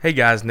Hey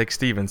guys, Nick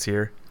Stevens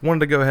here. Wanted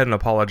to go ahead and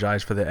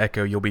apologize for the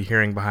echo you'll be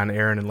hearing behind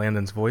Aaron and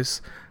Landon's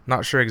voice.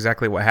 Not sure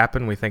exactly what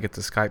happened. We think it's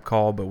a Skype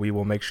call, but we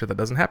will make sure that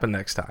doesn't happen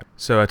next time.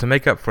 So to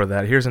make up for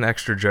that, here's an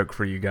extra joke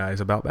for you guys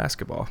about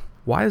basketball.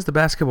 Why is the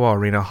basketball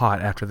arena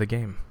hot after the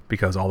game?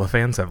 Because all the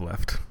fans have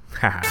left.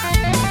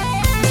 Haha.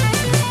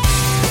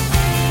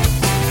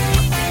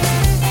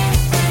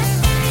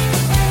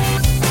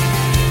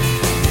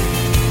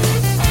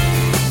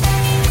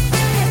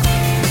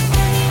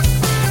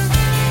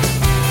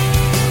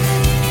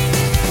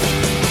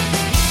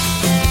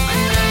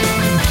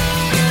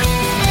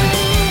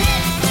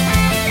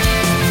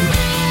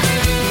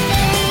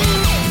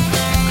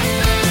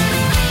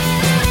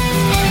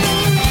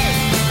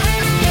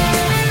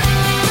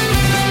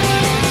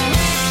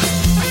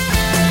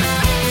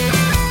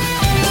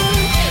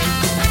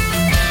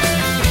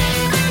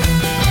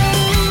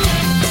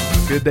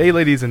 Good day,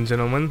 ladies and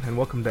gentlemen, and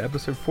welcome to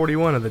episode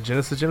 41 of the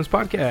Genesis Gems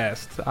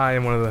podcast. I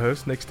am one of the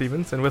hosts, Nick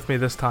Stevens, and with me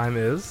this time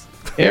is...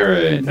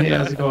 Aaron! Hey,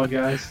 how's it going,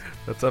 guys?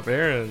 What's up,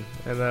 Aaron?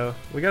 And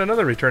we got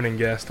another returning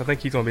guest. I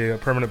think he's going to be a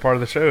permanent part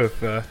of the show if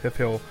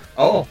he'll...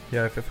 Oh!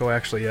 Yeah, if he'll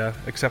actually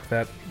accept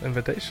that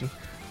invitation.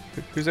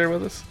 Who's there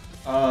with us?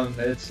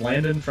 It's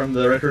Landon from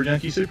the Retro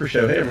Junkie Super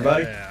Show. Hey,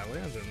 everybody. Yeah,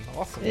 Landon.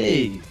 Awesome.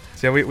 Hey.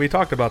 So yeah, we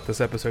talked about this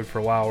episode for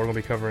a while. We're going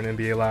to be covering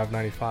NBA Live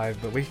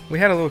 95, but we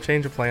had a little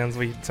change of plans.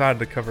 We decided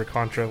to cover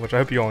Contra, which I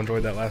hope you all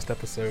enjoyed that last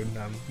episode.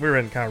 We were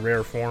in kind of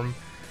rare form.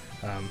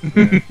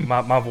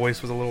 My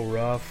voice was a little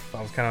rough.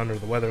 I was kind of under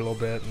the weather a little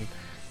bit, and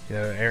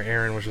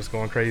Aaron was just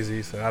going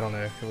crazy. So I don't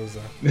know. It was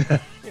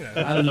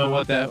I don't know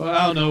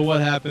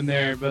what happened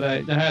there, but I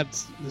had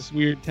this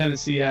weird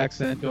Tennessee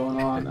accent going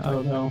on. I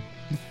don't know.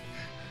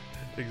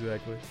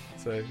 Exactly.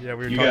 So yeah,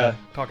 we were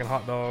talking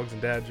hot dogs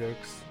and dad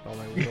jokes. All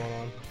that was going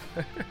on.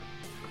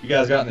 You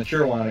guys got in the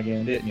Cheerwine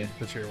again, didn't you?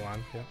 The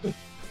Cheerwine, yeah.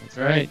 That's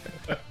right.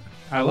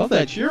 I love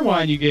that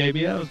Cheerwine you gave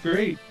me. That was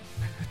great.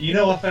 You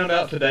know, I found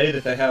out today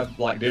that they have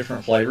like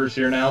different flavors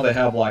here now. They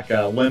have like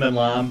lemon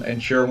lime and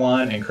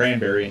Cheerwine and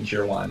cranberry and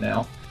Cheerwine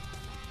now.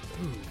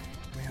 Ooh,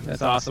 man,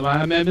 that's awesome.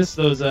 I miss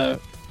those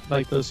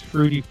like those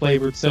fruity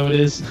flavored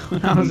sodas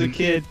when I was a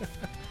kid,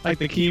 like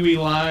the kiwi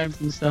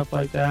limes and stuff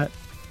like that.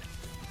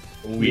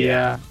 Oh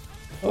yeah.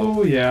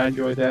 Oh yeah, I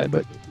enjoyed that.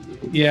 But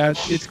yeah,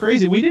 it's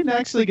crazy. We didn't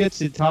actually get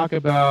to talk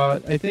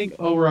about, I think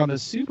over on the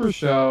Super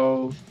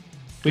Show,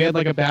 we had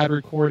like a bad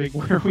recording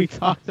where we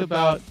talked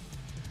about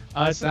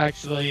us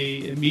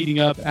actually meeting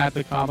up at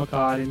the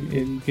Comic-Con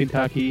in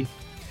Kentucky.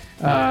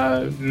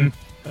 And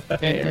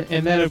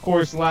then, of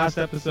course, last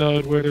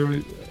episode where there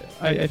was,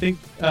 I think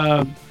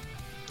there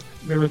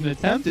was an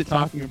attempt at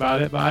talking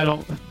about it, but I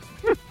don't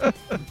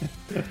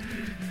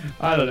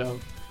know.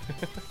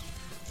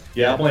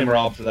 Yeah, I blame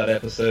Rob for that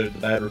episode, the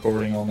bad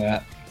recording on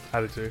that. I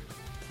do too.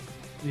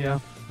 Yeah.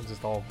 We'll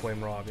just all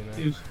blame Rob, you know.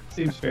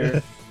 Seems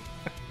fair.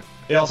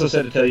 He also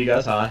said to tell you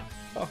guys hi.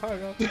 Oh, hi,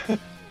 Rob.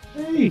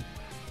 Hey.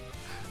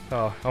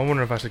 Oh, I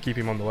wonder if I should keep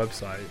him on the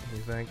website.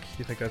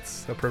 You think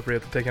that's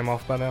appropriate to take him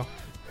off by now?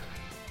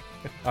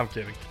 I'm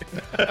kidding.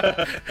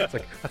 It's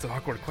like, that's an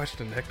awkward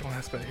question, Nick. Don't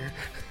ask that here.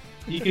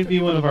 He can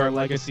be one of our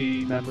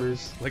legacy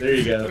members. There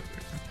you go.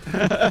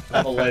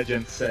 The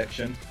legend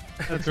section.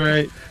 That's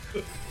right.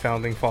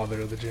 Founding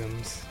father of the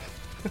Gems.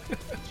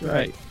 That's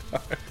right.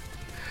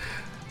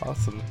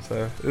 Awesome.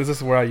 So, this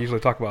is where I usually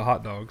talk about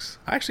hot dogs.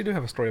 I actually do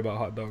have a story about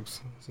hot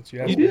dogs. Since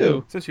you asked me. You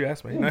do? Since you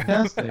asked me.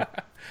 Fantastic.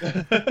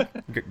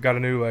 Got a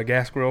new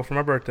gas grill for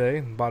my birthday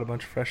and bought a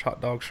bunch of fresh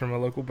hot dogs from a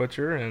local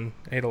butcher and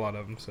ate a lot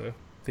of them. So,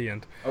 the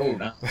end. Oh,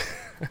 nice.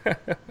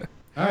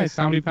 Nice.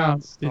 How many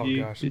pounds did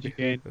you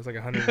gain? It was like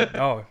 100.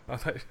 Oh, I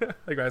thought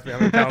you asked me how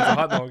many pounds of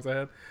hot dogs I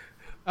had.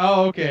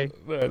 Oh, okay.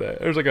 There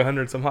was like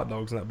 100 some hot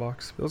dogs in that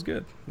box. It was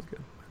good.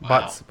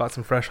 Wow. Bought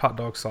some fresh hot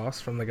dog sauce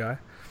from the guy.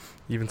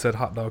 Even said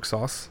hot dog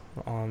sauce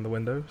on the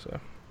window. So.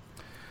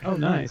 Oh,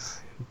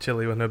 nice.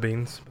 Chili with no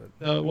beans. But.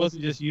 So it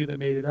wasn't just you that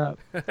made it up.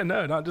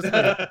 No, not just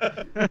me.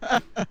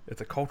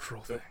 It's a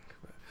cultural thing.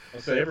 I'll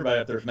say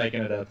everybody up there's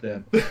making it up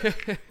then.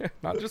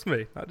 Not just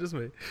me.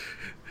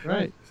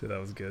 Right. So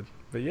that was good.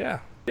 But yeah,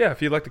 if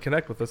you'd like to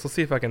connect with us, let's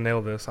see if I can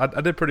nail this. I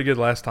did pretty good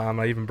last time.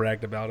 I even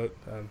bragged about it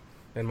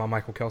in my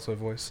Michael Kelso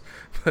voice.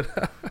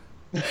 But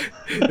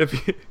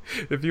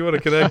if you want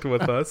to connect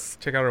with us,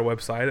 check out our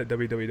website at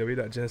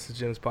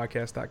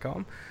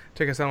www.genesisgemspodcast.com.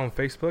 Check us out on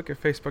Facebook at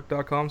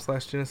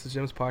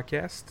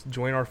facebook.com/genesisgemspodcast.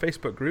 Join our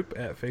Facebook group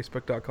at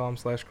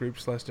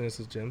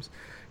facebook.com/group/genesisgems.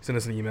 Send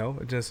us an email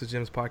at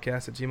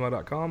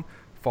genesisgemspodcast@gmail.com.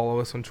 Follow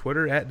us on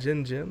Twitter at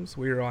GenGems.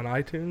 We are on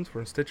iTunes.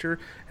 We're on Stitcher.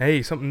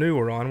 Hey, something new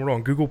we're on. We're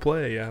on Google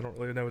Play. I don't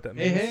really know what that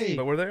means, Hey.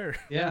 but we're there.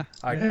 Yeah.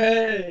 I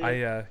hit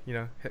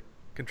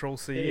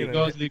Control-C. Hey, and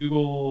go to the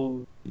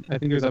Google. I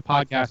think there's a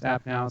podcast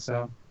app now.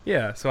 So.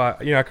 Yeah, so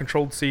I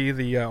Controlled-C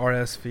the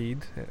RSS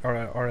feed,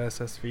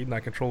 and I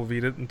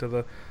Control-V'd it into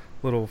the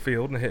little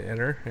field and hit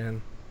enter,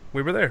 and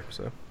we were there.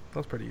 So that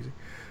was pretty easy.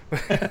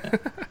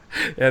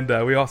 And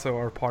we also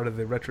are part of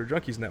the Retro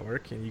Junkies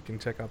Network, and you can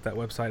check out that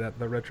website at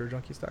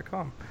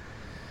theretrojunkies.com.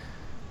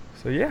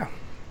 So yeah,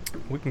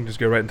 we can just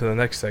go right into the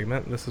next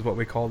segment. This is what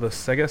we call the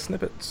Sega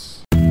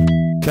Snippets.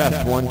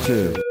 Test 1,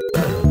 2.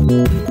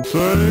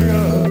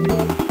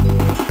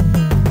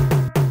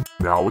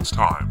 Now it's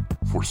time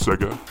for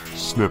Sega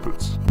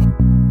Snippets.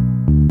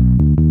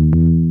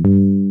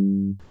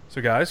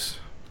 So guys,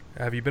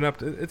 have you been up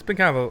to, it's been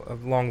kind of a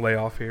long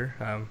layoff here.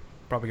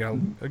 Probably got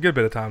a good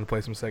bit of time to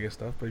play some Sega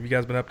stuff, but have you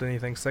guys been up to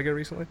anything Sega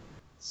recently?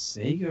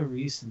 Sega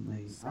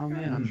recently. Oh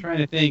man, I'm trying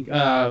to think.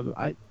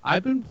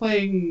 I've been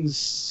playing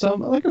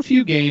a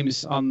few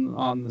games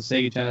on the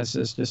Sega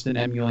Genesis, just in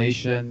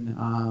emulation,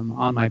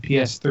 on my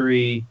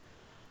PS3.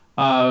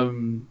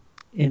 And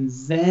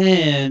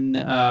then,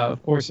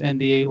 of course,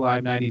 NBA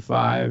Live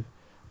 95.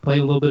 Played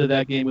a little bit of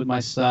that game with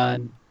my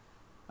son.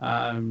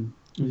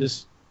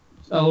 Just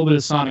a little bit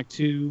of Sonic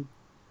 2.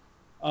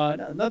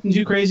 Nothing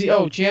too crazy.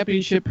 Oh,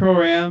 Championship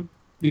Pro-Am,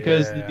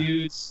 because the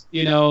dudes,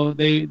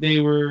 they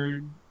were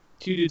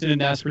two dudes in a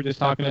nest were just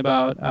talking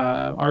about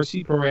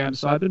RC Pro-Am.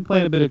 So I've been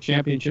playing a bit of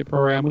Championship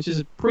Pro-Am, which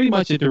is pretty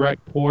much a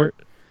direct port.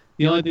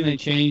 The only thing they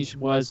changed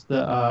was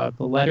the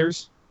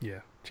letters. Yeah,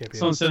 Championship.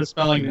 So instead of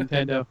spelling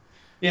Nintendo,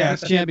 yeah,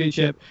 it's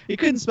Championship. It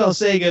couldn't spell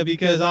Sega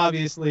because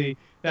obviously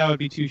that would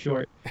be too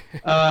short.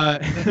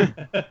 But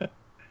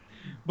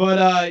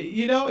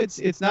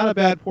it's not a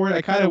bad port.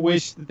 I kind of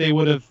wish that they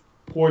would have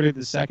ported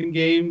the second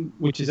game,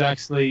 which is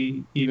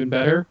actually even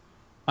better,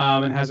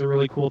 and has a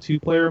really cool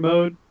two-player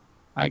mode.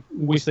 I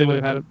wish they would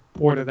have had a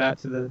port of that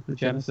to the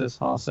Genesis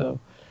also.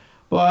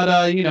 But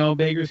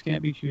beggars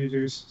can't be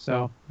choosers.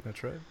 So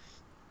that's right.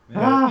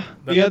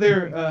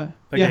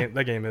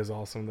 That game is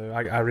awesome though.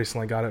 I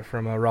recently got it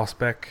from Ross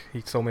Beck.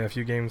 He sold me a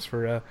few games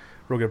for a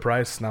real good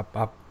price, and I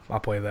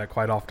play that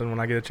quite often when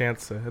I get a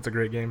chance. So it's a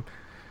great game.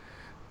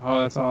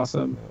 Oh, that's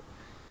awesome.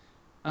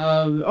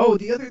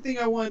 The other thing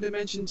I wanted to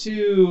mention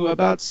too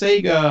about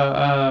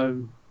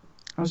Sega,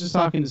 I was just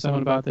talking to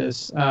someone about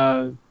this.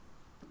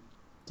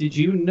 Did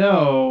you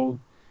know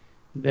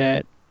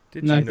that?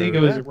 Did you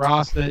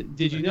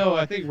know?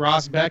 I think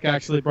Ross Beck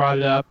actually brought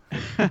it up.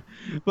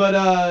 But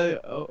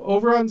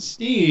over on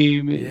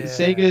Steam,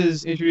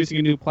 Sega's introducing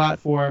a new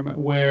platform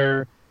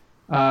where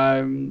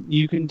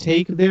you can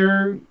take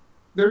their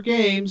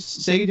games,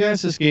 Sega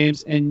Genesis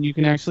games, and you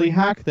can actually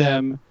hack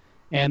them,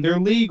 and they're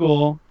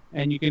legal,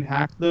 and you can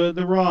hack the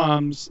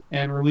ROMs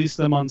and release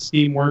them on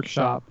Steam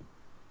Workshop.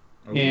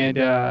 Okay.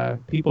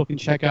 And people can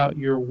check out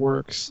your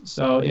works.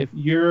 So if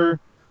you're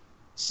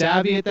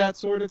savvy at that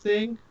sort of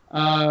thing,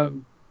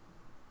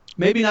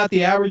 maybe not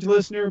the average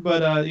listener,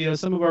 but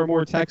some of our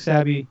more tech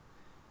savvy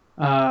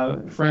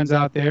friends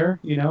out there,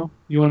 you want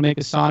to make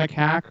a Sonic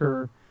hack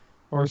or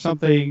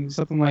something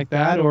like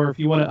that, or if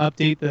you want to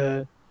update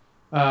the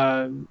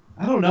I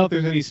don't know if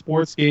there's any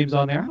sports games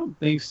on there. I don't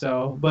think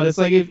so, but it's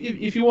like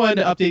if you wanted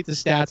to update the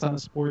stats on a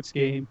sports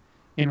game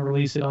and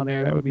release it on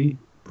there, that would be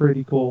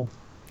pretty cool.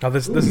 Now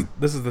this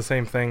is the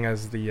same thing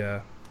as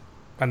the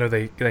I know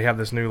they have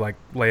this new like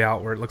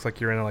layout where it looks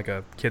like you're in like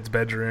a kid's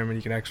bedroom and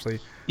you can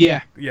actually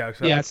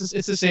it's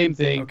the same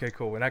thing. Okay,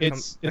 cool. And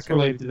it's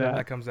related to that.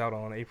 That comes out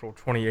on April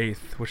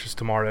 28th, which is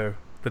tomorrow,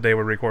 the day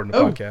we're recording the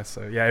podcast.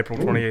 So yeah, April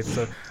 28th.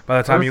 So by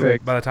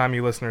the time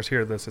you listeners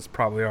hear this, it's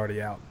probably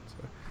already out. So.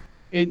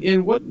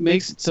 And what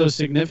makes it so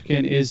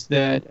significant is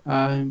that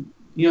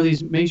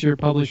these major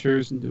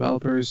publishers and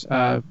developers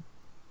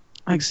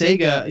like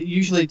Sega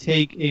usually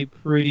take a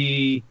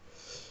pretty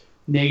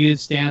negative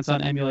stance on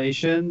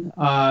emulation,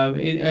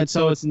 and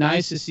so it's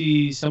nice to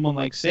see someone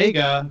like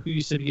Sega, who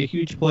used to be a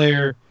huge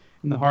player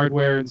in the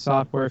hardware and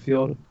software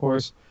field, of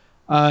course,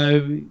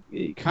 kind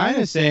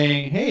of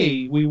saying,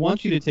 hey, we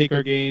want you to take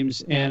our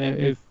games, and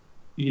if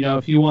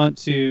you want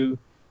to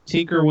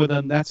tinker with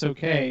them, that's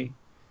okay,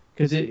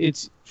 because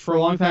it's for a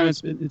long time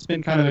it's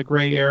been kind of a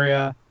gray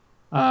area,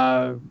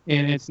 and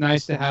it's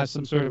nice to have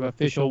some sort of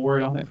official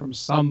word on it from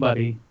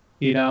somebody,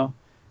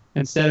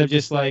 instead of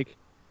just like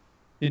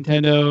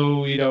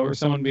Nintendo, or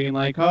someone being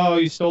like, oh,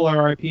 you stole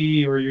our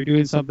IP, or you're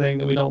doing something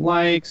that we don't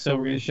like, so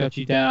we're going to shut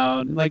you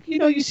down. Like,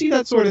 you see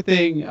that sort of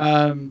thing,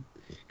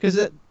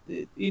 because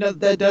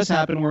that does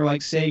happen where like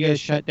Sega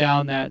shut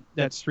down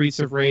that Streets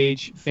of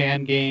Rage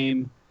fan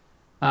game.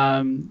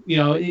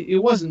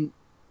 It wasn't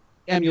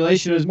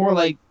emulation; it was more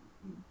like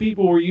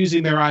people were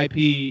using their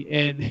IP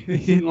and they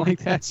didn't like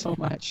that so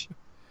much.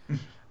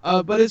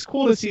 But it's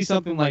cool to see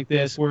something like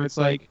this where it's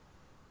like,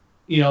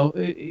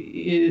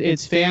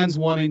 it's fans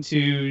wanting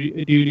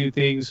to do new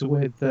things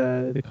with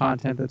the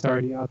content that's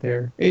already out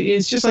there.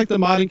 It's just like the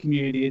modding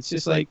community. It's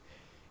just like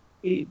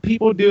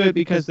people do it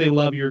because they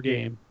love your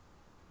game.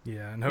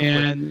 Yeah,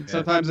 and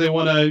sometimes they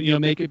want to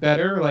make it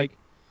better. Like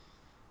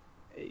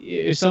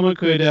if someone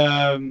could,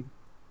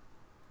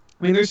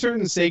 there's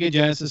certain Sega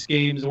Genesis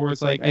games where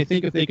it's like I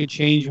think if they could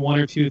change one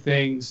or two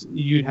things,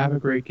 you'd have a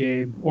great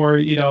game. Or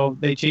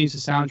they change the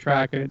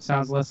soundtrack and it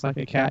sounds less like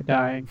a cat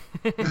dying.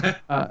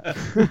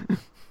 It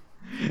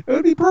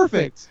would be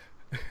perfect.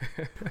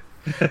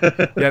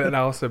 Yeah, and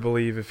I also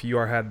believe if you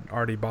had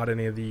already bought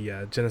any of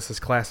the Genesis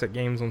Classic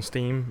games on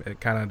Steam,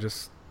 it kind of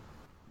just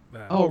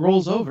it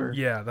rolls over.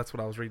 Yeah, that's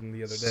what I was reading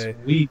the other day.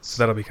 Sweet.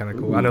 So that'll be kind of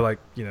cool. I know, I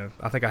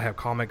think I have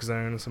Comic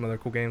Zone and some other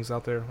cool games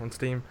out there on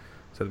Steam.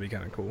 so that'd be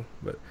kind of cool.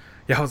 But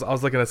yeah, I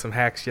was looking at some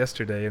hacks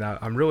yesterday, and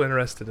I'm real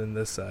interested in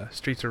this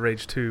Streets of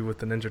Rage 2 with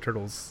the Ninja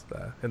Turtles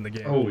in the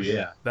game. Oh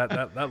yeah,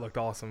 that looked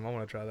awesome. I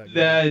want to try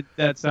that.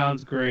 That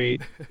sounds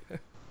great.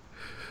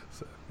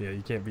 So yeah,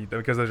 you can't beat them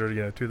because those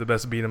are two of the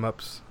best beat 'em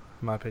ups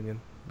in my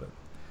opinion. But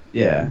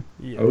Yeah.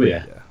 Oh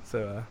yeah.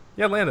 So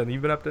yeah, Landon, you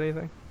been up to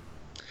anything?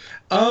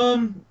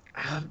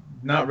 I've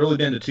not really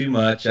been to too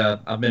much.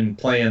 I've been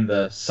playing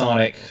the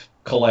Sonic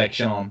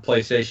collection on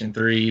PlayStation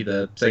 3,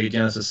 the Sega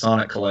Genesis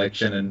Sonic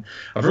collection, and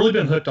I've really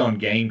been hooked on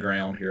Game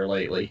Ground here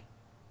lately.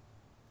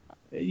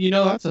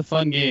 That's a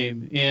fun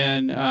game,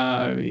 and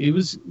it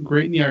was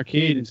great in the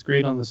arcade. It's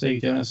great on the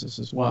Sega Genesis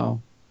as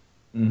well.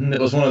 It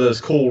was one of those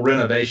cool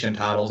renovation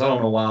titles. I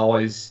don't know why I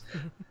always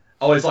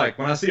like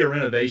when I see a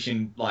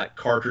renovation like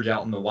cartridge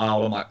out in the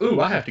wild, I'm like,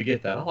 ooh, I have to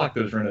get that. I like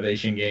those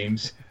renovation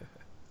games.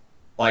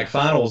 Like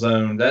Final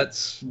Zone,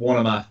 that's one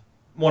of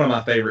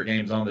my favorite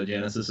games on the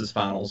Genesis is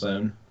Final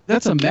Zone.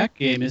 That's a mech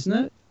game, isn't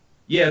it?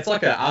 Yeah, it's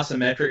like an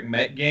isometric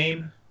mech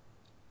game.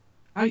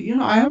 I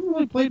haven't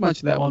really played much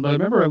of that one, but I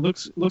remember it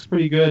looks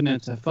pretty good and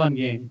it's a fun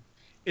game.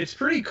 It's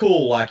pretty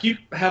cool. Like you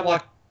have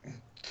like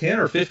 10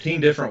 or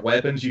 15 different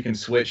weapons you can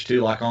switch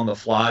to like on the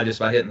fly just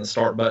by hitting the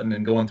start button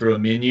and going through a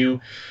menu.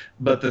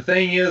 But the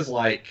thing is,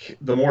 like,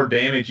 the more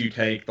damage you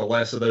take, the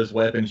less of those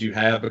weapons you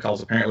have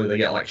because apparently they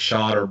got like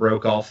shot or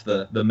broke off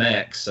the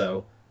mech.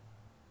 So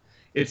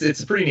it's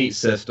a pretty neat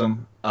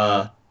system.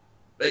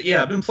 But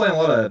yeah, I've been playing a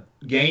lot of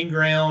Game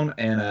Ground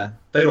and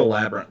Fatal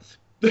Labyrinth.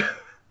 Fatal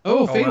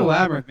wow.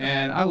 Labyrinth,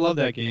 man. I love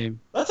that game.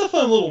 That's a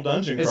fun little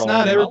dungeon crawler. It's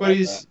not game.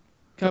 everybody's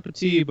cup of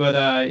tea, but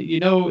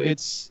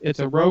it's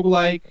a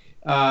roguelike.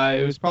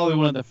 It was probably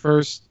one of the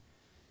first,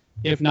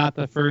 if not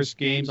the first,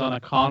 games on a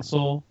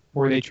console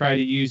where they try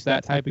to use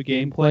that type of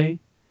gameplay,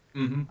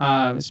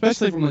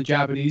 especially from a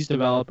Japanese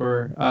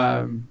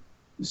developer.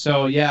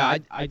 So yeah,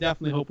 I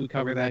definitely hope we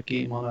cover that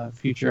game on a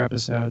future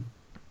episode.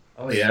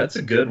 Oh yeah, it's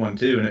a good one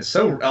too,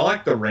 and I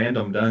like the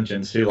random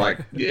dungeons too.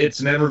 Like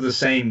it's never the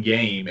same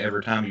game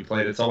every time you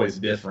play it; it's always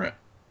different.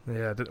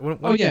 Yeah.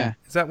 Yeah.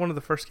 Is that one of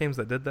the first games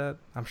that did that?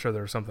 I'm sure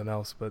there was something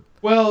else, but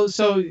Well,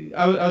 so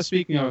I was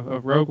speaking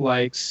of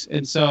roguelikes,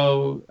 and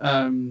so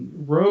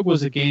Rogue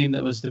was a game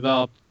that was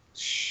developed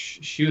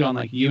on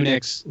like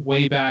Unix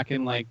way back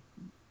in like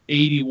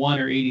 81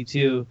 or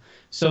 82.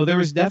 So there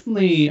was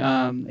definitely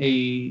a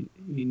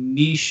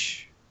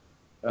niche,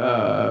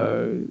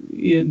 very,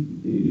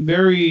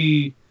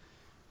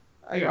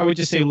 I would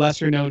just say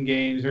lesser known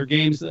games or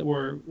games that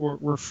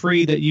were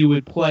free that you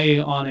would play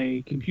on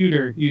a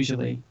computer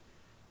usually,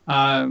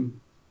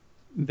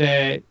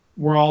 that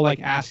were all like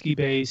ASCII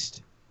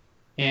based,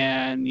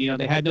 and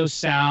they had no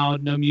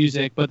sound, no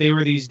music, but they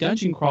were these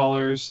dungeon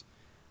crawlers,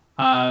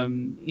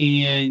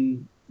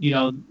 and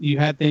you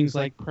had things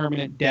like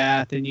permanent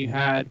death, and you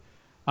had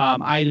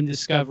item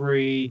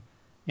discovery,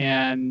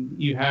 and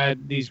you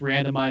had these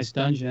randomized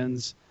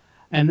dungeons.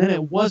 And then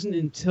it wasn't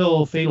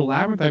until Fatal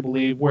Labyrinth, I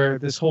believe, where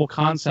this whole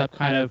concept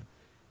kind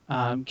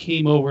of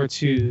came over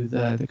to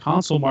the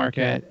console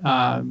market.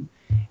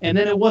 And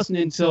then it wasn't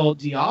until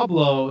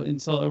Diablo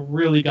until it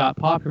really got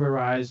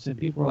popularized, and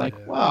people were like,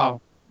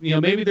 wow,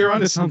 maybe they're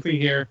onto something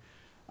here.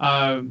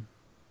 And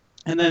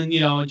then,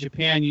 in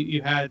Japan,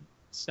 you had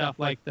stuff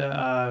like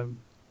the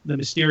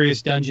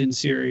Mysterious Dungeon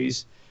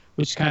series,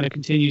 which kind of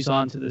continues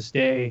on to this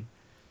day.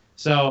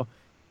 So...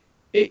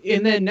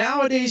 And then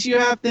nowadays you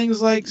have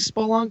things like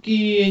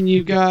Spelunky, and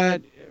you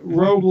got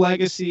Rogue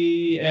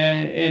Legacy,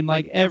 and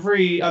like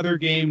every other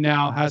game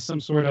now has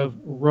some sort of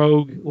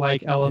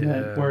rogue-like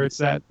element where it's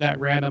that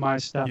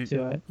randomized stuff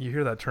to it. You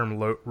hear that term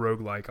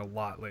roguelike a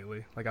lot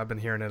lately. Like I've been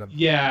hearing it a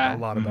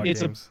lot about it's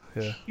games.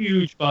 It's a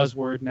huge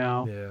buzzword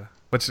now. Yeah.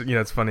 Which,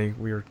 it's funny.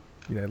 We were,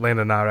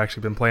 Landon and I have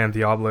actually been playing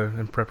Diablo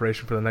in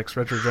preparation for the next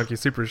Retro Junkie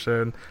Super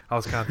Show, and I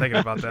was kind of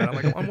thinking about that. I'm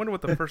like, I wonder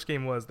what the first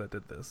game was that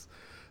did this.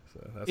 So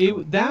that's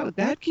cool.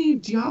 That game,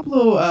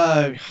 Diablo,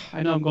 I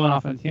know I'm going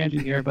off on a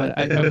tangent here, but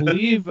I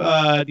believe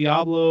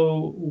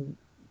Diablo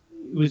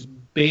was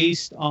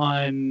based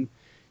on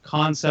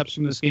concepts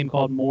from this game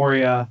called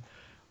Moria,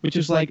 which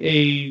is like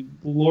a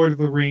Lord of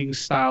the Rings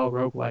style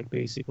roguelike,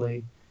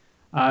 basically.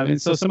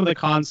 And so some of the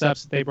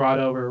concepts that they brought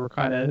over were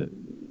kind of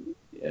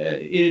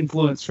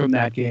influenced from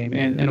that game,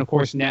 and of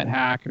course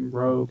NetHack and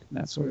Rogue and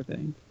that sort of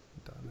thing.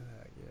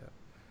 Yeah.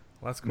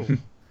 Well, that's cool.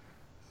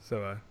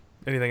 So,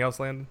 anything else,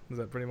 Landon? Is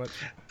that pretty much?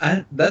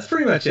 That's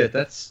pretty much it.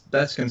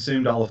 That's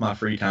consumed all of my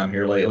free time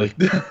here lately.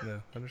 Yeah,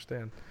 I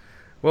understand.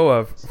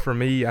 Well, for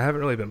me, I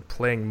haven't really been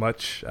playing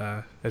much.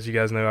 As you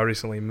guys know, I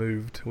recently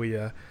moved. We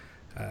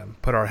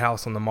put our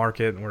house on the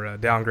market, and we're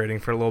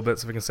downgrading for a little bit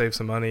so we can save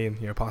some money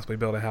and possibly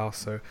build a house.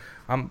 So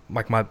I'm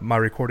like my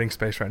recording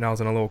space right now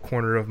is in a little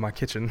corner of my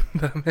kitchen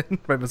that I'm in,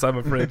 right beside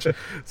my fridge.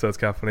 So it's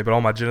kind of funny. But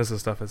all my Genesis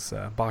stuff is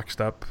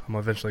boxed up. I'm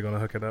eventually going to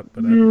hook it up.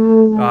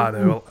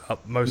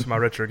 But most of my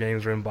retro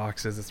games are in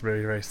boxes. It's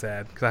very, very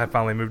sad because I have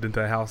finally moved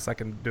into a house I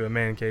can do a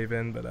man cave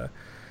in. But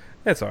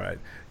It's all right.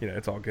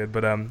 It's all good.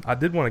 But I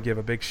did want to give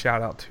a big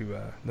shout out to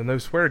the No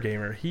Swear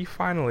Gamer. He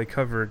finally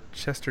covered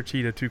Chester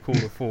Cheetah Too Cool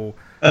to Fool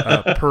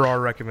per our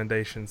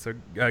recommendation. So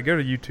go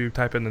to YouTube,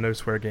 type in the No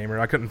Swear Gamer.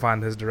 I couldn't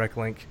find his direct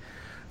link,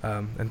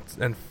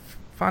 and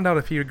find out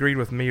if he agreed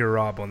with me or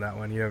Rob on that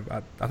one.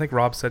 I think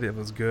Rob said it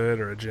was good,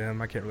 or a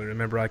gem. I can't really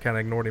remember. I kind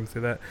of ignored him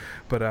through that.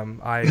 But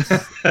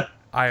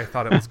I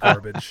thought it was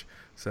garbage.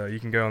 So you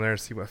can go in there and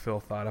see what Phil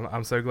thought.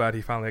 I'm so glad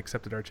he finally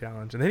accepted our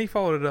challenge. And then he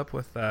followed it up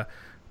with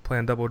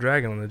playing Double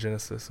Dragon on the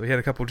Genesis. So he had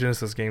a couple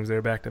Genesis games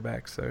there back to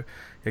back. So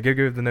yeah, go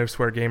give the No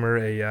Swear Gamer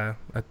a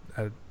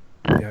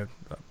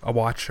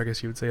watch, I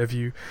guess you would say, a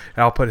view.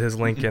 And I'll put his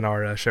link in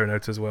our show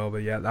notes as well.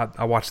 But yeah,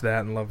 I watched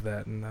that and loved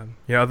that. And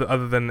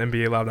other than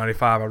NBA Live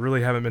 95, I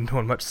really haven't been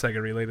doing much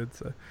Sega related.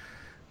 So,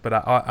 but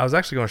I was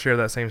actually going to share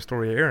that same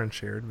story Aaron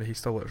shared, but he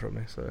stole it from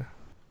me. So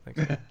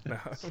thanks. No.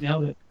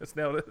 Nailed it. It's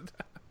nailed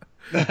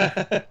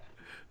it.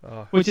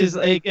 Which is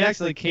it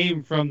actually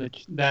came from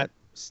that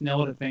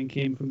Snelled It thing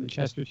came from the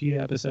Chester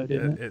Cheetah episode,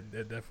 didn't it?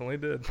 It definitely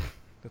did.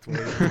 That's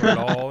where it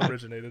all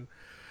originated.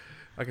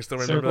 I can still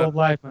remember Circle that. of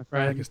life, my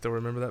friend. I can still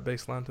remember that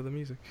bass line to the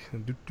music.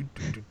 It's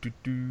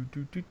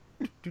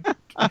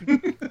a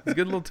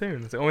good little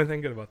tune. It's the only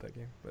thing good about that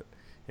game. But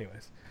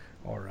anyways,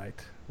 all right.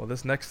 Well,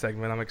 this next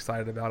segment I'm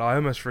excited about. I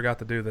almost forgot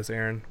to do this,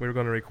 Aaron. We were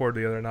going to record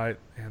the other night,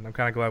 and I'm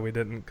kind of glad we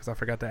didn't because I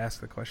forgot to ask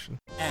the question.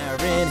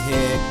 Aaron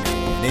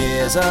Hickman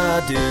is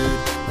a dude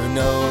who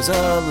knows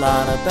a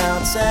lot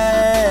about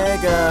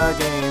Sega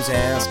games.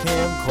 Ask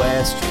him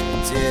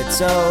questions,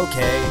 it's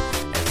okay,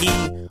 and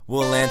he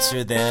will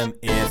answer them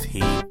if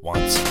he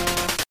wants.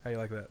 How you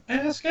like that?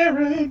 Ask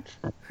Aaron.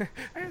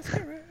 Ask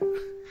Aaron.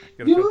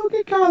 You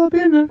get caught up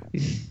in it.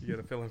 You got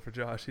to fill in for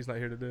Josh. He's not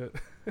here to do it.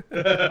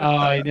 Oh,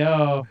 I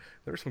know.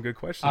 There were some good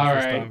questions All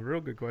this right. time.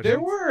 Real good questions. There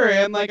were,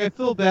 and I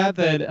feel bad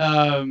that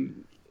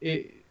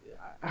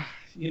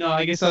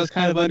I guess I was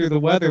kind of under the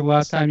weather the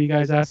last time you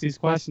guys asked these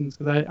questions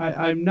because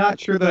I'm not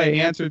sure that I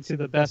answered to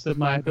the best of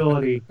my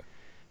ability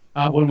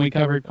when we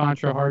covered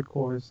Contra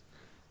Hardcores.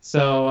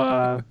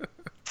 So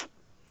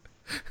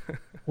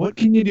what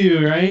can you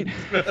do, right?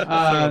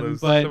 some of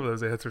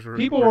those answers were.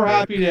 People were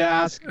happy to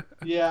ask.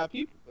 Yeah,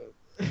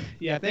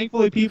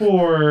 thankfully people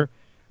were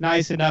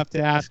nice enough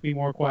to ask me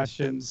more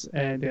questions,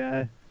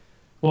 and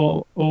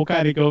we'll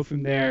kind of go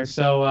from there.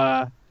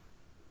 So,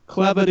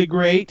 Cleva the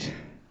Great,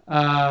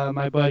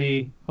 my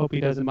buddy, hope he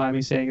doesn't mind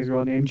me saying his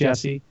real name,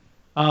 Jesse.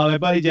 My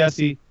buddy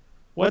Jesse,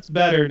 what's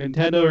better,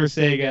 Nintendo or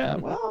Sega?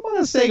 Well, I'm on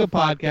a Sega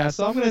podcast,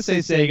 so I'm going to say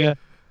Sega.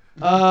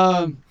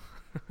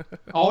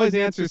 Always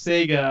answer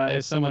Sega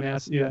if someone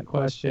asks you that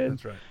question.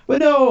 That's right. But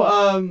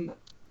no,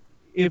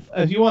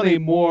 if you want a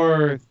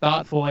more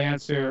thoughtful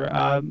answer,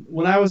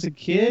 when I was a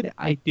kid,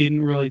 I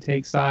didn't really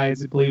take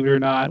sides, believe it or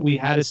not. We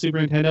had a Super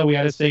Nintendo, we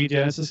had a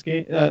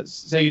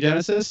Sega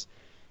Genesis,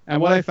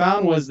 and what I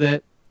found was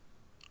that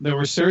there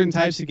were certain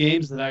types of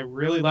games that I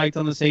really liked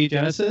on the Sega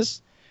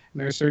Genesis, and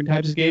there were certain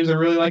types of games I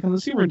really liked on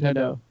the Super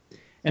Nintendo.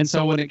 And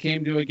so when it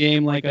came to a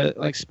game like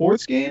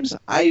sports games,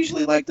 I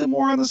usually liked them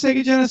more on the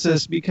Sega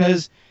Genesis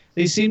because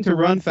they seemed to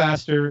run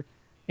faster,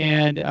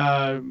 and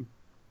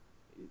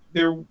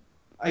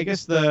I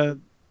guess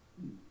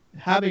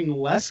having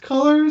less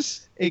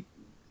colors, it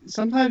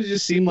sometimes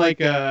just seemed like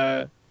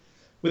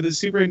with the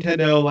Super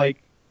Nintendo,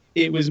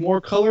 it was more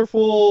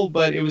colorful,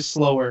 but it was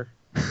slower.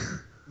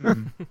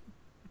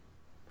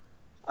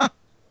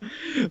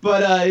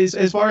 But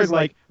as far as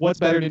what's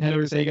better, Nintendo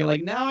or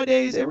Sega,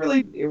 nowadays it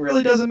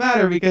really doesn't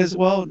matter because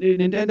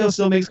Nintendo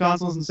still makes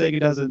consoles and Sega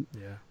doesn't.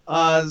 Yeah.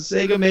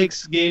 Sega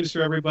makes games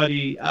for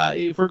everybody.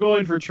 If we're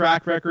going for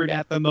track record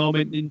at the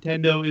moment,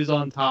 Nintendo is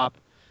on top.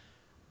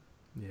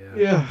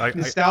 Yeah.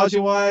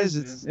 Nostalgia-wise,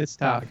 it's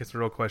tough. I guess the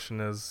real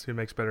question is who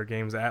makes better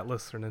games,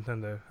 Atlas or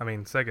Nintendo? I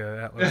mean,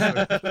 Sega,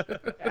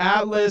 Atlas.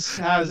 Atlas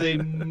has a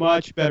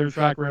much better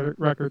track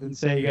record than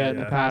Sega in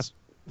the past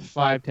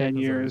 5-10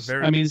 years.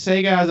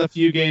 Sega has a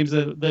few games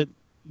that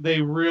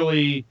they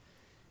really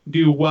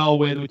do well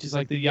with, which is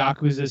like the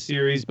Yakuza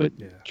series. But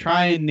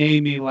try and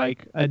name me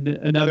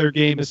another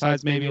game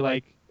besides maybe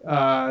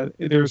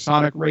either a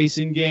Sonic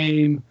racing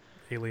game.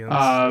 Aliens.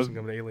 There's some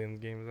good Alien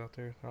games out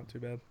there. Not too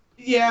bad.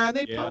 Yeah,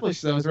 they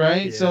publish those,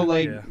 right? Yeah, so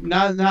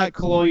not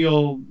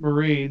Colonial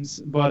Marines,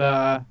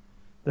 but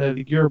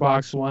the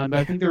Gearbox one. But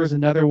I think there was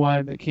another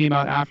one that came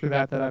out after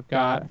that I've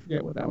got. I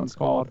forget what that one's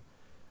called.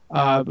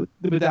 But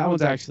that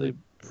one's actually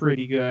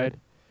pretty good.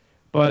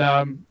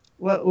 But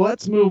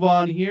let's move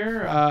on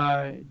here.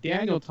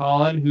 Daniel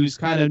Tollin, who's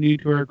kind of new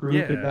to our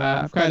group, and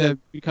I've kind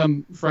of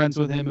become friends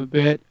with him a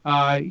bit.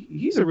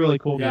 He's a really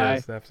cool guy.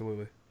 Yes,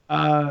 absolutely.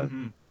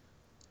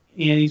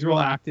 And he's real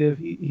active.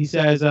 He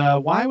says,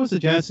 why was the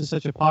Genesis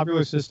such a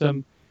popular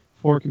system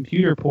for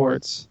computer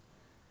ports?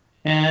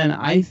 And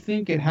I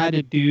think it had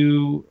to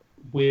do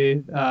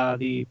with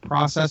the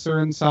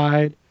processor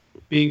inside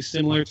being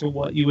similar to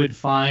what you would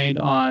find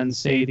on,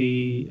 say,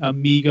 the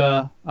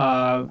Amiga.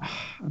 I'm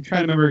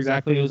trying to remember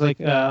exactly. It was like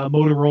a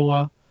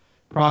Motorola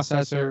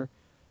processor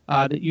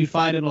that you'd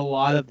find in a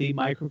lot of the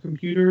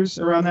microcomputers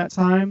around that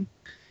time.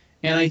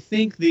 and I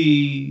think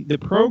the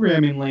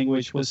programming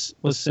language was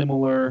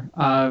similar.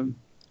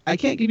 I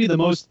can't give you the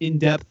most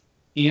in-depth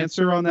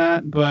answer on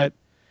that, but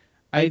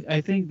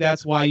I think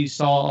that's why you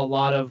saw a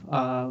lot of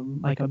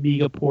like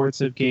Amiga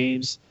ports of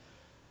games.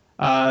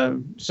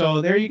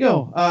 So there you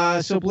go.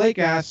 So Blake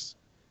asks,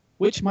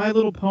 which My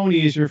Little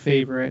Pony is your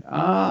favorite?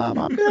 I'm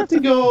gonna have to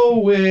go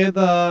with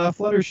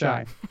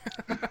Fluttershy.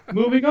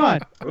 Moving on.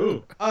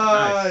 Ooh,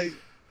 nice.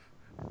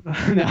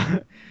 No.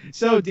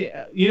 So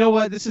you know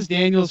what? This is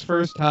Daniel's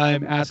first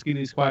time asking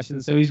these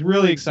questions, so he's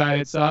really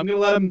excited. So I'm gonna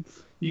let him.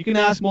 You can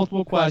ask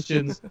multiple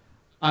questions,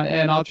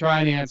 and I'll try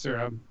and answer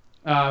them.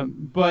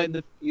 But in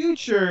the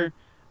future,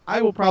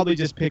 I will probably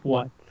just pick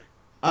one.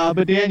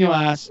 But Daniel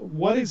asks,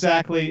 what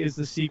exactly is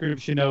the secret of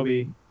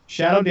Shinobi?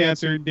 Shadow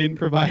Dancer didn't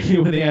provide me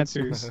with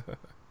answers.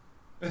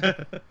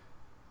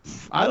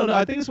 I don't know.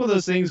 I think it's one of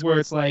those things where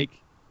it's like,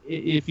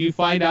 if you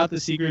find out the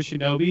secret of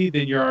Shinobi,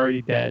 then you're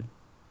already dead.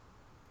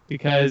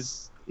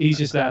 Because he's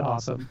just that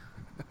awesome.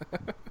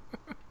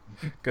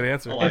 Good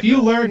answer. If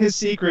you learn his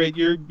secret,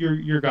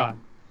 you're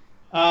gone.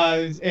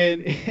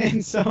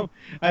 And so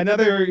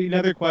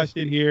another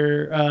question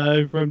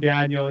here from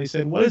Daniel. He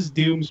said, "What is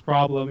Doom's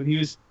problem?" And he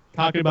was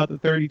talking about the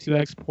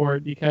 32X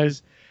port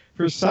because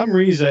for some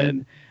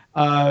reason,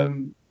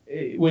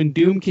 when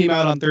Doom came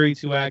out on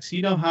 32X,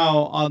 you know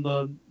how on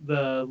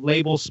the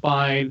label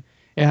spine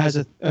it has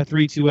a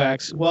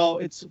 32X. Well,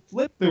 it's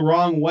flipped the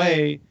wrong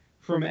way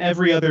from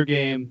every other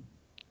game.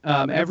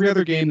 Every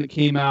other game that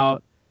came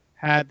out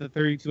had the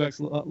 32X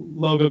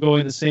logo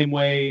going the same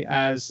way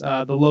as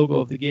the logo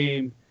of the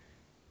game,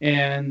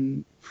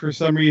 and for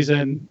some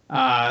reason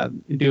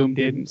Doom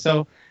didn't.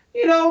 So,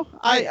 you know,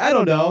 I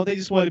don't know. They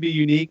just want to be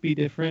unique, be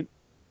different.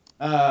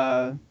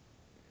 And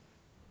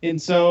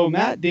so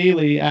Matt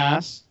Daly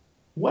asks,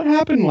 what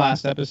happened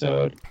last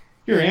episode?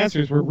 Your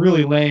answers were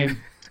really lame.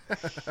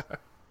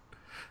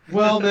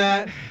 Well,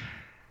 Matt,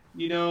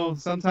 you know,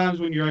 sometimes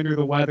when you're under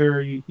the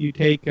weather, you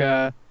take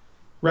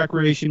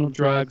recreational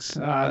drugs.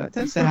 That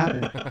tends to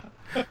happen.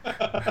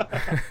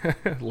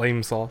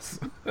 Lame sauce.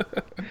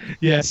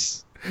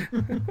 Yes.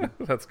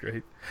 That's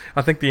great.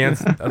 I think you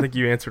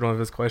answered one of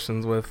his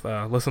questions with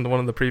listen to one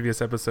of the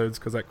previous episodes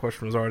because that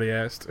question was already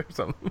asked or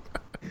something.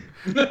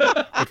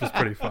 Which was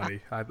pretty funny.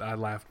 I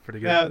laughed pretty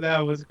good. That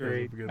was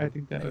great. I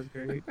think that was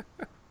great.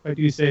 I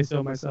do say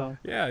so myself.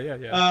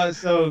 Yeah.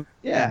 So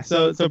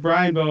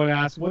Brian Bowen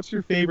asks, what's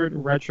your favorite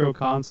retro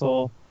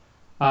console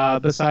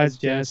besides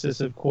Genesis,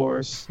 of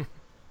course?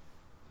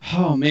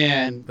 Oh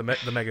man, the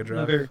Mega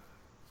Drive.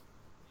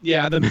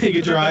 The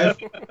Mega Drive.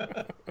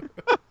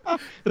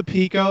 The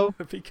Pico.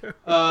 The Pico.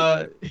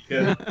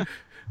 The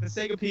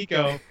Sega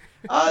Pico.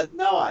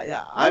 No,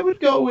 I would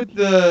go with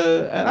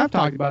and I've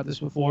talked about this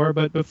before,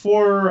 but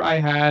before I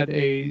had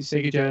a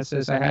Sega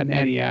Genesis, I had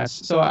an NES.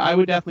 So I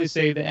would definitely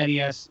say the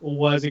NES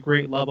was a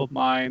great love of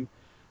mine.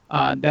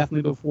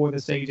 Definitely before the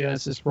Sega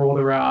Genesis rolled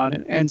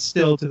around, and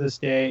still to this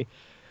day.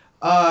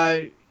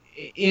 And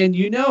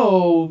you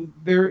know,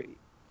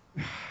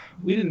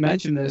 we didn't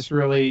mention this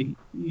really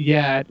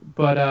yet,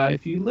 but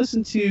if you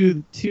listen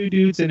to two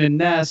dudes in a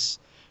NES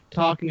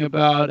talking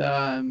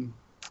about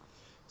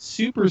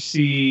Super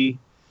C,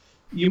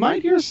 you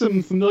might hear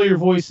some familiar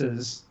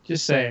voices.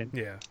 Just saying.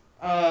 Yeah.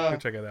 Go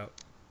check it out.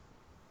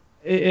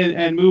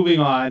 And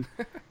moving on.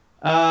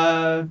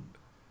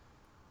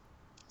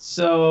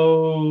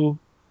 So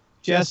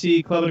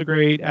Jesse Club of the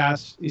Great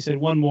asked, he said,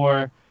 one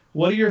more.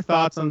 What are your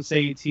thoughts on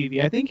Sega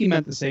TV? I think he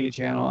meant the Sega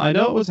Channel. I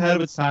know it was ahead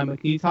of its time, but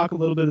can you talk a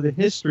little bit of the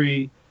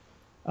history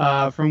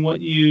from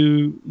what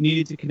you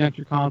needed to connect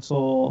your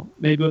console,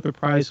 maybe what the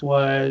price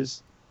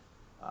was,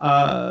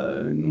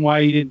 and why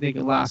you didn't think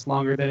it lasted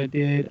longer than it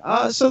did?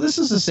 So this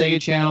is the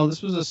Sega Channel.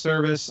 This was a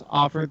service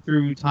offered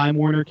through Time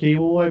Warner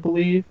Cable, I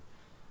believe.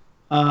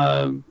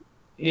 And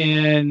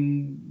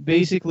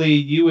basically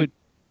you would,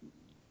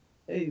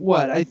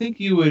 I think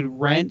you would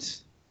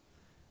rent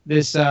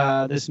this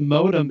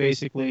modem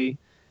basically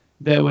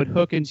that would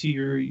hook into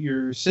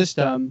your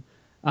system,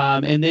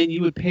 and then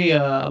you would pay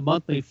a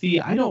monthly fee.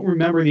 I don't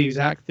remember the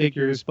exact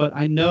figures, but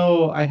I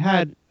know I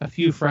had a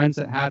few friends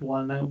that had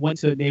one. I went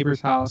to a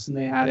neighbor's house and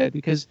they had it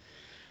because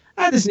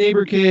I had this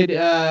neighbor kid.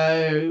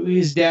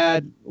 His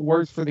dad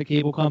worked for the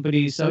cable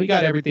company, so he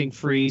got everything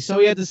free. So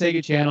he had the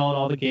Sega Channel and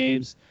all the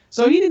games,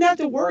 so he didn't have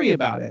to worry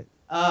about it.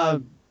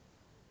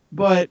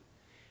 But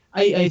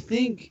I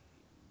think.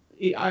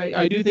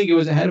 I do think it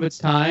was ahead of its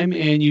time,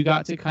 and you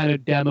got to kind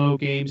of demo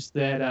games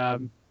that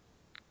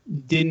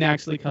didn't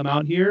actually come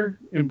out here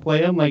and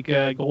play them, like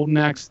Golden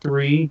Axe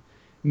 3,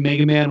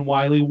 Mega Man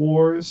Wily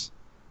Wars.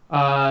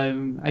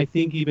 I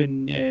think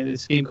even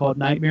this game called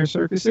Nightmare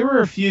Circus. There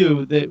were a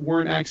few that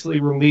weren't actually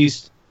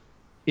released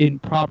in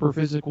proper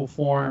physical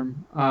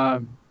form.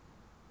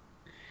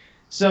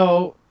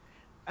 So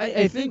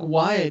I think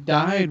why it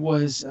died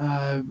was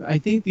I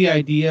think the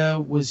idea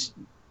was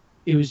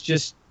it was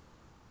just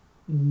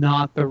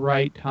not the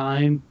right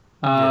time.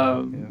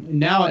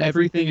 Now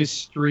everything is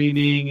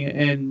streaming,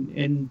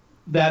 and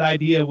that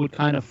idea would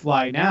kind of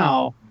fly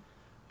now,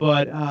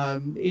 but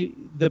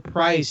the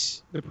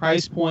price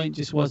point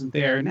just wasn't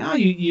there. Now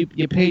you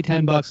pay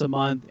 $10 a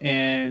month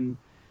and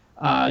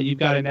you've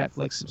got a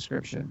Netflix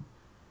subscription.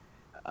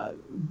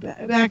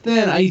 Back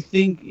then, I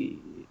think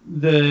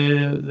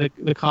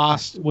the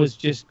cost was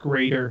just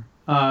greater,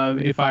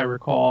 if I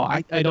recall.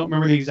 I don't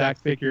remember the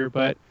exact figure,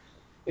 but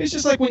it's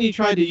just like when you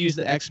tried to use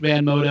the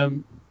X-band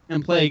modem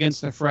and play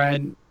against a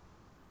friend.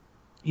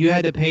 You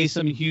had to pay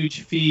some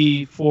huge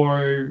fee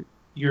for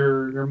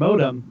your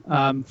modem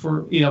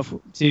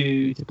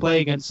to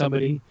play against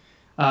somebody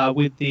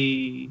with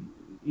the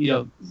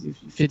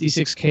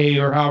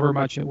 56K or however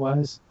much it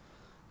was.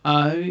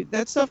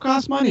 That stuff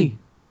costs money,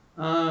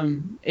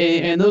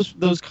 and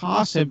those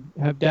costs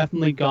have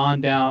definitely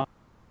gone down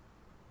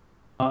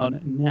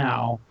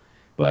now,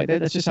 but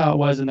that's just how it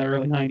was in the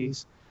early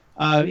 90s.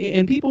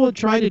 And people would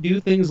try to do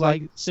things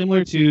like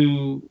similar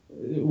to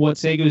what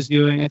Sega was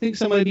doing. I think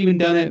someone had even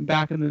done it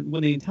back when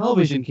the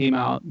Intellivision came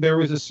out. There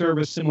was a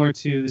service similar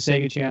to the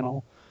Sega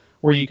Channel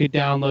where you could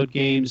download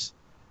games.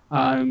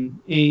 That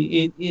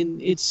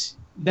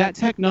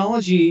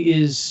technology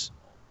is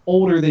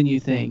older than you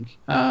think.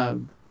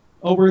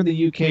 Over in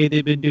the UK,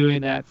 they've been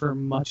doing that for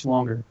much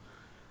longer.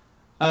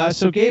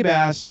 So Gabe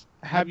asks,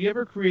 have you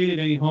ever created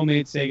any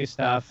homemade Sega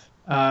stuff?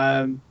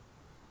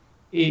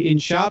 In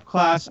shop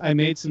class, I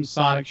made some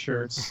Sonic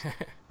shirts.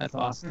 That's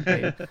awesome.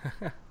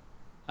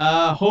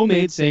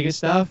 Homemade Sega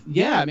stuff.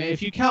 Yeah, I mean,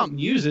 if you count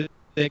music,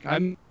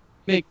 I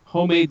make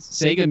homemade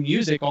Sega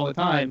music all the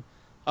time.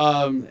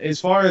 As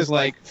far as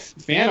like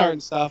fan art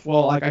and stuff,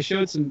 well, like I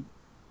showed some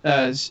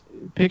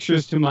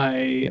pictures to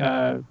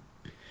my.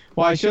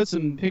 I showed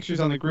some pictures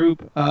on the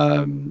group.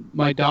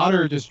 My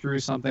daughter just drew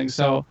something,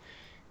 so.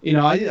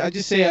 I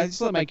just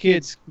let my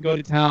kids go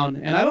to town,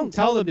 and I don't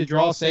tell them to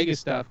draw Sega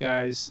stuff,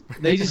 guys.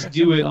 They just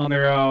do it on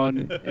their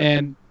own,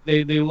 and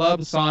they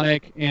love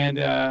Sonic. And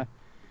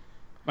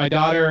my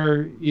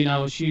daughter,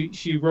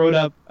 she wrote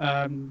up,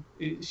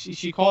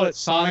 she called it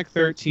Sonic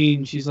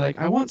 13. She's like,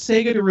 I want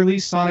Sega to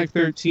release Sonic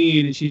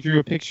 13, and she drew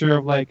a picture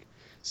of like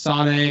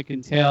Sonic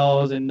and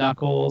Tails and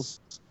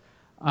Knuckles,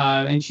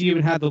 and she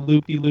even had the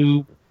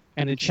loopy-loop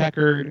and the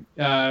checkered,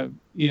 brown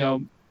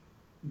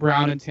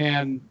and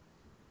tan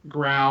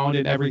ground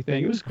and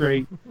everything. It was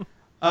great.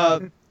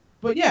 But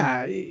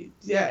yeah,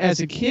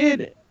 as a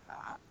kid,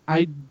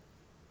 I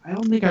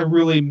don't think I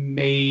really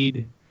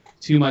made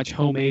too much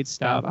homemade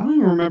stuff. I don't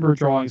even remember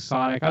drawing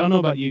Sonic. I don't know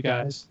about you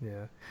guys.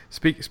 Yeah.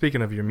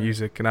 Speaking of your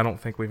music, and I don't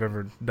think we've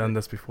ever done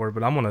this before,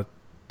 but I'm going to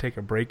take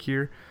a break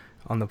here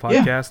on the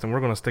podcast, and we're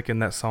going to stick in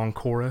that song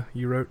Cora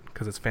you wrote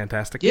because it's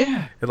fantastic.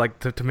 Yeah. It like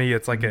to me,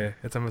 it's like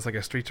it's almost like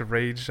a Streets of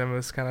Rage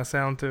almost kind of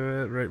sound to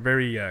it.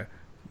 Very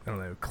I don't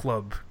know,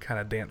 club kind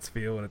of dance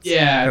feel, and it's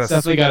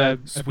definitely got a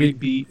sweet big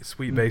beat,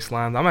 sweet bass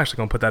lines. I'm actually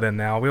gonna put that in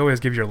now. We always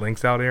give your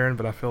links out, Aaron,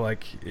 but I feel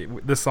like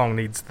this song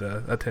needs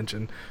the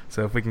attention.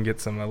 So if we can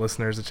get some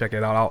listeners to check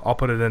it out, I'll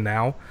put it in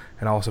now,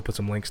 and I'll also put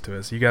some links to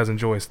it. So you guys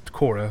enjoy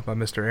Cora by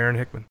Mr. Aaron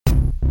Hickman.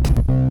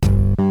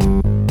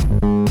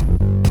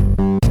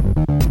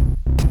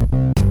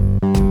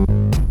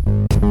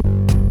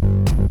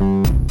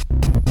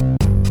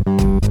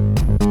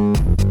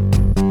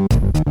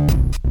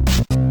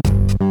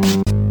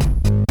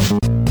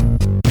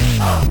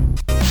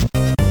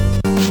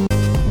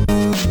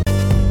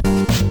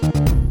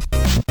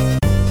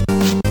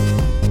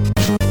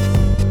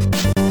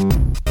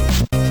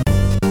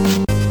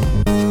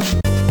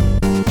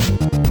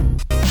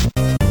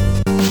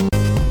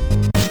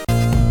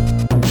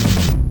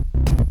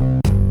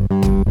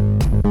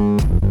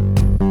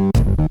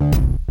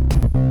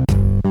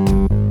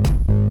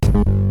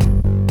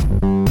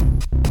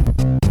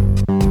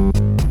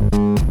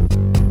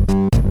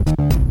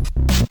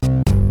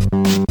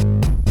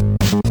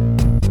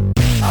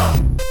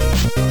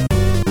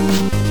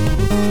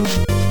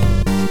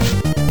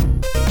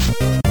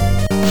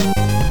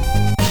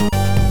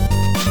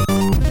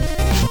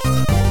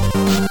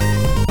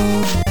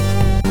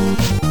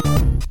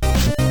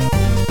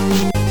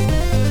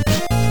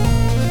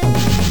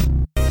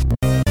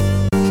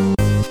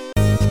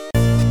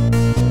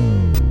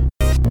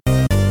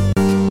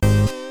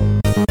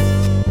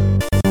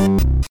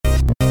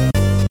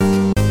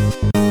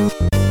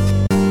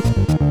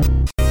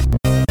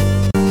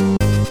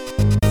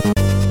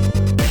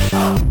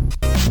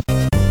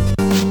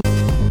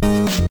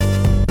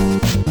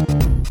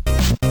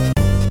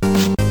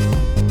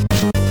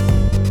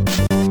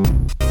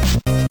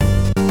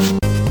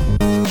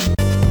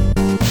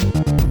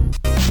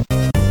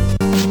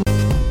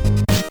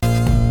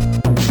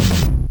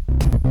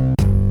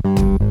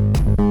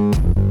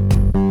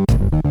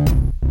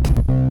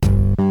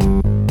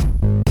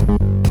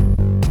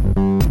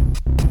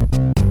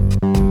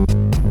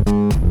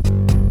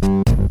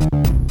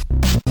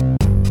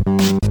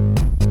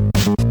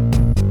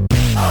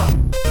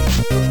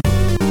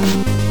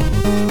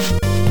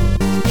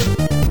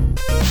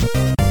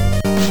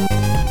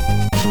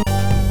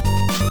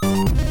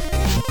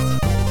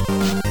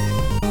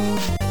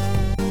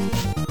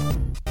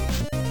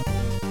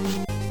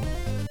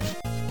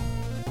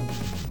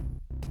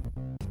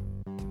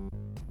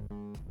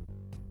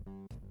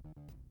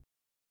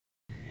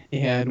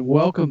 And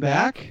welcome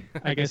back.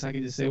 I guess I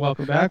can just say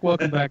welcome back.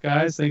 Welcome back,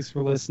 guys. Thanks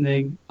for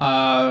listening.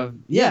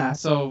 Yeah,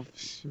 so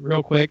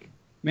real quick,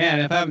 man,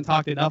 if I haven't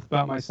talked enough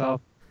about myself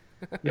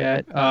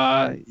yet,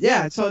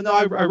 yeah, so no,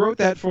 I wrote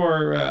that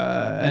for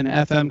an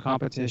FM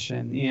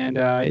competition, and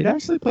it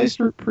actually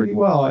placed pretty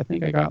well. I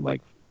think I got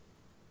like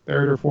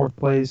third or fourth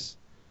place,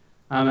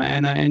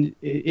 and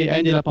it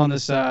ended up on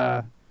this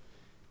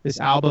this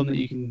album that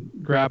you can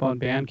grab on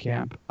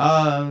Bandcamp.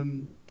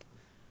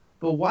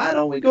 But why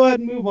don't we go ahead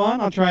and move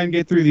on? I'll try and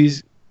get through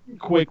these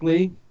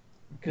quickly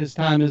because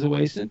time is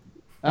wasted.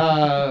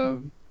 Let's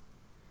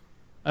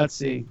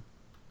see.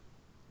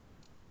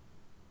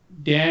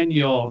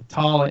 Daniel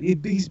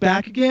Tollett, he's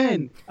back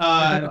again.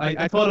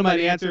 I told him I'd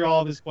answer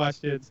all of his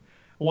questions.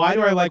 Why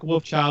do I like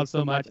Wolfchild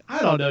so much? I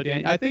don't know,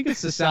 Dan. I think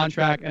it's the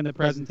soundtrack and the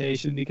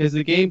presentation because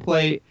the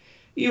gameplay,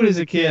 even as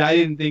a kid, I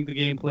didn't think the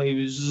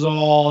gameplay was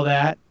all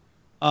that.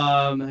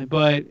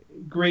 But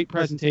great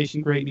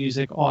presentation, great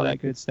music, all that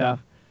good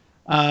stuff.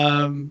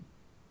 And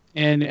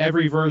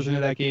every version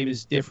of that game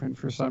is different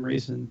for some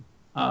reason.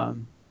 I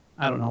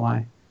don't know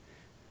why.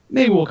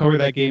 Maybe we'll cover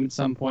that game at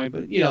some point,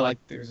 but like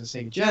there's a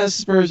Sega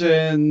Genesis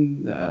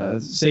version,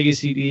 Sega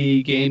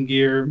CD, Game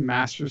Gear,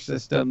 Master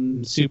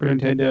System, Super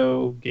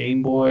Nintendo,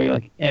 Game Boy,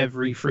 like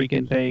every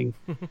freaking thing.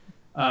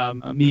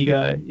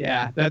 Amiga,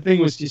 yeah, that thing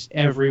was just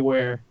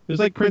everywhere. It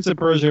was like Prince of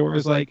Persia, where it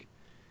was like,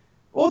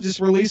 we'll just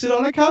release it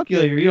on a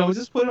calculator,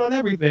 just put it on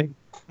everything.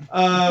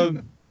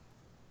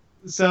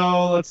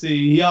 So let's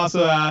see. He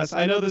also asked,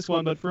 I know this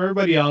one, but for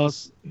everybody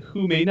else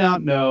who may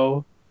not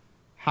know,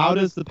 how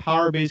does the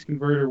power base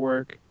converter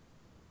work?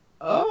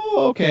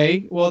 Oh,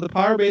 okay. Well, the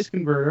power base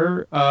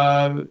converter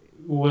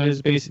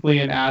was basically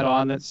an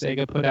add-on that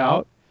Sega put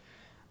out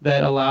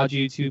that allowed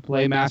you to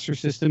play Master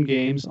System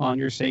games on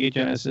your Sega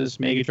Genesis,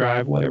 Mega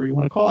Drive, whatever you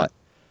want to call it.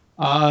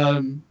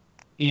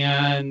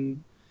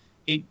 And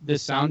the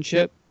sound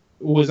chip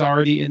was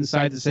already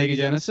inside the Sega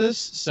Genesis,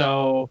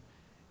 so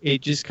it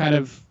just kind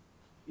of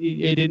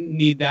it didn't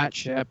need that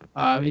chip.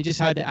 It just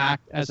had to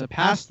act as a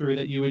pass-through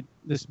that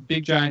this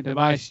big giant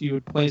device you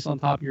would place on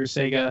top of your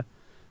Sega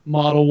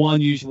Model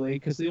 1 usually,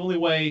 because the only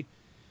way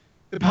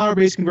the power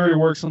base converter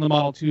works on the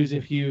Model 2 is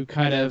if you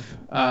kind of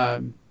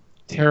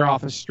tear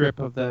off a strip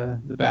of the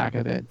back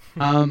of it.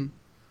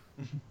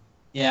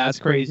 Yeah, it's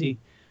crazy.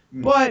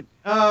 But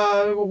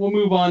we'll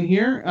move on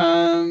here.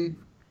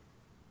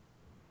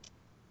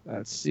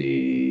 Let's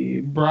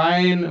see.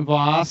 Brian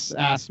Voss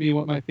asked me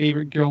what my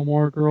favorite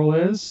Gilmore Girl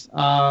is.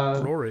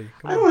 Rory.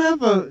 I don't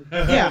have a...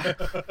 Yeah.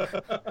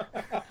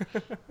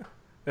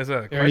 Is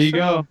that a question? There you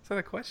go. Is that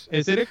a question?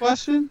 Is it a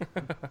question?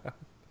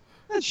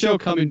 That show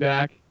coming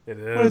back. It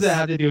is. What does that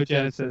have to do with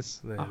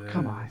Genesis?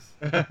 Come on.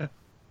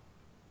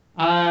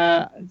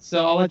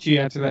 So I'll let you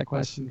answer that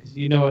question because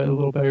you know it a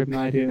little better than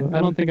I do. I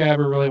don't think I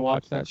ever really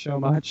watched that show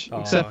much,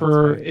 except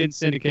for in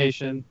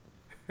syndication.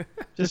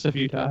 Just a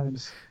few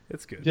times.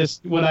 It's good.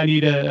 Just when I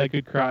need a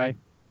good cry.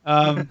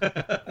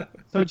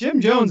 So Jim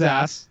Jones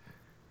asks,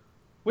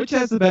 which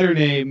has the better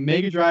name,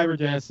 Mega Drive or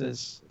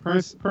Genesis?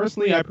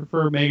 Personally, I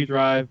prefer Mega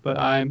Drive, but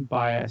I'm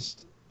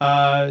biased.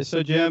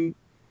 So Jim,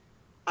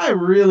 I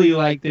really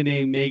like the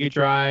name Mega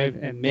Drive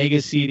and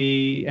Mega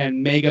CD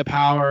and Mega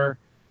Power,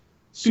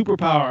 Super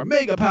Power,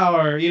 Mega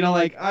Power.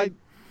 I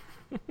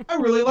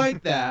really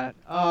like that.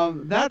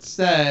 That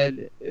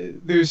said,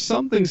 there's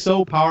something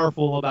so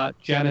powerful about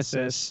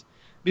Genesis.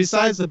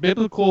 Besides the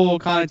biblical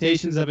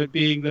connotations of it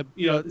being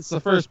it's the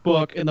first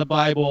book in the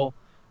Bible,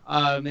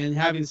 and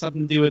having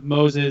something to do with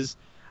Moses,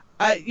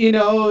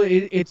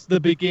 it's the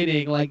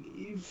beginning. Like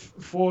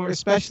for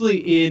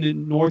especially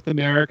in North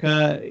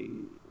America,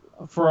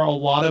 for a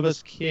lot of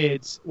us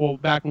kids, well,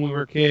 back when we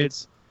were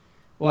kids,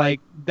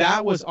 like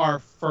that was our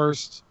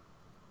first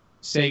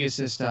Sega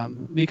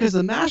system because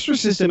the Master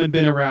System had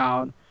been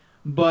around,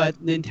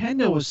 but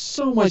Nintendo was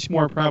so much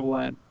more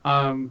prevalent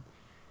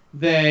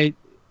that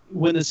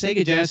when the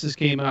Sega Genesis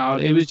came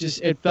out,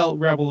 it felt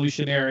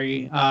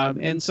revolutionary.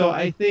 And so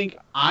I think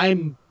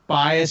I'm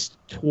biased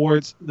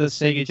towards the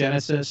Sega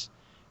Genesis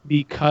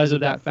because of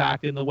that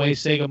fact and the way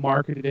Sega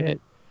marketed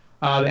it.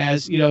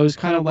 It was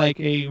kind of like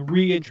a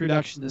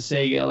reintroduction to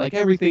Sega. Like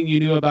everything you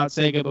knew about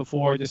Sega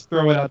before, just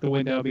throw it out the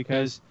window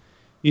because,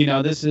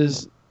 this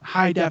is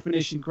high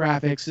definition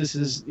graphics. This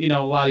is,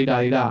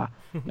 la-di-da-di-da,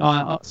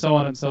 so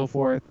on and so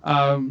forth.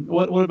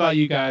 What about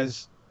you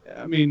guys?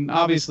 I mean,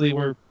 obviously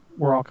we're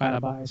all kind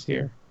of biased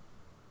here.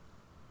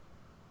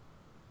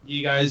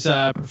 You guys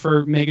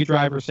prefer Mega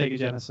Drive or Sega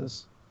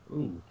Genesis?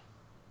 Ooh.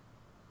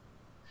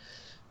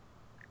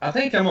 I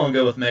think I'm gonna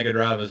go with Mega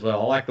Drive as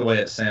well. I like the way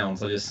it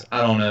sounds.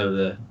 I don't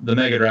know the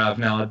Mega Drive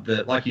now.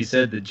 Like you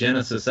said, the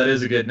Genesis, that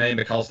is a good name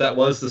because that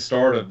was the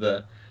start of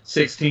the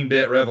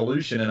 16-bit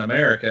revolution in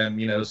America. And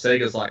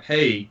Sega's like,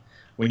 hey,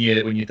 when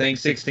you think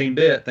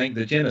 16-bit, think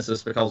the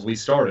Genesis because we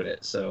started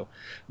it. So,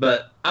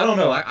 but I don't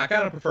know. I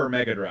kind of prefer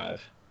Mega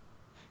Drive.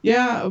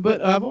 Yeah,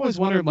 but I've always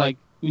wondered, like,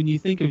 when you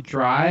think of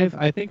drive,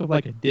 I think of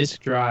like a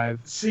disk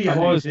drive. See, I've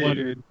always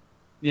wondered,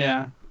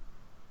 yeah,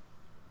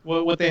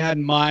 what they had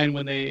in mind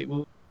when they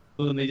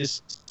and they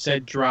just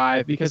said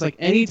drive, because like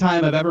any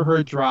time I've ever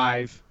heard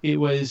drive, it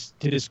was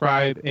to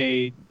describe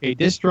a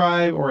disk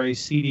drive or a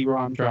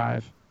CD-ROM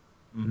drive.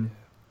 Mhm.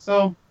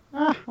 So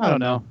I don't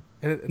know.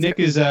 And it's Nick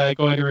is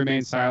going to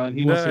remain silent.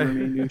 He wants to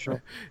remain neutral.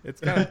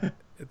 it's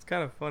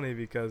kind of funny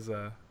because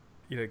kind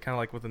of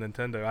like with the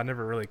Nintendo, I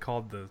never really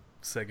called the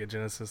Sega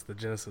Genesis the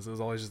Genesis. It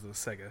was always just the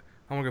Sega.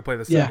 I'm gonna go play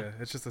the Yeah.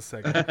 Sega. It's just a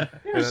Sega.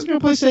 Yeah, just gonna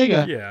play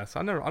Sega. Yeah, so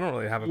I don't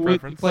really have a You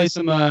preference. play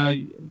some of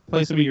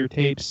your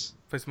tapes.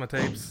 Play some of my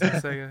tapes,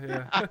 Sega.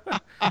 Yeah.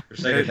 Your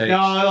Sega tapes.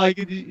 No, like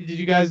did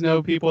you guys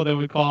know people that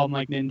would call them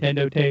like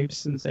Nintendo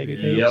tapes and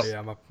Sega tapes?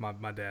 Yep. Yeah,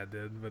 my dad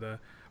did,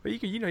 but you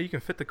can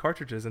fit the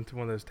cartridges into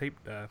one of those tape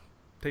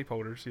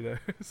holders,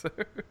 so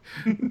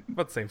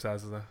about the same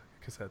size as a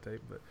cassette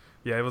tape. But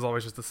yeah, it was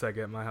always just the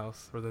Sega at my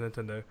house or the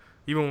Nintendo.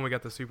 Even when we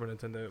got the Super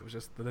Nintendo, it was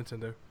just the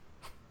Nintendo.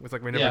 It's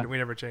like we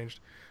never changed.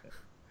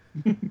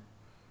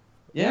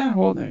 Yeah,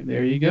 well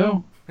there you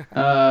go.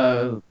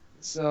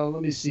 So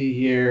let me see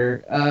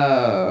here.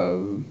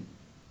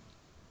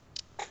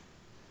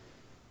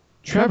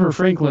 Trevor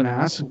Franklin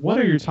asks, what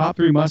are your top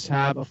 3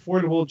 must-have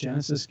affordable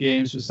Genesis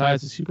games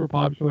besides the super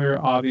popular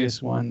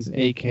obvious ones,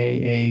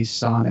 aka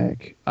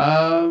Sonic?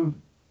 I'm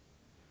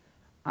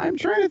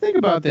trying to think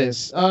about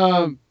this.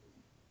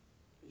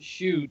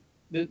 Shoot,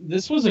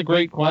 this was a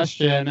great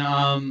question.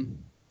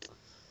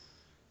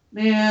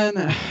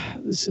 Man,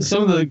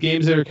 some of the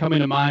games that are coming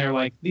to mind are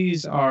like,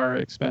 these are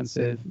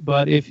expensive.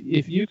 But if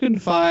you can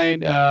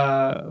find,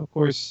 of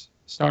course,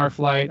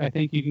 Starflight, I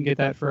think you can get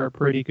that for a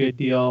pretty good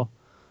deal.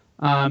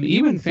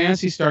 Even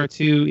Phantasy Star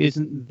 2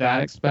 isn't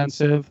that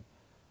expensive.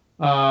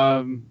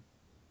 Some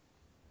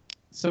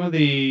of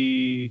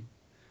the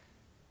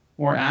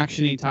more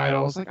action-y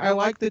titles, like I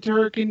like the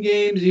Turrican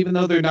games, even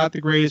though they're not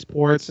the greatest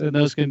ports, and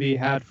those can be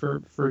had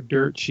for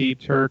dirt cheap.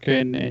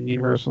 Turrican and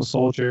Universal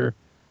Soldier.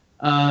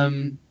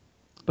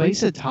 But he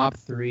said top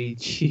 3.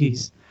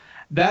 Jeez,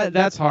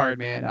 that's hard,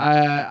 man.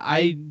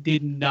 I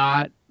did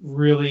not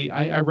really.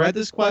 I read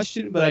this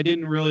question, but I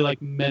didn't really like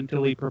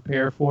mentally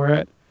prepare for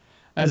it.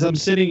 As I'm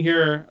sitting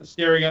here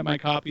staring at my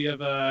copy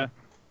of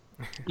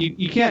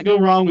you can't go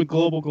wrong with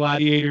Global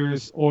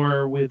Gladiators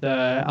or with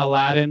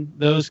Aladdin.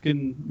 Those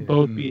can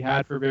both be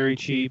had for very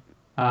cheap,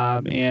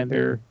 and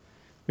they're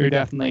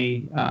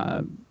definitely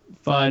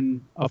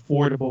fun,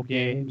 affordable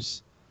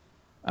games.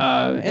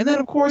 And then,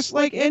 of course,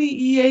 like any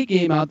EA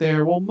game out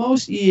there, well,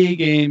 most EA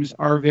games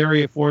are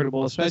very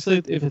affordable,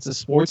 especially if it's a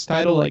sports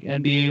title like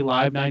NBA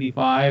Live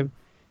 95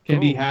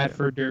 can be had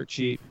for dirt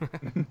cheap.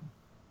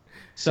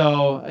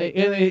 So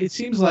it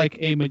seems like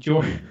a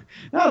majority,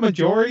 not a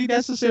majority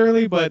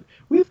necessarily, but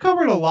we've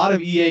covered a lot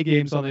of EA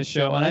games on this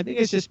show, and I think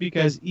it's just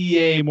because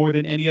EA, more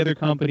than any other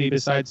company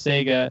besides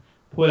Sega,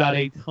 put out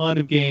a ton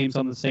of games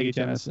on the Sega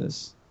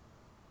Genesis.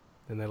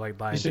 And they like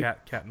dying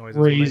cat noises.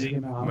 Crazy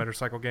amount.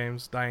 Motorcycle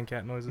games, dying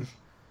cat noises.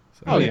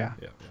 So, oh yeah.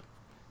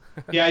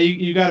 Yeah,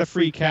 you got a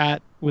free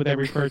cat with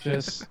every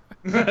purchase.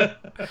 I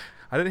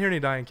didn't hear any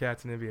dying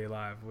cats in NBA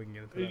Live. We can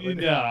get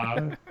into that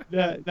later.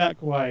 No, not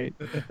quite.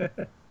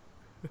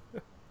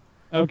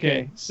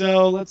 Okay,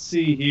 so let's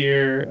see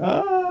here.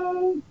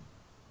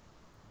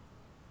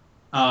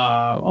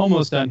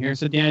 Almost done here.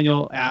 So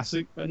Daniel asks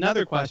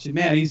another question.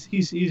 Man,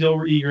 he's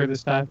over eager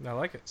this time. I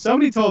like it.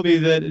 Somebody told me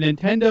that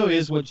Nintendo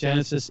is what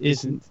Genesis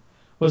isn't.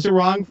 Was it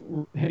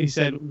wrong? He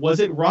said, was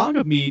it wrong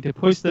of me to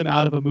push them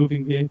out of a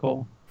moving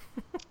vehicle?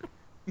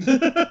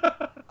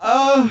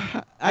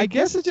 I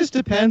guess it just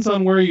depends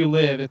on where you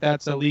live, if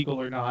that's illegal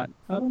or not.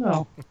 I don't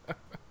know.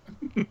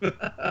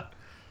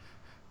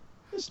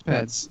 Just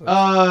depends.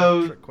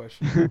 Trick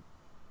question.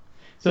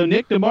 So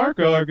Nick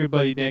DeMarco, our good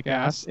buddy Nick,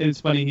 asks, and it's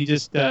funny, he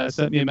just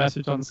sent me a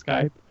message on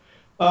Skype.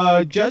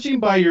 Judging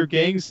by your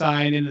gang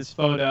sign in this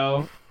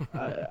photo,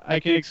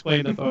 I can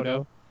explain the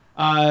photo.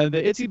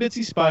 The itsy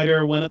bitsy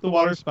spider went up the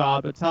water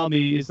spout, but tell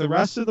me, is the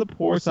rest of the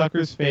poor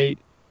sucker's fate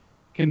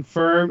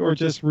confirmed or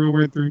just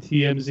rumored through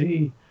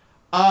TMZ?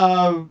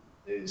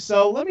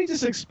 So let me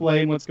just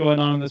explain what's going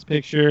on in this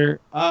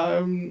picture.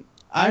 I'm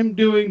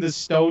doing the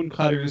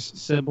Stonecutters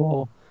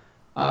symbol.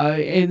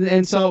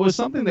 And so it was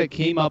something that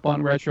came up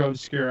on Retro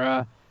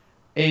Obscura.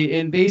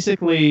 And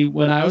basically,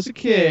 when I was a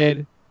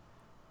kid,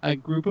 a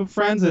group of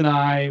friends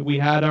and we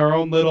had our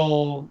own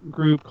little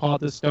group called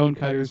the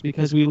Stonecutters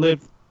because we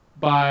lived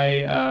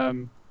by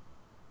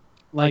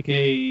like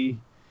a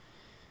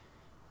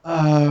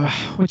a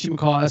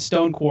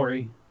stone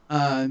quarry.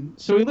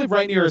 So we live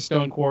right near a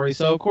stone quarry.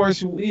 So of course,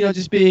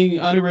 just being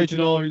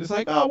unoriginal, we're just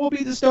like, oh, we'll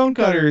be the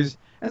Stonecutters.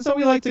 And so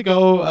we like to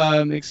go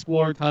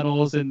explore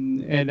tunnels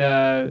and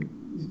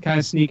kind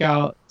of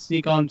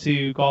sneak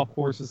onto golf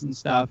courses and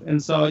stuff.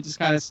 And so it just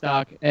kind of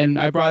stuck. And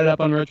I brought it up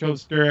on Retro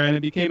Obscura, and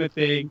it became a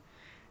thing.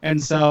 And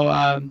so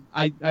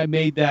I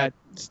made that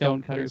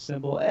Stonecutter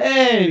symbol.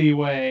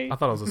 Anyway. I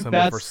thought it was a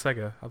symbol for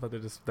Sega. I thought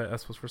that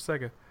S was for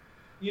Sega.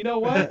 You know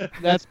what?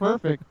 That's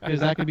perfect, because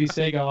that could be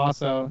Sega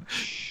also.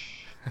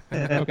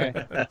 Okay.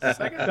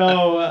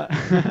 So,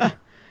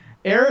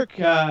 Eric,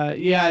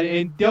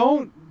 and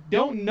don't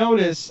don't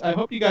notice. I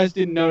hope you guys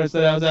didn't notice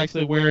that I was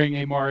actually wearing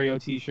a Mario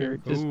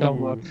T-shirt. Just don't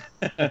Ooh. look.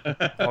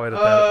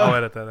 I'll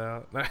edit that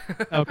out.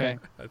 Okay,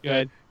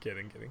 good.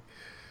 Kidding.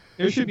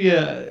 There should be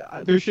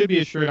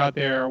a shirt out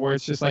there where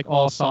it's just like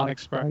all Sonic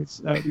sprites.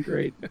 That would be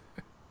great.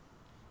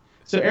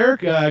 So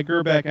Eric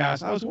Gerbeck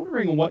asked, I was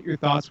wondering what your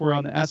thoughts were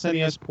on the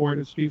SNES port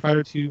of Street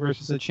Fighter II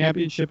versus the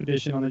Championship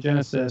Edition on the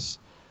Genesis.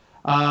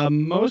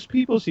 Most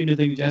people seem to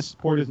think the Genesis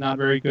port is not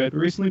very good, but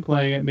recently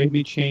playing it made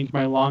me change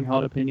my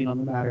long-held opinion on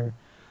the matter.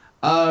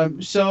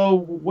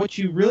 So what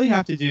you really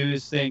have to do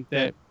is think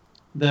that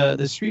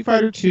the Street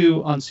Fighter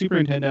II on Super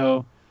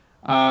Nintendo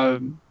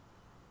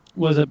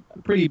was a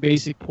pretty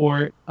basic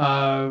port,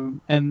 so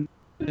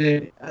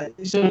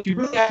what you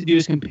really have to do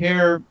is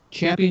compare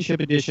Championship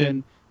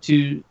Edition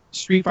to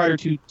Street Fighter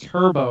II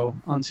Turbo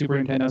on Super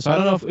Nintendo. So I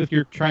don't know if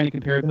you're trying to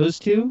compare those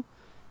two.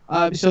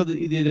 So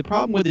the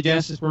problem with the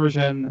Genesis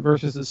version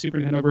versus the Super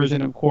Nintendo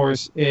version, of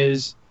course,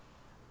 is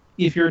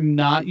if you're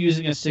not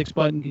using a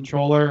 6-button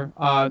controller,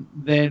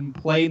 then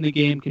playing the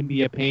game can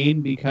be a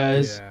pain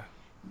because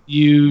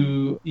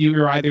you've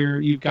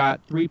got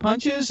 3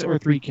 punches or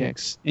 3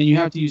 kicks, and you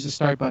have to use the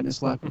start button to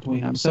select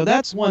between them. So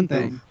that's one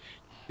thing.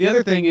 The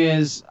other thing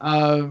is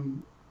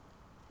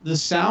the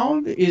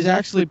sound is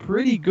actually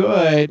pretty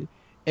good,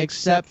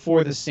 except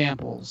for the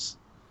samples.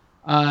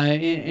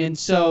 And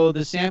so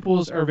the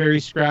samples are very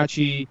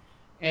scratchy.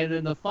 And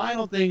then the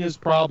final thing is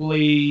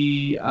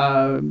probably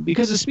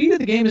because the speed of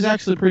the game is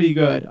actually pretty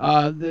good.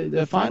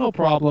 The final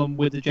problem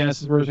with the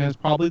Genesis version is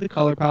probably the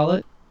color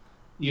palette.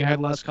 You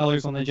had less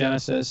colors on the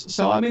Genesis.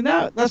 So, I mean,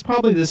 that's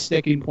probably the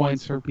sticking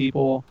points for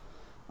people.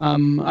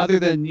 Other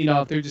than,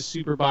 if they're just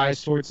super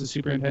biased towards the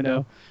Super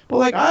Nintendo.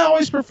 But, I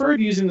always preferred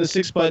using the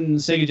 6-button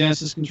Sega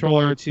Genesis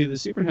controller to the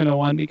Super Nintendo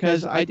one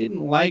because I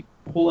didn't like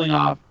pulling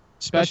off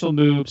special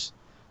moves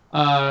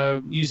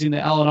using the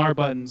L and R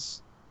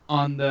buttons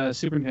on the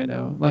Super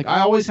Nintendo. I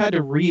always had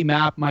to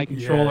remap my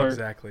controller. Yeah,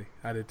 exactly.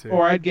 I did too.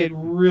 Or I'd get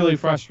really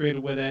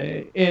frustrated with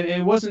it. And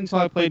it wasn't until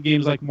I played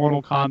games like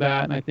Mortal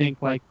Kombat and I think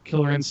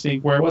Killer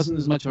Instinct where it wasn't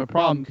as much of a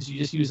problem because you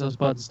just use those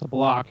buttons to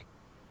block.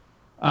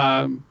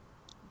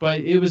 But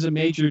it was a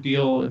major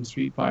deal in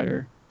Street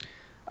Fighter.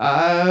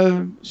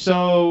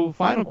 So,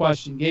 final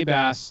question. Gabe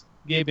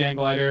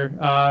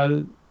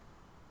Anglider.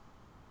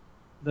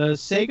 The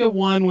Sega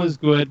one was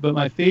good, but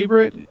my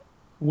favorite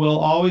will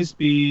always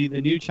be the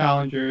new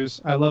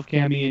challengers. I love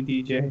Cammy and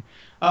DJ.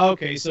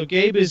 Okay, so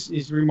Gabe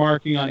is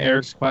remarking on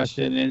Eric's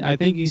question, and I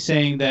think he's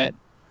saying that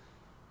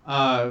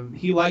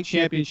he liked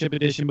Championship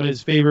Edition, but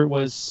his favorite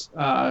was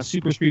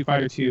Super Street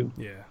Fighter 2.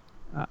 Yeah.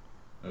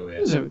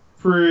 It was a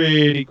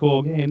pretty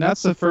cool game.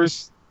 That's the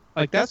first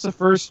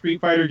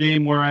Street Fighter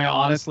game where I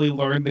honestly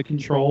learned the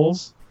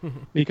controls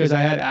because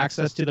I had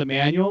access to the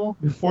manual.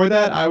 Before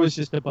that, I was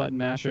just a button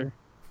masher.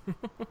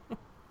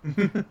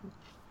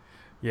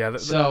 Yeah,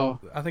 so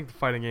I think the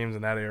fighting games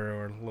in that era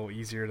are a little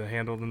easier to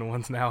handle than the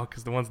ones now,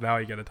 because the ones now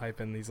you got to type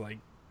in these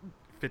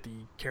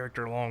 50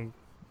 character long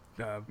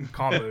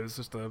combos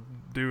just to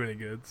do any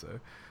good. So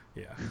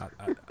yeah,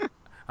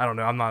 I don't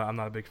know. I'm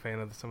not a big fan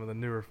of some of the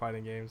newer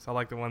fighting games. I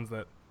like the ones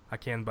that I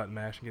can button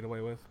mash and get away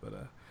with, but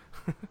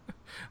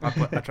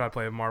I tried to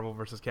play Marvel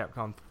vs.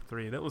 Capcom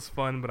 3. That was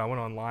fun, but I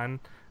went online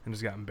and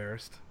just got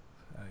embarrassed.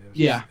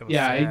 You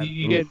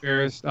get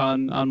embarrassed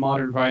on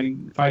modern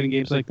fighting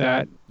games like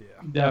that. Yeah,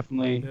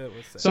 definitely. It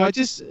was sad. So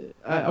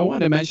I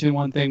wanted to mention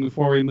one thing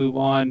before we move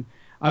on.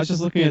 I was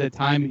just looking at the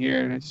time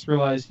here, and I just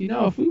realized,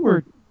 if we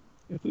were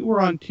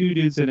on Two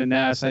Dudes in a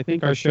NES, I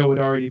think our show would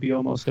already be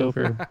almost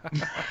over.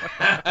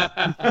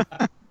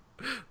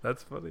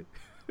 That's funny.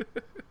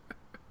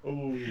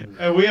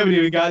 And we haven't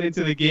even got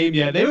into the game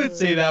yet. They would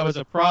say that was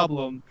a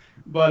problem,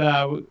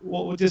 but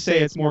we'll just say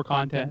it's more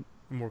content.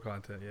 More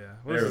content, yeah.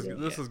 Well,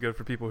 this is good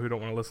for people who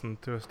don't want to listen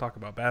to us talk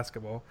about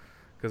basketball,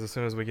 because as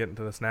soon as we get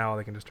into this now,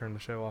 they can just turn the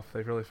show off if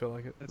they really feel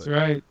like it. That's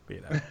right.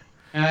 But,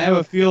 And I have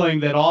a feeling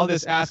that all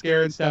this Ask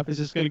Aaron stuff is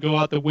just going to go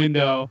out the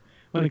window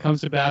when it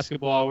comes to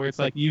basketball, where it's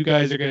like, you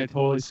guys are going to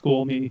totally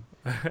school me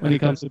when it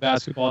comes to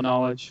basketball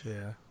knowledge.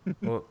 Yeah.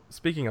 Well,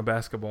 speaking of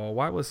basketball,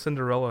 why was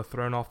Cinderella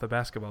thrown off the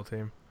basketball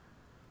team?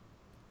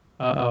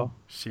 Uh-oh.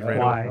 She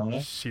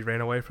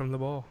ran away from the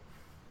ball.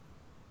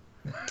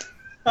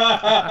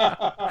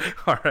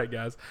 All right,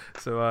 guys.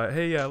 So,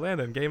 hey,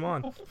 Landon, game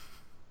on.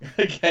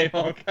 Game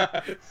on,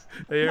 guys.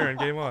 Hey, Aaron,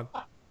 game on.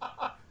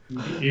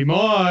 Game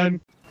on.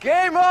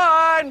 Game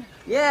on!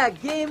 Yeah,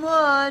 game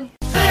on!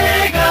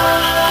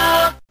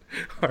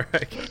 All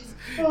right, guys.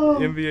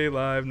 NBA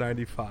Live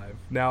 95.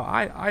 Now,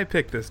 I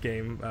picked this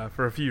game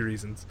for a few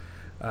reasons.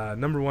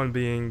 Number one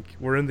being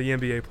we're in the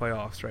NBA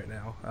playoffs right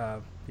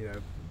now.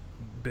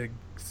 Big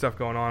stuff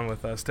going on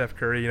with Steph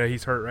Curry.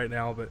 He's hurt right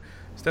now, but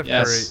Steph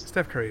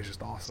Curry is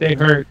just awesome. Stay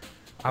hurt.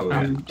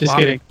 Just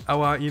kidding.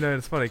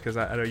 It's funny because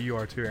I know you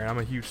are too, Aaron. I'm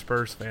a huge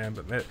Spurs fan,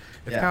 but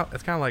it's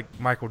kind of like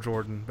Michael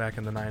Jordan back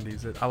in the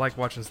 90s. I like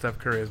watching Steph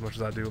Curry as much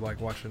as I do like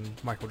watching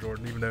Michael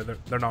Jordan, even though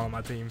they're not on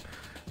my team.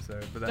 So,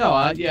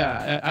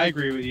 I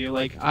agree with you.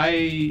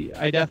 I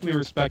definitely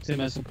respect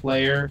him as a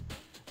player,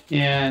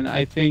 and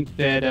I think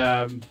that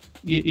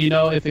you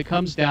know, if it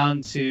comes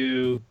down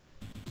to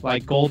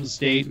like Golden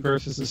State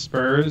versus the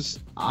Spurs,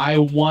 I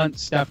want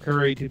Steph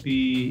Curry to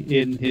be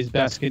in his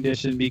best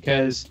condition,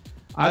 because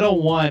I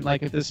don't want,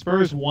 like, if the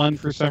Spurs won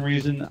for some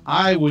reason,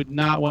 I would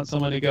not want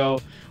someone to go,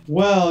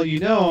 well, you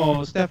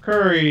know, Steph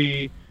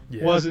Curry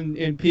wasn't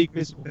in peak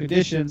physical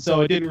condition,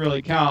 so it didn't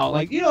really count.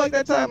 Like, you know, like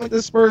that time, like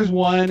the Spurs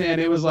won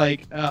and it was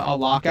like a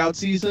lockout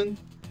season,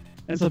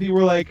 and so people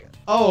were like,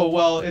 oh,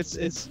 well,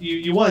 it's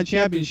you won a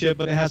championship,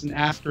 but it has an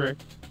asterisk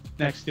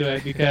next to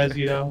it because,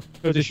 you know,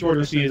 it was a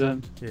shorter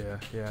season. Yeah,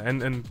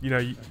 and you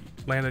know,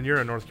 Landon, you're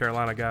a North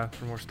Carolina guy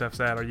from where Steph's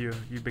at. Are you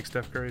a big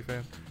Steph Curry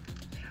fan?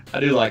 I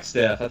do like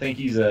Steph. I think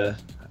he's a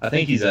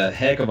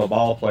heck of a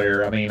ball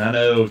player. I mean, I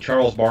know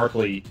Charles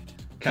Barkley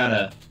kind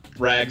of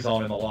rags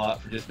on him a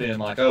lot for just being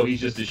like, oh,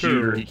 he's just a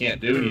shooter, he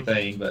can't do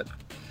anything. But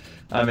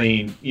I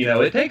mean, you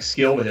know, it takes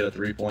skill to hit a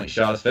 3-point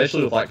shot,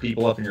 especially with like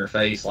people up in your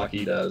face like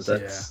he does.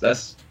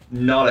 That's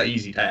not an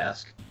easy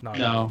task.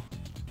 No.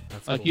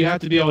 That's like cool. you have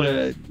to be able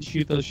to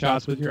shoot those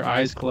shots with your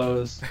eyes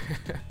closed.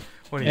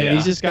 When And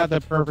he's just got the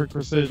perfect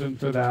precision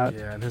for that.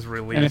 Yeah, and his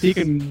release. And if he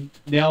can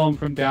nail them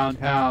from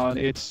downtown,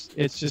 it's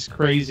just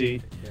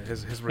crazy. Yeah,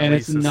 his release And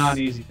it's is not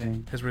an easy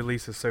thing. His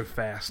release is so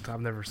fast.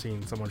 I've never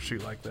seen someone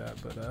shoot like that.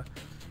 But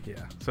yeah.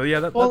 So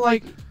yeah, Well,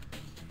 like,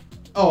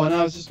 oh, and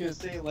I was just gonna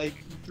say, like,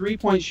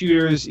 3-point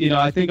shooters. You know,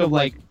 I think of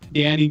like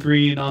Danny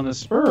Green on the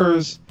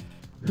Spurs,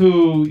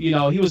 who, you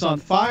know, he was on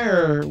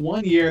fire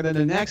one year, and then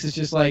the next is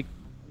just like,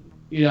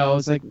 you know,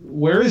 it's like,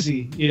 where is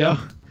he? You know.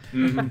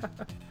 Mhm.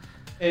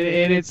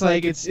 And it's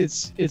like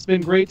it's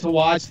been great to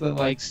watch that,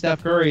 like,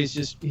 Steph Curry is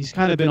just, he's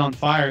kind of been on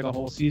fire the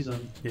whole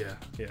season. Yeah.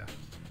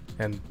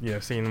 And, you know,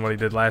 seeing what he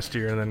did last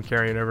year and then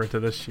carrying over to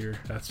this year,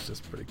 that's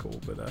just pretty cool.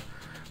 But,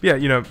 yeah,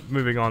 you know,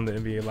 moving on to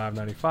NBA Live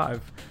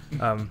 95,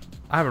 I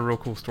have a real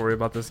cool story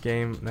about this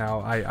game. Now,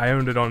 I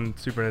owned it on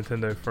Super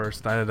Nintendo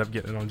first. I ended up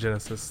getting it on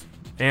Genesis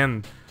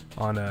and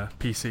on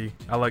PC.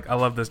 I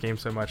love this game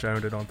so much, I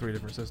owned it on 3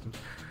 different systems.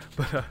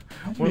 But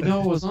We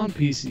know it was on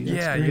PC.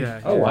 That's great. yeah.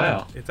 Oh,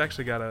 wow. It's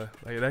actually got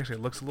it actually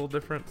looks a little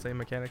different, same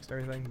mechanics and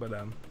everything, but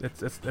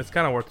it's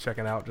kind of worth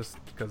checking out just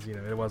because, you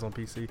know, it was on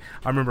PC.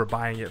 I remember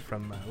buying it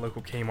from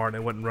local Kmart and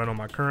it wouldn't run on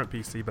my current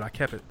PC, but I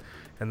kept it.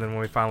 And then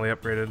when we finally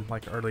upgraded,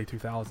 like early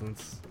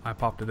 2000s, I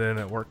popped it in and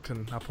it worked,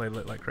 and I played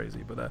it like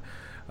crazy. But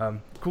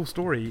cool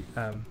story.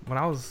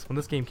 When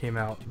this game came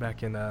out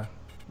back in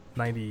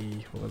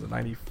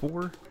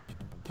 94,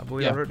 I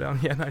believe I wrote down.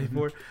 Yeah,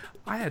 94.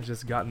 I had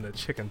just gotten the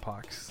chicken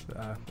pox,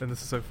 and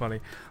this is so funny.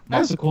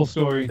 That's a cool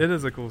story. It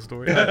is a cool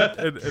story.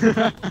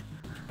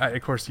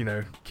 Of course, you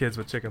know, kids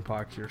with chicken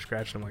pox, you're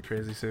scratching them like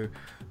crazy. So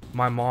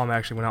my mom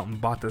actually went out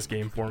and bought this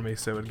game for me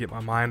so it would get my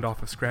mind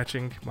off of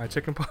scratching my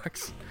chicken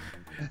pox.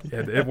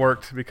 It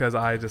worked because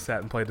I just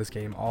sat and played this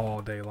game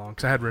all day long.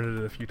 Because I had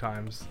rented it a few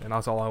times, and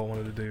that's all I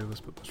wanted to do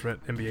was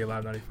rent NBA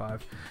Live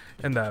 95.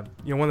 And,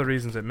 you know, one of the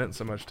reasons it meant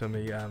so much to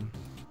me,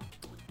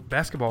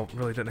 basketball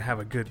really didn't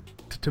have a good,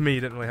 to me,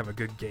 didn't really have a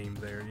good game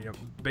there. You know,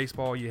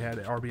 baseball, you had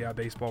RBI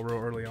baseball real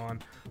early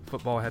on.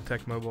 Football had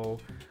Tech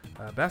Mobile.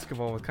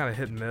 Basketball was kind of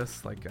hit and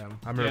miss. Like, I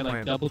remember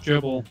playing double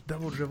dribble.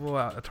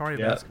 Atari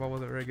basketball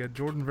wasn't very good.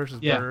 Jordan versus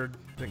Bird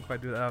didn't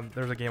quite do that.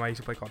 There was a game I used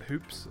to play called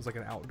Hoops. It was like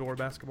an outdoor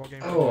basketball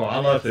game. Oh, I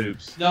love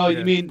hoops. No, Yeah.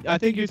 you mean, I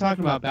think you're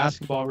talking about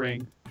Basketball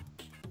Ring.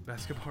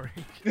 Basketball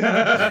ring.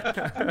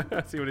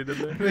 See what he did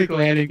there? I think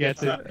Landon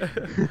gets it.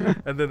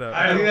 And then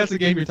I think that's the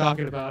game you're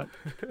talking about.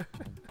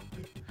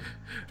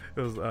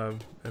 it was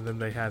and then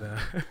they had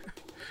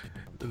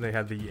the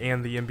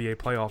NBA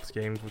playoffs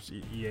games, which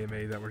EA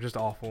made, that were just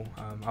awful.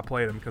 I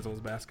played them because it was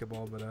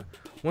basketball, but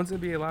once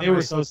NBA Live, They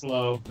were so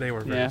slow. they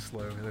were very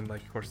slow, and then,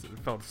 like, of course, it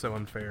felt so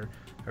unfair.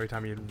 Every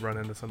time you'd run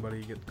into somebody,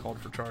 you get called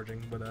for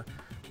charging. But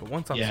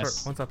once I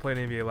played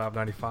NBA Live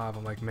 95,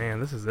 I'm like, man,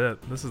 this is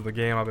it. This is the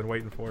game I've been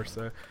waiting for.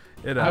 So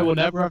I will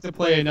never have to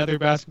play another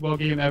basketball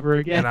game ever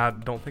again. And I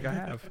don't think I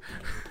have.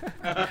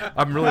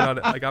 I'm really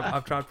not, like,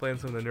 I've tried playing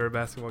some of the newer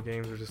basketball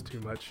games. They're just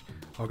too much.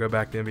 I'll go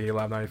back to NBA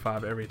Live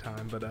 95 every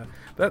time. But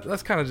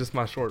that's kind of just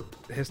my short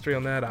history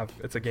on that.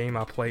 It's a game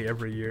I play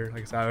every year.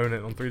 Like I said, I own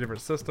it on 3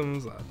 different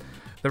systems.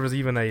 There was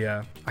even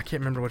I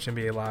can't remember which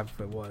NBA Live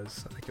it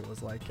was. I think it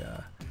was like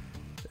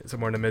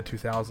somewhere in the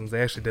mid-2000s.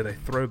 They actually did a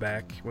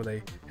throwback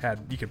where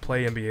you could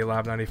play NBA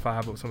Live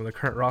 95, but some of the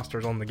current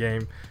rosters on the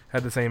game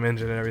had the same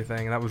engine and everything,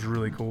 and that was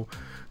really cool.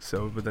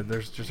 So, but then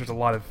there's a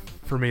lot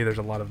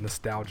of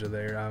nostalgia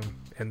there.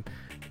 And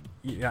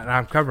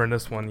I'm covering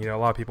this one. You know, a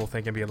lot of people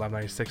think NBA Live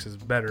 96 is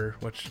better,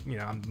 which, you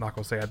know, I'm not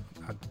gonna say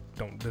I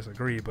don't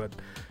disagree, but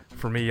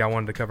for me, I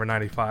wanted to cover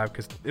 95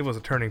 because it was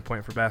a turning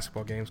point for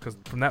basketball games. Because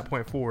from that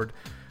point forward,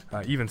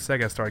 even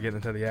Sega started getting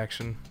into the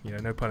action. You know,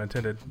 no pun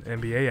intended.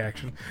 NBA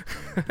action,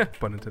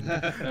 pun intended.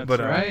 That's but,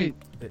 right.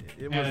 It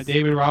And a was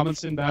David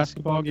Robinson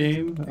basketball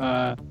game.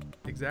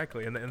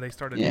 exactly, and they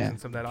started using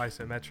some of that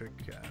isometric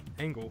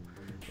angle,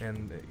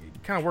 and it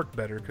kind of worked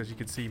better because you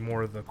could see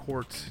more of the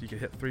court. You could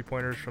hit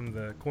 3-pointers from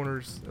the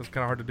corners. It was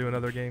kind of hard to do in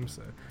other games.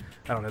 So,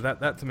 I don't know.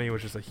 That to me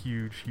was just a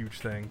huge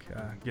thing.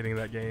 Getting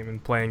that game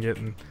and playing it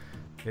and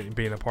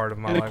being a part of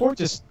my And life. the court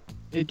just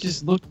it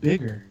just looked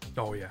bigger.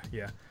 Oh yeah,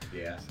 yeah.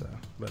 Yeah. So,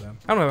 but I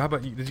don't know. How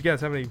about you? Did you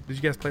guys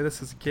play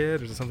this as a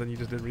kid, or is it something you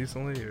just did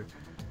recently? Or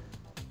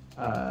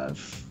I'll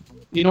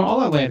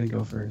let Landon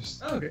go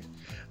first. Oh, okay.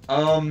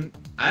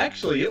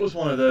 Actually, it was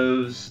one of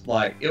those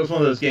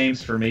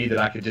games for me that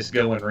I could just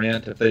go and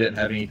rent if they didn't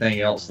have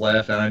anything else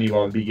left, and I knew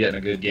I would be getting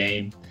a good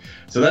game.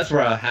 So that's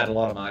where I had a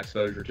lot of my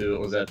exposure to it,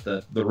 was at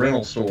the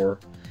rental store.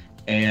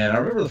 And I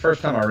remember the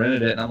first time I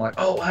rented it, and I'm like,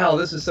 oh wow,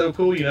 this is so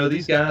cool.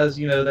 These guys,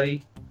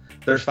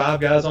 there's 5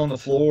 guys on the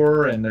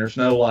floor, and there's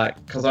no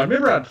because I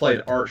remember I'd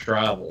played Arch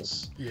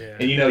Rivals. yeah,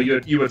 And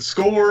you would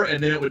score,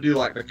 and then it would do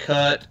the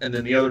cut, and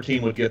then the other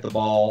team would get the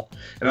ball.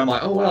 And I'm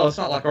like, oh wow, it's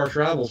not like Arch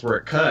Rivals where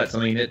it cuts. I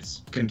mean,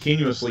 it's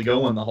continuously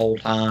going the whole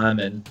time,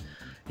 and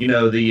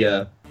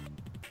the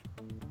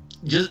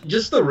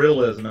just the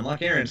realism. And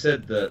like Aaron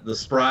said, the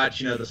sprites,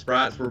 the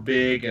sprites were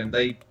big, and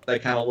they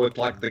kind of looked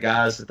like the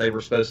guys that they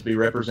were supposed to be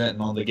representing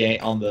on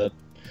the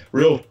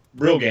real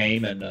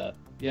game and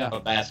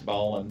of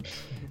basketball.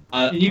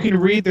 And you can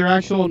read their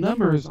actual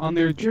numbers on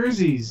their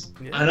jerseys.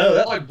 yeah. I know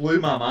that blew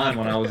my mind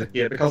when I was a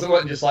kid, because it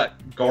wasn't just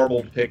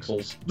garbled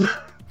pixels.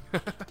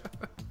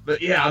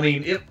 But yeah, I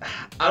mean,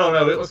 I don't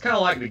know. It was kind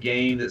of like the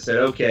game that said,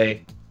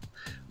 okay,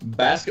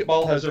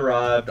 basketball has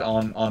arrived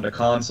onto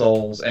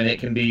consoles, and it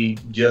can be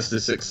just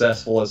as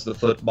successful as the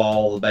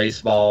football, the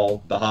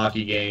baseball, the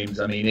hockey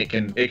games. I mean, it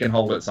can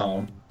hold its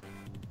own.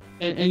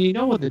 And you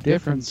know what the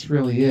difference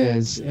really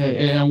is,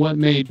 and what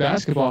made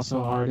basketball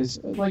so hard is,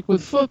 like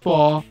with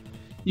football,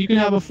 you can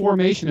have a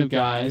formation of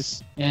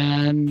guys,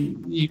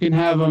 and you can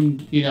have them,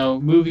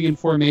 moving in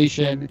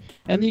formation,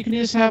 and you can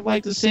just have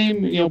the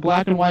same,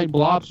 black and white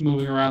blobs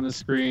moving around the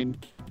screen.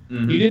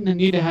 Mm-hmm. You didn't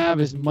need to have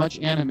as much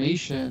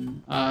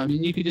animation. And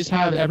you could just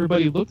have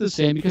everybody look the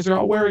same because they're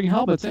all wearing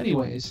helmets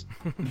anyways.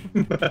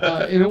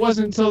 And it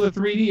wasn't until the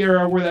 3D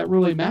era where that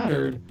really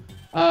mattered.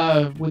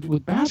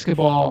 With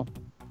basketball,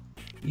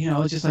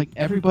 it's just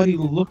everybody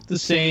looked the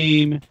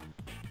same.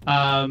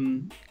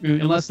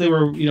 Unless they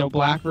were,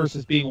 black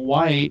versus being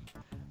white.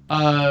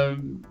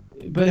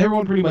 But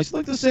everyone pretty much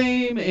looked the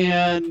same,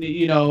 and,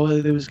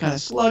 it was kind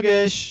of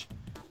sluggish.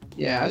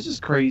 Yeah, it's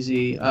just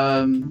crazy.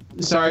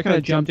 Sorry, I kind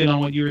of jumped in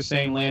on what you were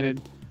saying,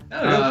 Landon.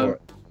 No, go for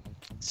it.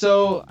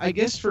 So I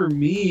guess for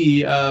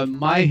me,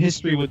 my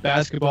history with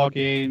basketball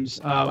games,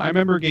 I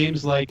remember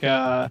games like,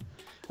 of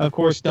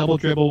course, Double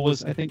Dribble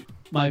was, I think,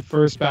 my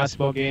first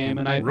basketball game,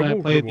 and I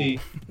played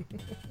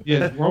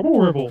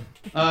Ribble.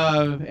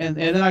 And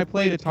then I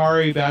played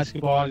Atari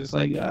basketball. I was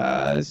just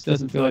this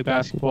doesn't feel like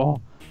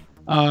basketball.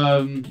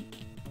 And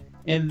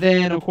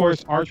then, of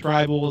course, Arch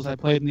Rivals, I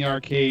played in the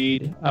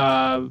arcade,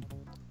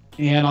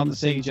 and on the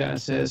Sega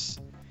Genesis.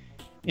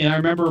 And I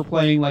remember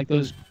playing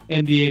those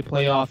NBA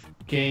playoff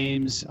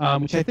games,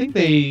 which I think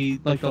they,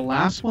 the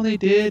last one they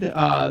did,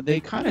 they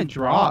kind of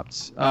dropped.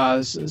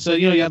 So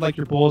you had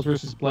your Bulls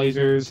versus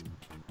Blazers,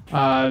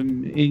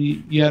 and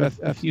you had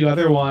a few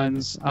other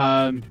ones.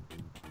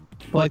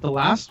 But the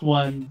last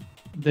one,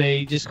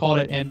 they just called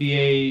it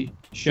NBA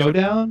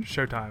Showdown.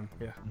 Showtime,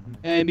 yeah.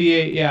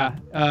 NBA, yeah.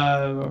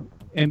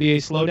 NBA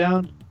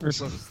Slowdown or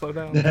Slow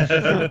down.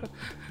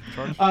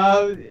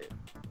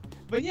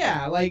 But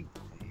yeah,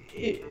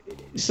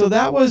 so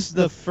that was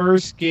the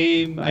first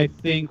game, I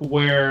think,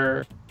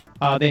 where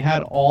they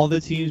had all the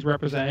teams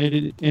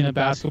represented in a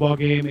basketball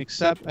game,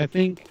 except I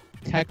think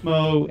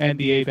Tecmo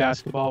NBA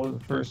basketball was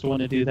the first one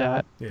to do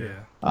that.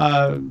 Yeah.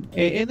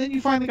 And then you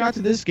finally got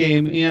to this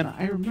game, and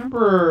I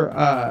remember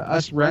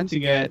us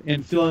renting it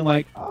and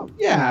feeling oh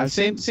yeah,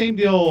 same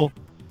deal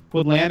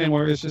with Landon,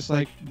 where it's just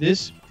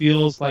this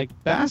feels like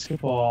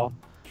basketball.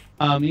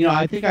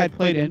 I think I'd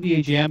played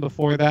NBA Jam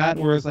before that,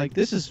 where it's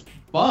this is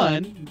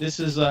fun. This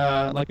is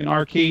an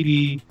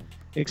arcadey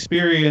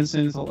experience,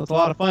 and it's a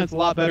lot of fun. It's a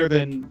lot better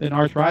than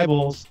Arch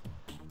Rivals.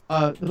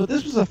 But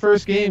this was the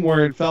first game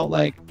where it felt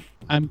like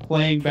I'm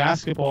playing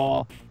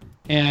basketball,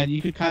 and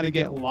you could kind of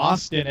get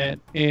lost in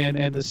it,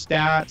 and the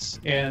stats,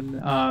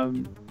 and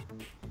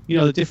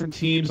the different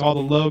teams, all the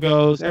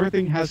logos,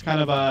 everything has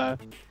kind of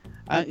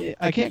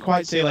I can't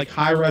quite say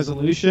high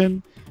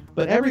resolution,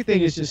 but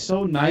everything is just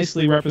so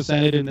nicely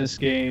represented in this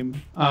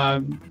game,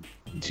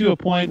 to a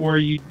point where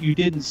you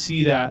didn't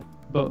see that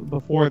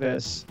before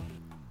this.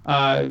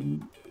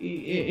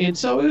 And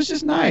so it was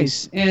just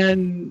nice.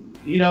 And,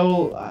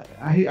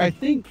 I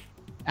think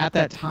at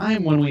that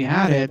time when we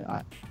had it,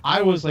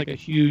 I was a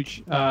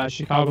huge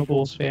Chicago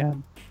Bulls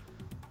fan.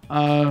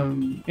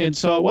 And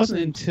so it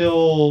wasn't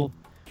until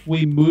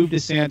we moved to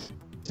San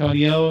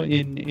Antonio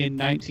in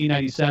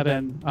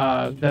 1997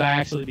 that I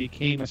actually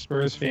became a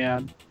Spurs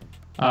fan,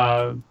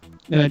 and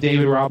a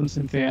David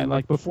Robinson fan.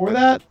 Before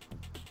that,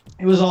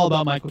 it was all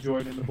about Michael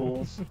Jordan and the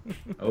Bulls.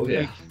 Oh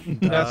yeah.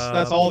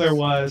 That's all there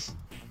was.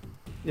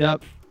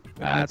 Yep,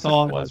 that's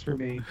all it was for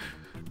me.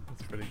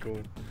 That's pretty cool.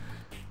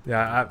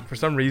 Yeah, for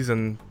some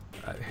reason,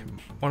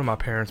 one of my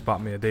parents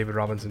bought me a David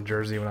Robinson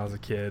jersey when I was a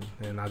kid,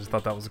 and I just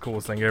thought that was the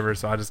coolest thing ever.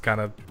 So I just kind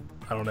of,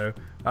 I don't know.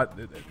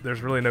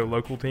 There's really no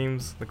local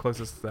teams. The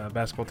closest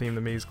basketball team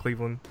to me is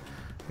Cleveland.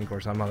 And of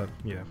course, I'm not a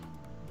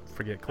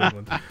forget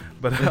Cleveland.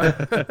 but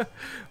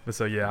but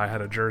so yeah, I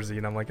had a jersey,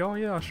 and I'm like, oh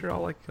yeah, sure, I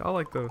like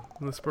the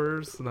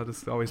Spurs, and I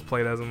just always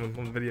played as them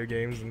on video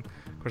games. And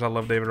of course, I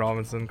love David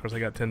Robinson. Of course, I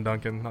got Tim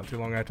Duncan not too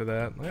long after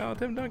that. Like, oh,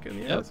 Tim Duncan,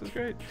 yeah, this is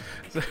great.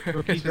 So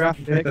Rookie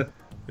draft pick.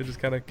 it just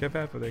kind of kept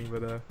happening.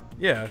 But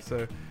yeah,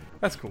 so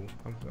that's cool.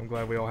 I'm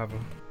glad we all have a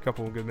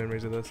couple of good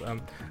memories of this.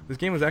 This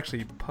game was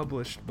actually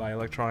published by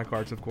Electronic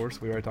Arts, of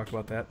course. We already talked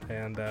about that.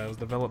 And it was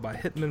developed by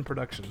Hitman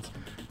Productions.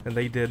 And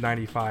they did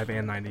 95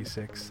 and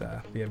 96,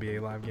 the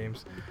NBA Live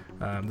games.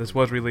 This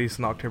was released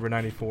in October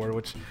 94,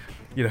 which,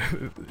 you know,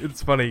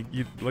 it's funny.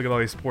 You look at all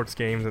these sports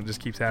games and it just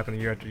keeps happening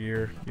year after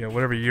year. You know,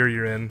 whatever year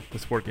you're in, the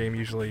sport game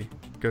usually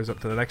goes up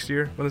to the next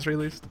year when it's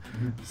released.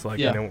 It's like,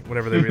 you know,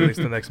 whenever they release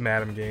the next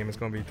Madden game, it's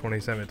going to be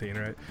 2017,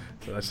 right?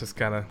 So that's just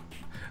kind of...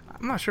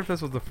 I'm not sure if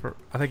this was the first.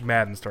 I think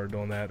Madden started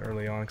doing that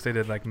early on because they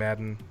did like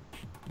Madden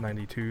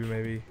 92,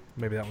 maybe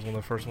that was one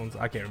of the first ones.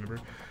 I can't remember.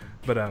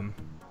 But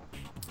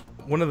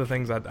one of the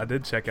things I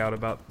did check out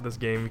about this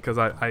game, because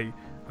I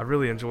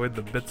really enjoyed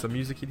the bits of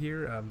music you'd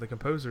hear. The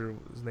composer,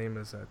 his name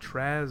is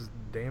Traz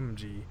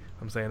Damji.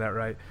 I'm saying that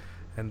right.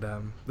 And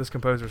this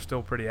composer is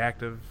still pretty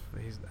active.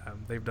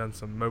 They've done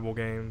some mobile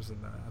games,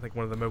 and I think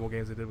one of the mobile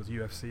games they did was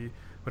UFC,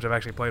 which I've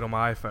actually played on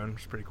my iPhone,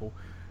 which is pretty cool.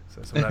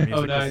 So some of that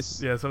music nice.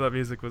 Some of that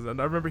music was, and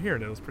I remember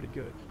hearing it was pretty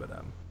good. But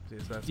that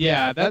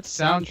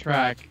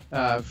soundtrack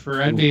for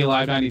NBA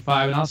Live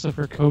 95 and also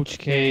for Coach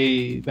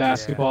K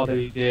basketball that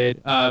he did,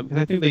 because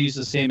I think they used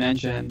the same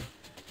engine.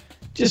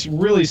 Just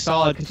really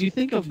solid, because you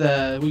think of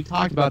we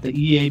talked about the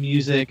EA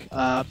music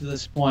up to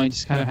this point,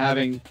 just kind of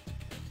having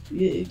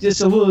just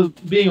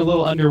being a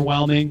little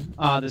underwhelming,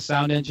 the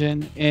sound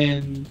engine.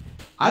 And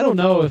I don't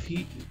know if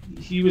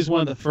he was one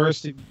of the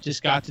first who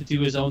just got to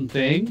do his own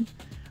thing.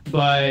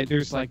 But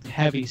there's like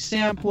heavy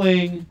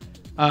sampling,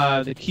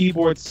 the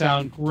keyboards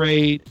sound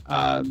great.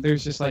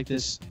 There's just like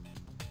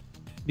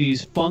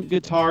these funk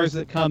guitars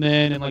that come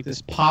in and like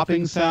this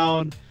popping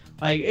sound.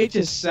 Like it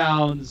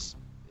sounds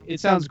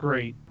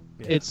great.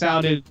 Yeah. It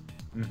sounded,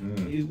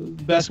 the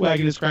best way I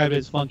can describe it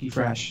is funky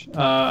fresh.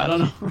 I don't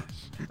know.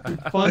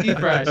 Funky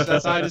fresh,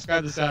 that's how I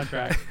describe the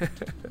soundtrack.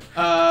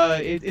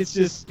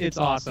 It's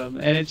awesome,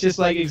 and it's just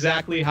like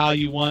exactly how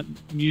you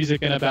want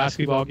music in a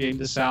basketball game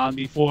to sound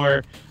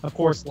before, of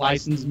course,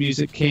 licensed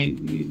music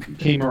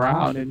came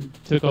around and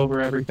took over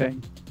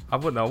everything. I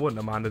wouldn't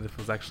have minded if it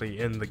was actually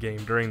in the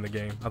game during the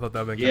game. I thought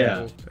that would be kind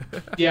of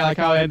cool. Yeah, like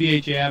how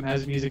NBA Jam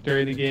has music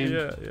during the game.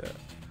 Yeah.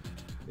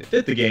 It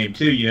fit the game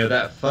too, you know,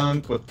 that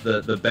funk with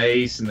the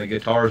bass and the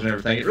guitars and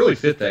everything. It really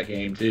fit that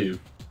game too.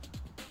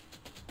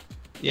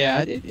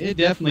 Yeah, it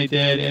definitely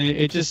did, and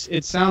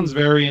it sounds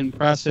very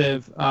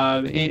impressive.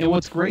 And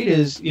what's great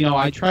is, you know,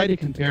 I tried to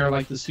compare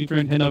like the Super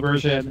Nintendo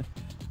version,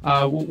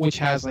 which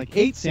has like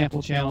 8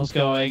 sample channels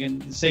going,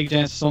 and the Sega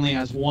Genesis only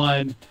has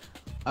 1.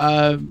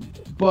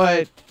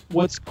 But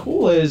what's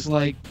cool is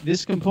like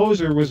this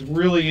composer was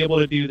really able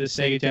to do the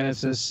Sega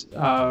Genesis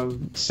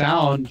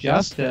sound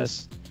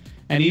justice,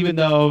 and even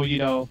though, you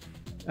know,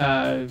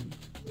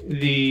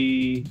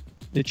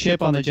 the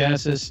chip on the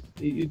Genesis,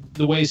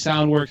 the way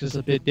sound works is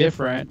a bit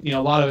different. You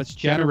know, a lot of it's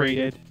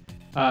generated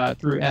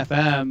through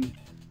FM.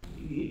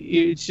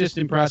 It's just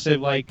impressive.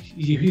 Like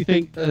you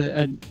think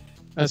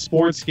a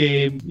sports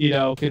game, you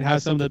know, could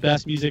have some of the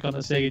best music on the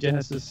Sega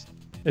Genesis.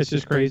 It's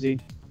just crazy.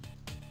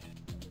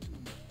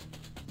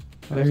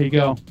 There you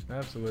go.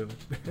 Absolutely.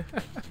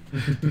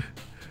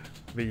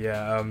 But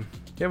yeah,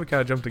 we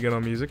kind of jumped again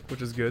on music,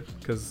 which is good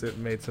because it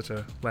made such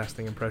a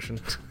lasting impression.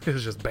 It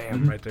was just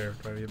bam right there in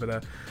front of you.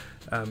 But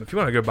if you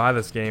want to go buy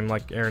this game,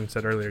 like Aaron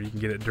said earlier, you can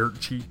get it dirt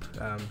cheap.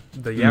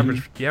 The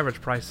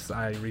average price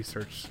I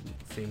researched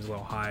seems a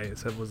little high. It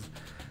said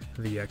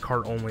the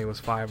cart only was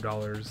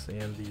 $5,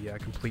 and the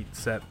complete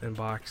set and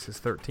box is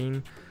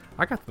 $13.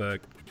 I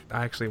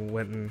actually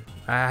went and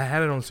I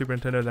had it on Super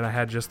Nintendo, then I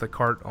had just the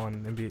cart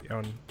on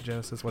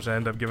Genesis, which I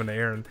ended up giving to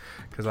Aaron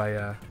because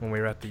when we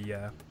were at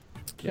the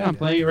I'm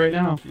playing it right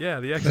now. Yeah,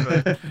 the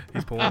expo.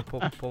 He's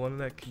pulling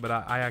the neck. But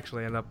I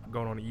actually ended up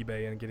going on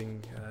eBay and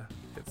getting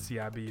it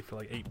CIB for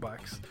like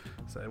 $8.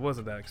 So it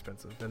wasn't that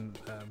expensive. And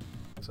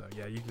so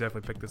yeah, you can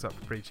definitely pick this up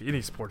for pretty cheap.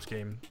 Any sports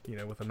game, you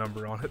know, with a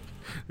number on it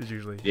is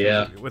usually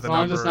With as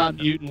long as it's not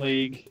Mutant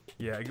League.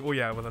 Yeah, well,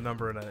 yeah, with a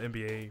number and an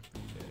NBA,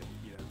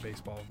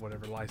 baseball,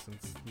 whatever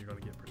license, you're gonna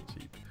get pretty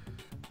cheap.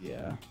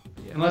 Yeah.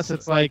 Unless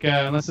it's like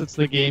unless it's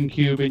the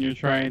GameCube and you're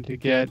trying to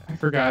get, I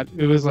forgot,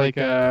 it was like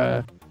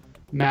a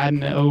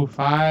Madden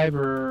 05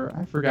 or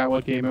I forgot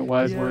what game it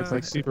was, where it's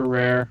like super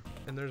rare.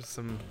 And there's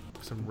some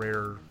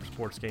rare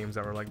sports games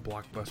that were like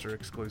Blockbuster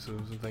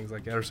exclusives and things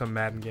like that, or some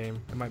Madden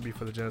game. It might be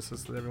for the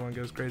Genesis that everyone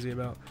goes crazy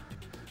about.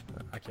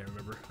 I can't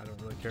remember. I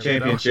don't really care.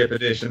 Championship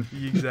Edition.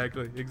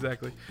 Exactly.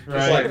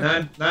 Right. It's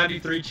like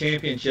 93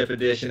 Championship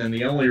Edition, and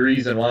the only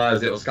reason why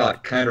is it was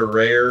kind of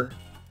rare,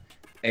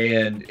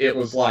 and it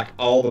was like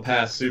all the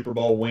past Super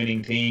Bowl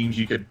winning teams.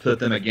 You could put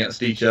them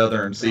against each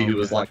other and see who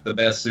was like the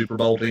best Super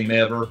Bowl team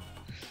ever.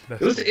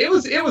 It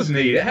was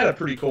neat. It had a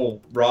pretty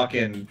cool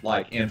rockin'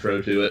 like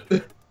intro to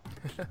it.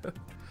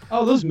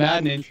 Oh, those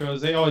Madden intros!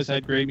 They always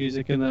had great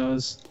music in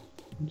those.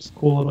 Just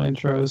cool little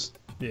intros.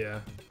 Yeah,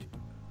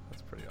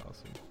 that's pretty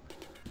awesome.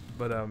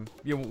 But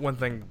one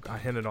thing I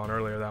hinted on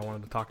earlier that I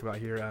wanted to talk about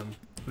here,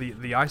 the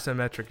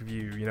isometric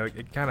view.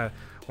 It kind of,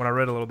 when I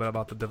read a little bit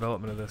about the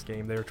development of this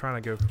game, they were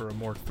trying to go for a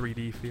more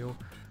 3D feel,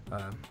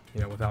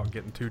 without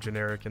getting too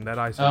generic. And that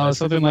isometric. Oh,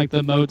 something like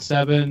the Mode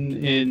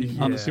 7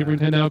 on the Super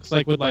Nintendo, because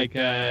like with like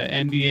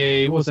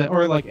NBA, what was that,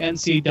 or like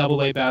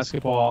NCAA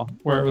basketball,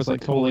 where it was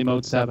like totally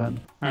Mode 7.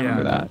 I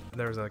remember that.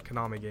 There was a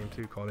Konami game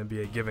too called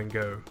NBA Give and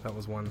Go. That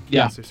was one.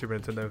 Yeah. Super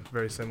Nintendo,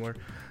 very similar.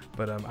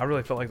 But I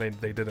really felt like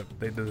they did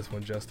this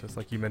one justice.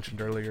 Like you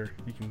mentioned earlier,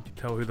 you can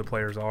tell who the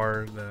players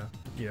are. Of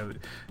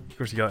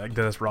course you got like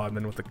Dennis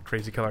Rodman with the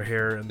crazy color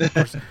hair, and of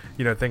course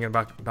thinking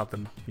about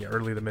the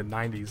early to mid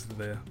 '90s,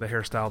 the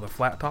hairstyle, the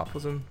flat top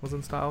was in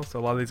style. So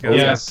a lot of these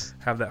guys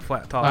have that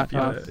flat top.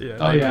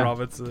 David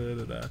Robinson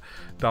and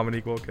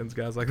Dominique Wilkins,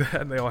 guys like that,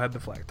 and they all had the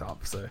flat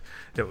top. So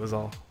it was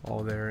all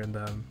there, and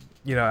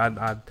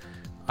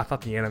I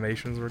thought the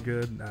animations were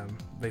good.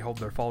 They hold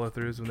their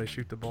follow-throughs when they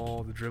shoot the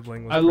ball. The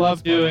dribbling was I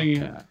love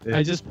doing.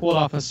 I just pulled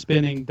off a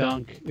spinning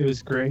dunk. It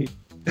was great.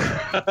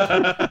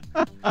 Yeah.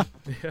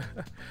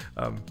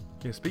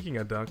 Speaking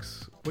of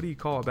dunks, what do you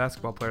call a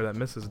basketball player that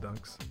misses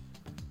dunks?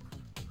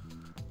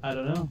 I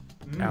don't know.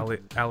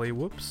 Alley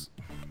whoops.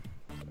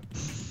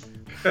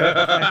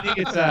 I think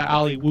it's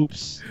alley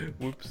whoops.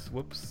 Whoops.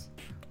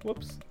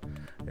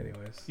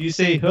 Anyways. Do you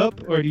say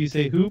hoop or do you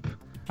say hoop?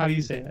 How do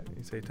you say it?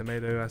 You say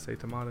tomato, I say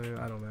tomato,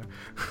 I don't know.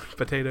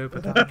 Potato.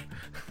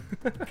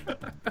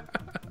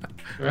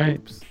 Right.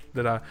 Whoops.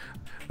 That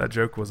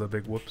joke was a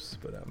big whoops,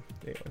 but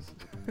anyways.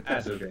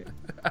 That's okay.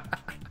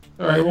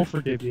 All right, we'll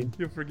forgive you.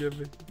 You'll forgive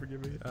me.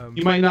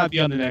 You might not be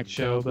on the next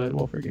show, but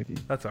we'll forgive you.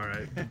 That's all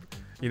right.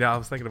 I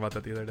was thinking about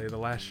that the other day. The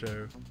last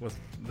show was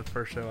the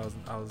first show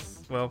I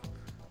was that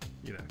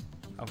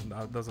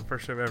was the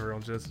first show ever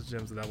on Genesis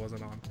Gems that I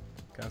wasn't on.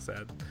 Kind of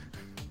sad.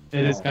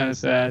 It is kind of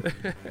sad.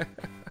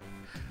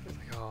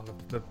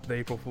 The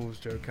April Fool's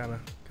joke kind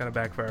of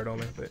backfired on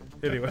me, but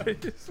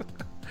anyways.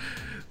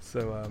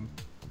 So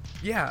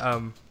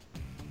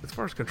as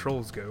far as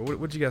controls go,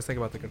 what did you guys think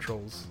about the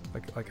controls?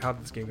 Like how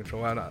did this game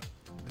control?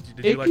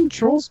 It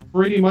controls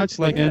pretty much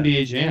like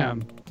NBA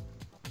Jam.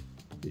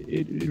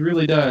 It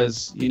really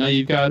does.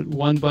 You've got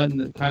one button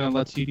that kind of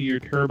lets you do your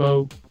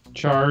turbo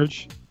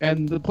charge,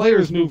 and the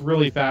players move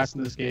really fast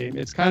in this game.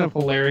 It's kind of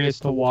hilarious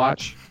to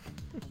watch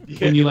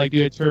when you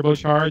do a turbo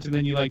charge and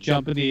then you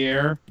jump in the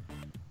air.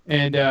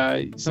 And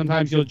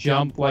sometimes you'll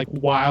jump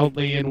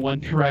wildly in one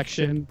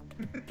direction.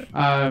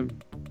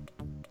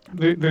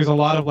 There's a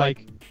lot of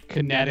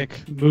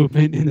kinetic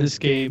movement in this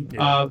game.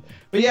 Yeah.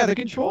 But yeah, the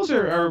controls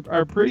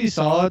are pretty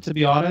solid, to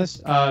be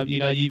honest.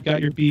 You've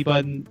got your B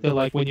button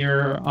that when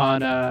you're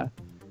on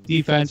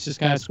defense just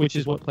kind of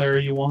switches what player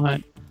you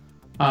want.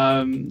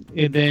 And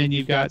then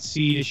you've got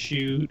C to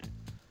shoot.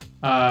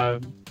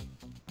 And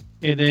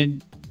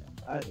then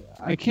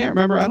I can't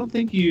remember. I don't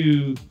think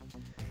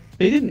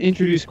they didn't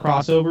introduce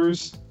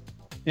crossovers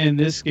in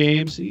this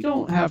game, so you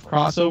don't have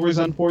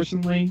crossovers,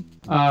 unfortunately.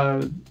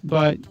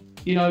 But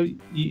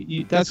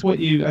that's what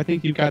I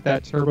think you've got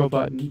that turbo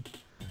button.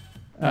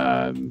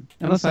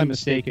 Unless I'm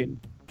mistaken,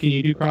 can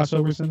you do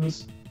crossovers in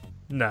this?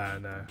 No.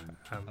 I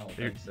don't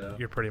think so.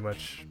 You're pretty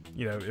much,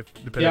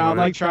 depending Yeah, on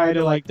I'm trying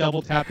to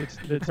double tap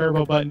the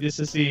turbo button just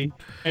to see,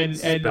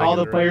 and all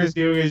the players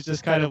do is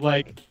just kind of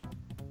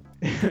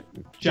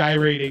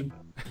gyrating.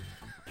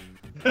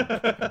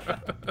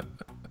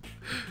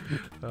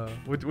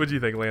 What do you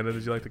think, Landon?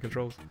 Did you like the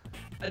controls?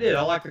 I did.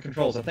 I like the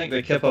controls. I think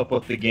they kept up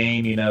with the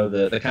game.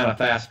 The kind of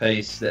fast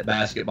pace that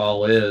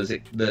basketball is.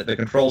 The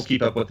controls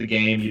keep up with the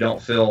game. You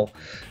don't feel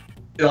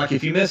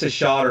if you miss a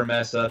shot or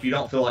mess up, you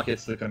don't feel like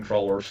it's the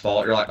controller's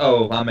fault. You're like,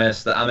 oh, I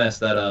messed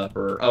that up,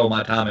 or oh,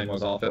 my timing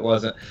was off. It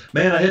wasn't.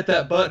 Man, I hit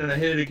that button and I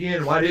hit it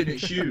again. Why didn't it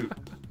shoot?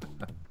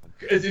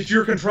 It's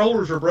your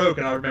controllers are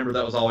broken. I remember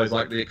that was always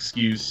the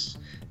excuse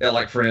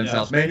at friends'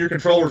 house. Man, your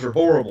controllers are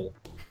horrible.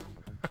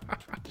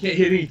 Can't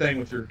hit anything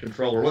with your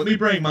controller. Let me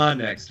bring mine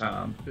next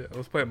time. Yeah,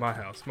 let's play at my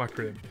house, my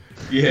crib.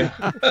 Yeah.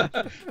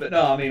 But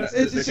no, I mean...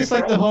 It's just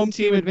like the home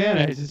team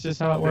advantage. It's just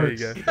how it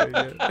works. There you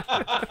go.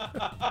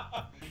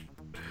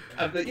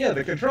 But yeah,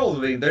 the controls,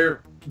 I mean,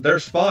 they're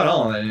spot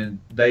on, and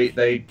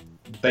they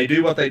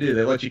do what they do.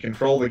 They let you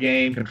control the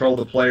game, control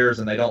the players,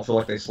 and they don't feel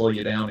like they slow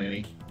you down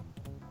any.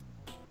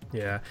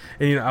 Yeah,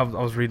 and I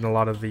was reading a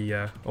lot of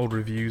the old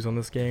reviews on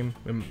this game,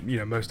 and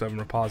most of them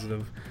were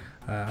positive.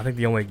 I think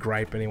the only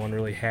gripe anyone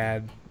really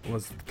had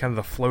was kind of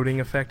the floating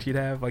effect you'd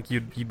have.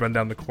 You'd run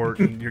down the court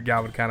and your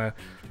guy would kind of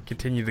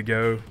continue to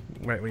go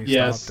right when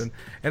you stopped.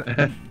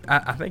 And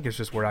I think it's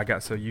just where I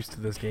got so used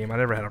to this game. I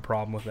never had a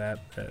problem with that.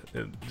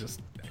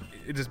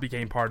 It just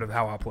became part of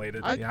how I played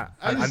it. I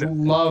just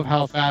love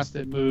how fast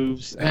it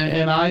moves,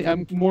 and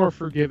I'm more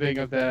forgiving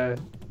of the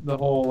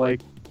whole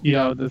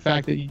the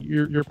fact that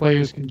your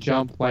players can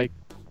jump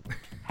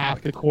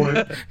half the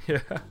court. Yeah.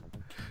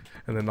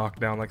 And then knock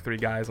down 3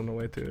 guys on the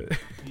way to it.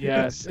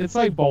 Yes, it's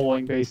like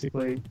bowling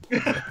basically. See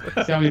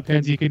how many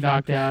pins you can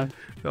knock down.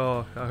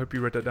 Oh, I hope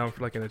you wrote that down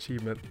for an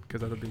achievement,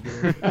 because that'd be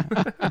good.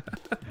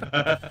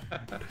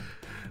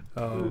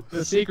 Oh,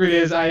 The secret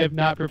is I have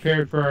not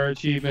prepared for our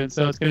achievement,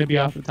 so it's going to be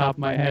off the top of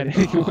my head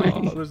anyway.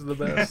 oh, those are the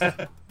best.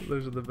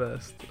 Those are the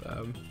best.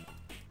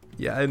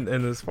 Yeah, and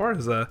as far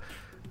as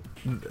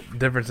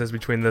differences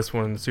between this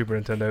one and the Super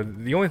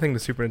Nintendo, the only thing the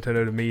Super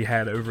Nintendo to me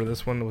had over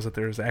this one was that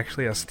there's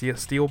actually a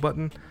steal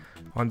button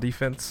on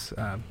defense.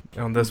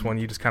 On this one,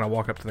 you just kind of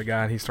walk up to the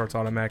guy and he starts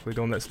automatically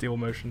doing that steal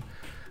motion.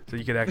 So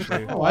you could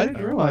actually. Oh, I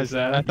didn't realize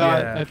that.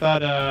 I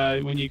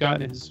thought when you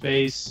got in his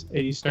face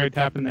and you started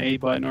tapping the A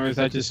button, or is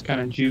that just kind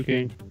of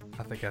juking?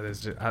 I think that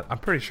is. I'm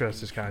pretty sure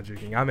that's just kind of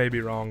juking. I may be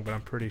wrong, but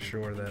I'm pretty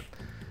sure that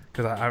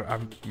because I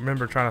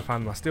remember trying to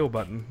find my steal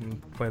button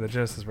and playing the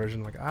Genesis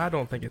version. Like I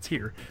don't think it's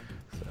here.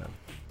 So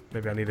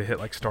maybe I need to hit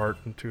like start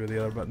and two of the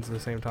other buttons at the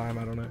same time.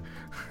 I don't know.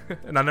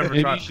 And I never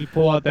Maybe tried. you should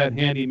pull out that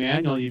handy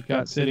manual you've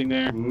got sitting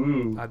there.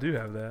 Ooh. I do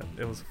have that.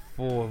 It was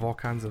full of all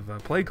kinds of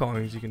play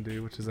callings you can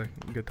do, which is a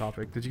good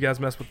topic. Did you guys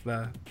mess with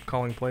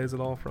calling plays at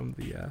all from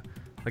the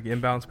like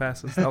inbounds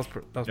passes? That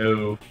was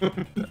No.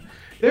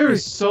 There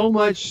is so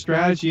much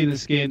strategy in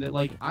this game that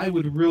like I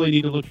would really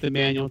need to look at the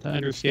manual to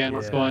understand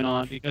what's Yeah. going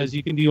on, because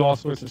you can do all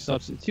sorts of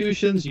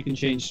substitutions, you can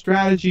change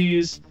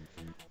strategies,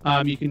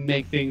 you can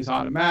make things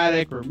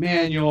automatic or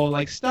manual,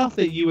 like stuff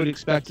that you would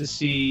expect to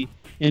see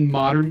in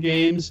modern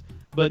games.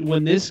 But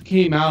when this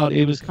came out,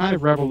 it was kind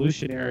of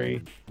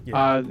revolutionary.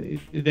 Yeah.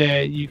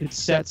 That you could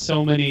set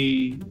so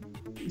many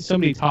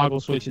toggle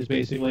switches,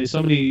 basically,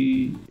 so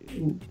many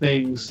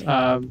things,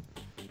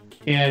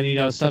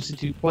 and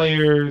substitute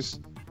players.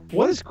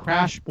 What does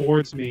crash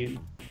boards mean?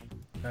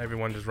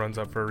 Everyone just runs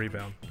up for a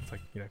rebound. It's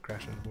like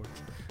crashing the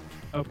boards.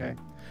 Okay,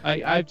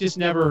 I've just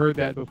never heard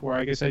that before.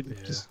 I guess I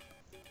just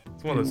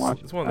It's one of Watch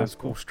those. It's one of those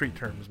basketball. cool street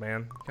terms,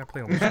 man. You gotta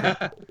play on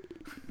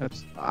the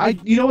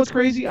street. You know what's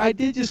crazy? I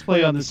did just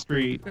play on the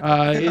street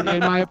in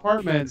my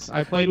apartments.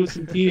 I played with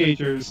some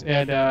teenagers,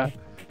 and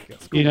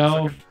Got school,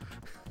 sucker.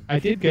 I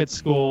did get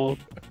schooled.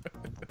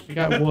 I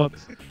got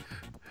whooped.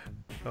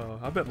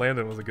 I bet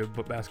Landon was a good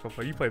basketball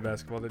player. You played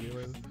basketball, didn't you,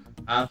 Landon?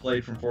 I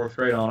played from 4th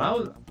grade on.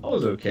 I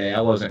was okay.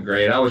 I wasn't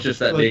great. I was just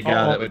that Like, big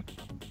guy oh. that would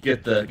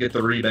get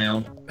the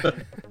rebound.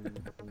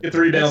 Get the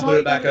rebound, That's put all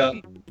it back you up.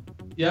 need.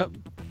 Yep.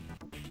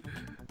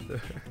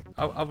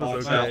 I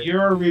was Oh, okay.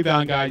 You're a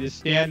rebound guy. Just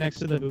stand next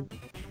to the hoop.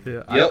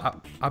 Yeah,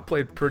 Yep. I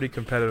played pretty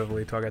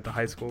competitively until I got to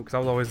high school because I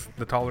was always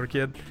the taller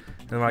kid.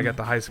 And when I got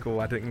to high school,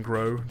 I didn't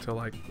grow until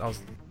like I was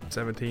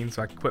 17,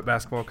 so I quit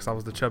basketball because I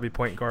was the chubby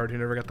point guard who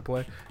never got to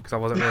play because I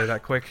wasn't really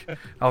that quick.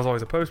 I was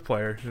always a post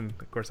player, and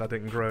of course I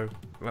didn't grow.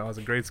 When I was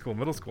in grade school,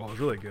 middle school, I was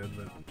really good,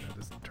 but I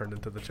just turned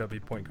into the chubby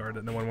point guard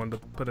that no one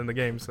wanted to put in the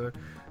game, so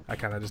I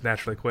kind of just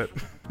naturally quit.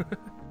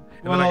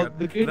 And then I Well, got-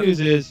 the good then- news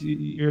is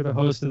you're the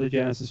host of the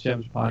Genesis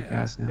Gems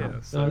podcast now.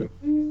 yeah, so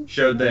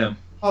Showed them.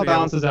 all So, yeah,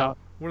 balances out.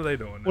 What are they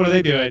doing? What now? are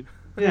they doing?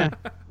 Yeah.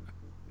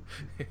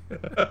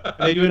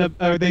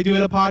 Are they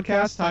doing a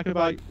podcast talking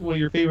about one of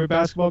your favorite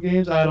basketball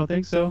games? I don't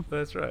think so.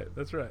 That's right.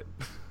 That's right.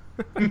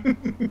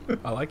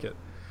 I like it.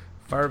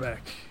 Fire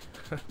back.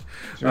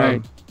 That's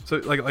right. So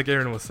like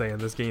Aaron was saying,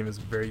 this game is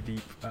very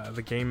deep.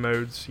 The game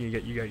modes, you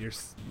got your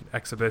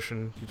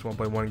exhibition. You just want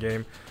to play one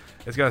game.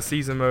 It's got a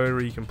season mode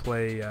where you can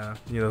play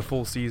the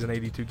full season,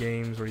 82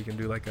 games, or you can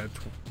do like a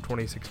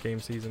 26 game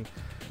season.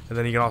 And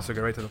then you can also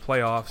go right to the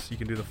playoffs. You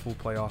can do the full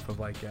playoff of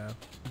like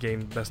game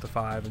best of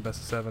 5 and best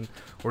of 7,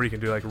 or you can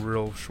do like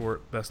real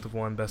short best of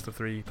 1, best of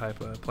 3 type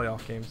of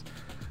playoff games.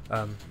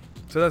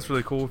 So that's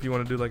really cool if you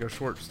want to do like a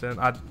short stint.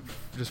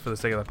 Just for the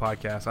sake of the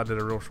podcast, I did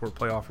a real short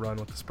playoff run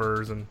with the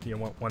Spurs and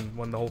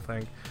won the whole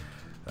thing,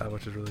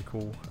 which is really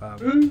cool.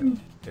 And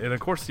of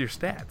course your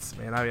stats,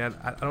 man. I mean,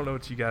 I don't know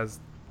what you guys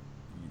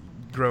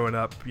growing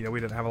up. We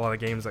didn't have a lot of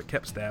games that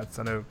kept stats.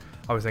 I know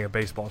I always think of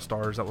Baseball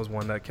Stars. That was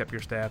one that kept your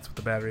stats with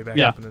the battery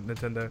backup in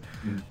Nintendo.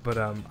 But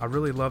I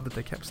really love that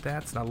they kept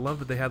stats, and I love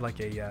that they had like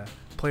a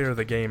player of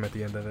the game at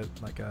the end of it.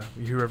 Like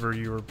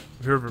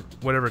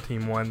whatever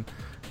team won,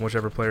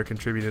 whichever player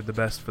contributed the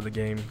best for the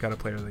game got a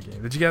player of the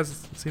game. Did you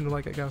guys seem to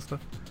like that kind of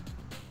stuff?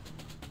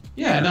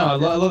 Yeah, no, I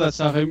love that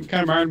stuff. It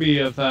kind of reminded me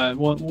of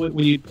when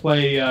you'd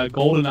play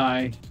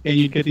GoldenEye and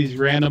you'd get these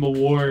random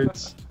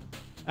awards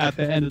at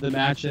the end of the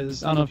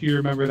matches. I don't know if you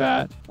remember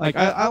that. Like,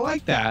 I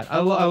like that. I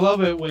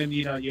love it when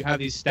you have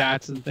these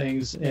stats and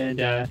things, and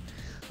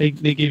they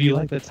give you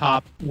like the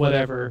top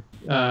whatever,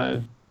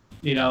 the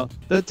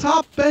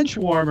top bench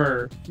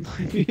warmer.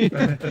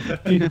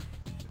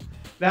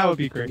 That would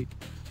be great.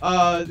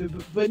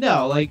 But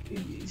no, like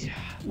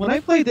when I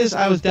played this,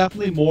 I was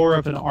definitely more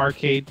of an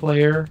arcade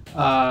player.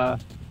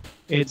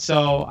 And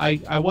so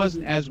I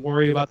wasn't as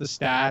worried about the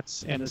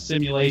stats and the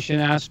simulation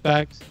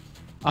aspect.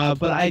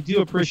 But I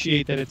do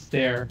appreciate that it's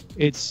there.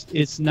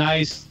 It's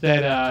nice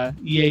that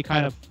EA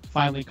kind of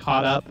finally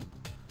caught up.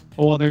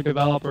 Well, their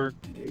developer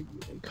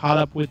caught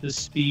up with the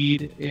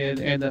speed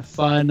and the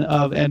fun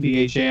of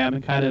NBA Jam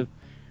and kind of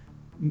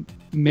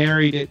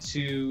married it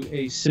to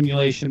a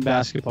simulation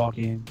basketball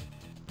game.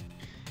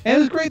 And it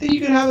was great that you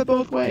could have it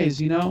both ways,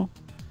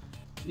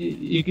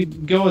 You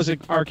could go as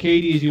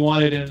arcadey as you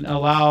wanted and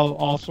allow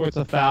all sorts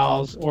of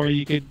fouls, or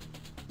you could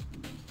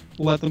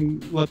let the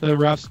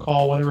refs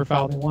call whatever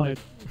foul they wanted.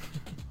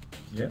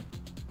 Yeah.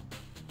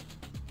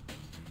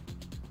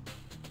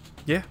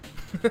 Yeah.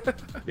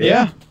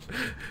 Yeah.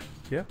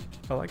 Yeah,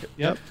 I like it.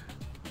 Yep.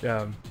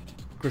 Of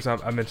course,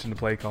 I mentioned the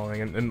play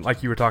calling, and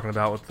like you were talking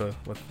about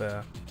with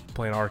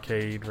playing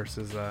arcade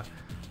versus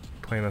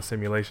playing a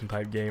simulation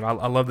type game. I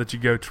love that you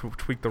go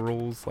tweak the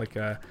rules. Like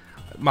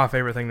my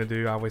favorite thing to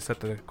do, I always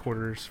set the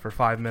quarters for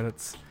 5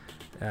 minutes.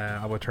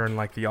 I would turn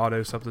like the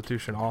auto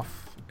substitution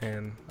off,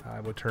 and I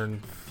would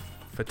turn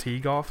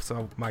fatigue off,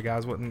 so my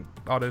guys wouldn't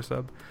auto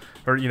sub,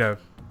 or so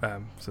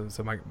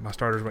my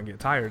starters wouldn't get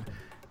tired.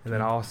 And then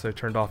I also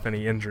turned off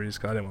any injuries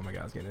because I didn't want my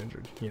guys getting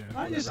ingered.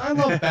 I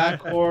love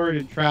backcourt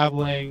and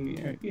traveling.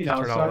 Turn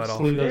all that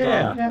off.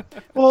 Yeah.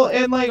 Well,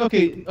 and like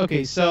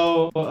okay.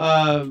 So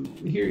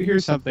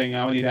here's something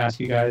I need to ask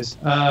you guys.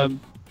 I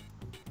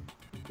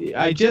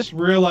just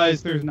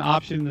realized there's an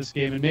option in this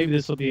game, and maybe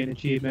this will be an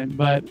achievement,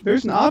 but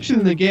there's an option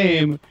in the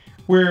game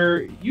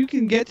where you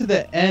can get to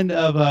the end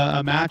of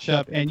a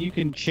matchup and you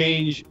can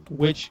change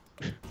which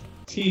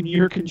team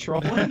you're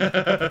controlling.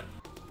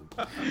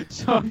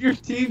 So if your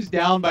team's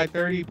down by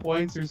 30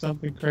 points or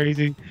something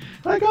crazy,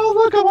 like, oh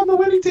look, I'm on the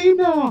winning team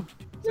now.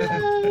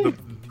 Yay!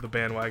 the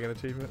bandwagon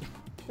achievement.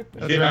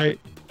 That's right.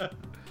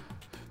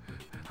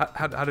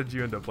 How did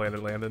you end up playing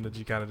it, Landon? Did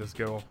you kind of just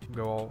go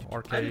all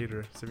arcade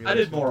or simulation?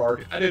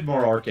 I did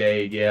more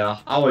arcade. Yeah,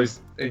 I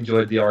always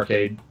enjoyed the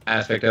arcade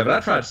aspect of it.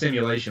 I tried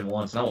simulation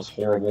once, and that was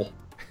horrible.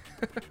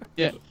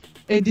 Yeah.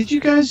 Hey, did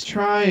you guys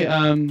try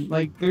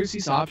like there's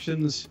these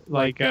options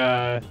like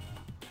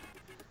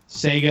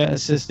Sega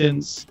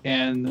assistants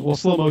and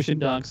slow motion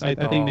dunks. I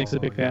think Nick's a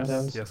big fan of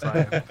those. Yes,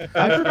 I am.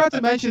 I forgot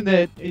to mention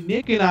that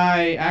Nick and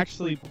I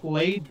actually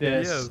played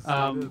this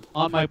on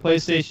my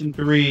PlayStation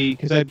 3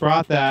 because I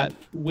brought that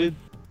with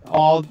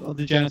all of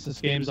the Genesis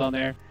games on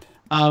there,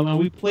 and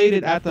we played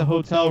it at the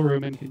hotel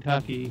room in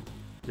Kentucky.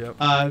 Yep.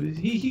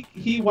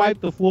 He wiped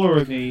the floor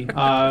with me.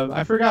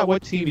 I forgot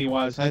what team he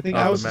was. I think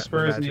I was the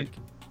Spurs.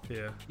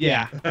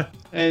 Yeah,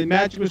 and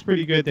Magic was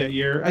pretty good that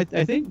year.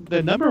 I think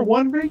the number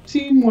 1 ranked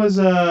team was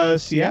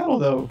Seattle,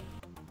 though.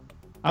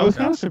 I was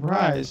kind of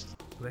surprised.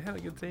 They had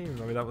a good team.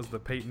 I mean, that was the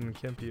Peyton and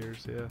Kemp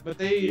years, yeah. But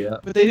they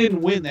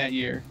didn't win that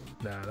year.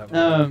 Nah, that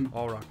was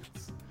all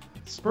Rockets.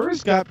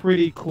 Spurs got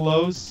pretty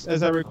close,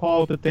 as I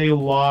recall, but they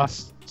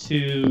lost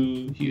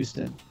to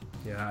Houston.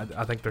 Yeah,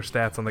 I think their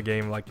stats on the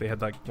game, like they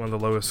had like one of the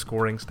lowest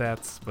scoring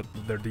stats, but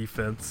their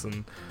defense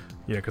and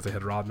because they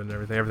had Rodman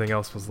and everything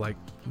else was like,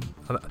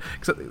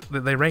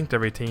 they ranked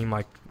every team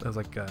like as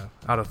like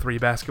out of 3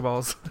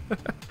 basketballs.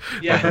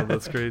 Yeah,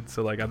 that's great.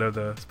 So like I know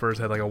the Spurs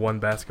had like a 1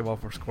 basketball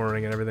for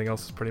scoring, and everything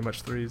else was pretty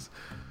much threes.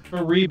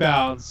 For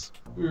rebounds,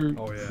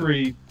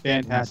 pretty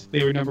fantastic.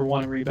 They were number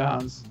 1 in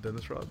rebounds.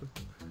 Dennis Rodman.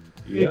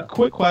 Yeah.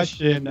 Quick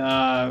question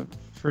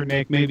for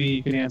Nick. Maybe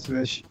you can answer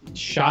this: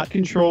 shot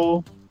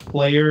control,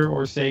 player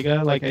or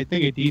Sega? Like I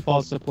think it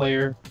defaults to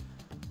player.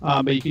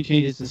 But you can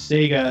change it to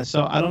Sega.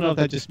 So I don't know if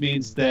that just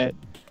means that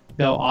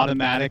they'll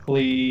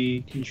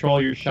automatically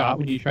control your shot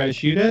when you try to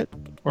shoot it,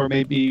 or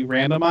maybe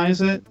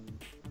randomize it.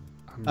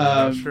 I'm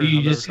not sure. Do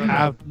you just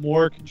have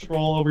more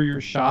control over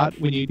your shot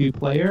when you do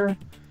player?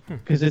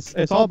 Because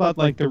it's all about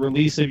like the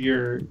release of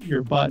your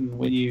button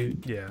when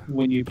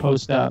you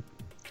post up.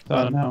 So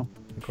I don't know.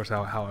 Of course,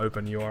 how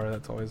open you are.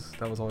 That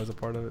was always a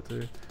part of it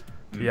too.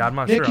 Yeah, I'm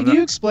not Nick, sure. Can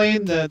you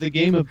explain the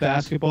game of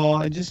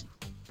basketball and just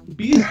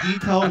be as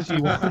detailed as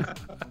you want?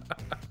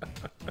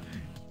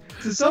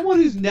 To someone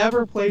who's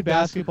never played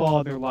basketball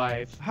in their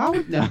life, how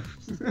would know?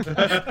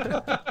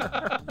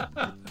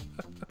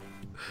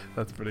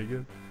 That's pretty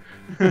good.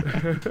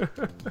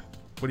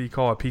 What do you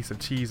call a piece of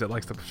cheese that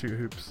likes to shoot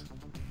hoops?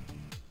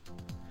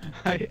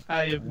 I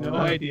have no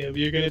idea, but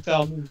you're gonna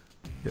tell me.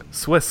 Yeah,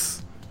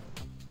 Swiss.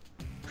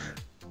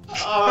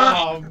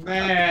 Oh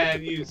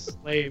man, you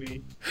slay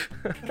me.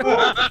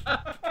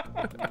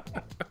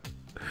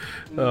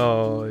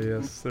 Oh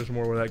yes, there's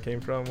more where that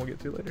came from. We'll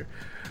get to later.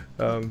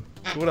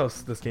 What else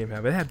did this game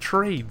have? It had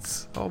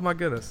trades. Oh my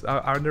goodness.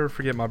 I'll never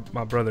forget my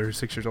brother, who's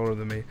 6 years older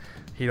than me.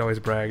 He'd always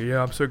brag,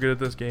 yeah, I'm so good at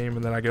this game,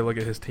 and then I go look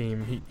at his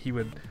team. He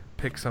would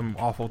pick some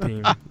awful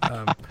team,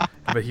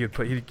 but he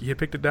had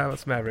picked the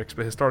Dallas Mavericks,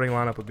 but his starting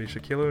lineup would be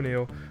Shaquille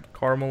O'Neal,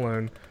 Karl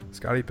Malone,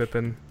 Scottie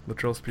Pippen,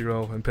 Latrell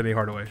Sprewell, and Penny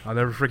Hardaway. I'll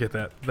never forget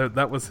that.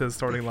 That was his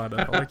starting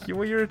lineup. I'm like,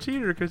 well, you're a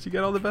cheater because you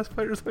got all the best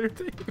players on your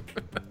team.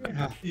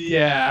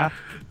 Yeah.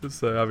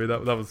 So I mean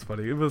that was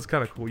funny. It was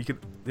kind of cool.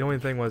 The only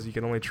thing was you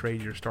could only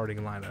trade your starting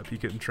lineup. You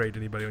couldn't trade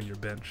anybody on your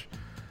bench.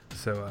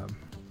 So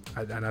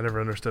I never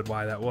understood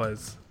why that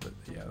was. But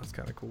yeah, that's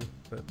kind of cool.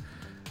 But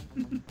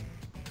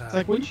it's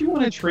like, wouldn't you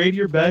want to trade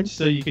your bench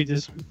so you could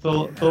just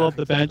fill up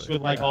the bench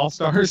with like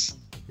all-stars?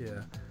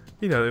 Yeah.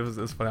 It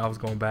was funny. I was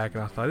going back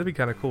and I thought it'd be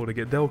kind of cool to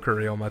get Del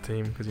Curry on my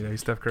team because he's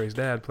Steph Curry's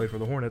dad, played for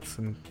the Hornets,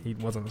 and he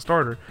wasn't a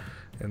starter.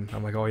 And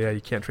I'm like, oh yeah,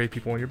 you can't trade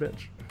people on your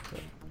bench. So.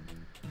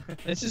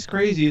 It's just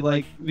crazy,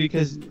 like,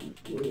 because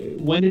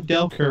when did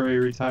Del Curry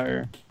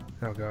retire?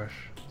 Oh gosh,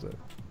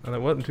 and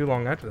it wasn't too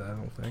long after that. I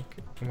don't think.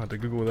 I'm gonna have to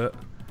Google that.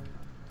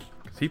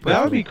 He played.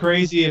 That would be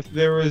crazy if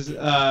there was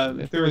ever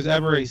if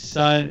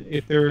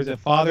there was a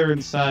father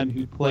and son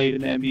who played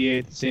in the NBA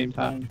at the same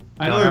time.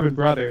 I know there have been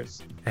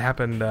brothers. It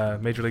happened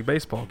Major League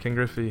Baseball. King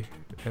Griffey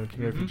and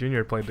King Griffey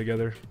Jr. played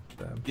together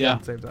at the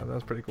same time. That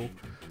was pretty cool.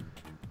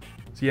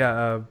 So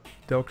yeah,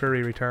 Del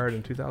Curry retired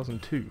in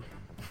 2002.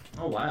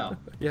 Oh wow.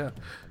 Yeah.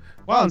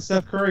 Wow, and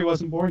Steph Curry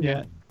wasn't born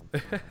yet.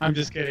 I'm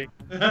just kidding.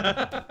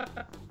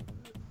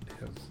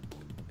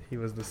 He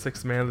was the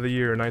 6th man of the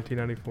year in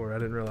 1994. I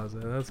didn't realize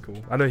that. That's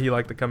cool. I know he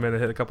liked to come in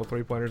and hit a couple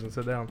 3-pointers and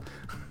sit down.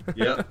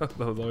 Yep. That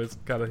was always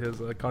kind of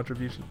his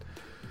contribution.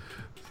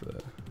 So,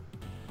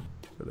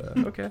 but,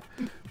 okay.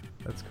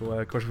 That's cool.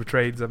 Of course, with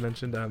trades, I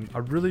mentioned, I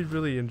really,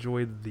 really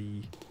enjoyed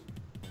the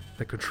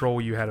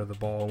control you had of the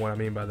ball. And what I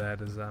mean by that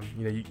is,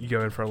 you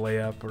go in for a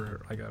layup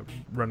or like a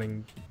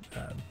running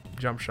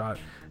jump shot,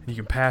 and you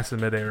can pass in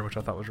midair, which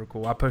I thought was real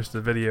cool. I posted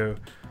a video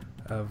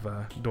of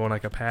doing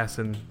like a pass,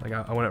 and like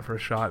I went up for a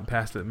shot and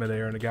passed it in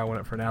midair, and the guy went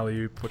up for an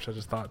alley-oop, which I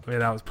just thought, man,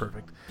 that was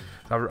perfect.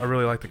 So I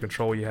really like the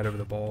control you had over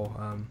the ball.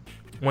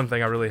 One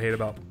thing I really hate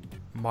about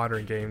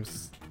modern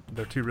games,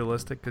 they're too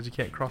realistic because you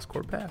can't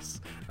cross-court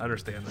pass. I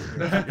understand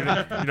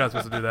that. You're not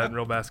supposed to do that in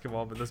real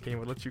basketball, but this game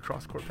would let you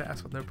cross-court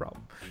pass with no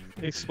problem.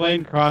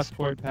 Explain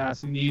cross-court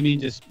passing. You mean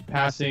just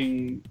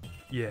passing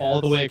all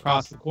the way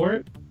across the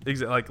court?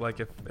 Exactly. Like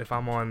if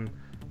I'm on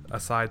a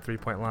side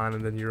 3-point line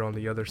and then you're on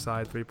the other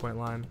side 3-point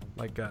line,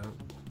 like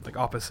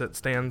opposite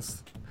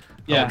stands.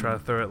 I would try to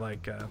throw it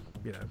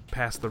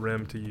past the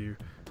rim to you,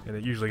 and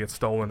it usually gets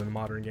stolen in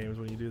modern games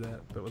when you do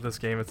that. But with this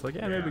game, it's like,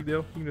 no big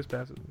deal. You can just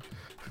pass it.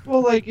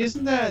 Well, like,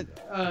 isn't that?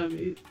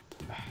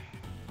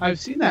 I've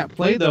seen that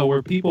play though,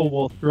 where people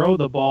will throw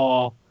the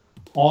ball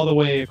all the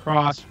way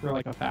across for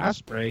like a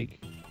fast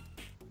break.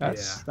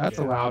 That's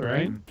allowed,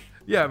 right?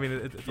 Yeah, I mean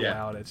it's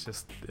allowed. It's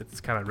just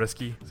it's kind of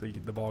risky, so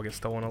the ball gets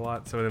stolen a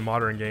lot. So in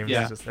modern games,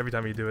 it's just every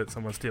time you do it,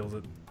 someone steals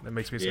it. It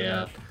makes me so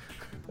mad.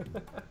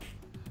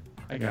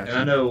 I got you.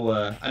 And I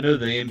know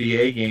the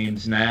NBA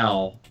games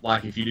now.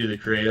 Like if you do the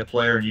creative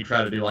player and you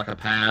try to do like a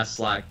pass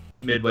like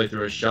midway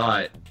through a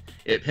shot,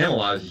 it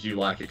penalizes you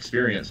like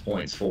experience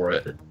points for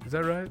it. Is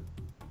that right?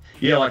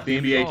 Yeah, like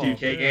the NBA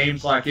 2K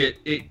games, like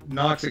it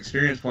knocks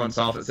experience points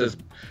off. It says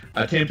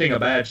attempting a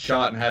bad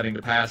shot and having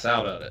to pass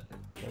out of it.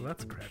 Well,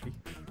 that's crappy.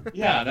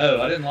 Yeah, I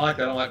know. I didn't like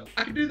that. I'm like,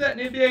 I can do that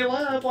in NBA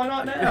Live. Why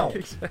not now?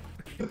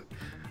 Exactly.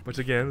 Which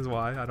again is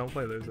why I don't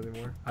play those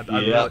anymore.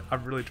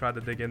 I've really tried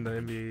to dig into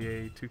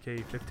NBA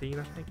 2K15,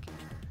 I think.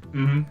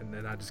 Mm-hmm. And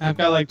then I've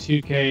got like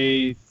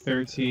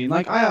 2K13.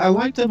 Like I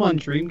liked them on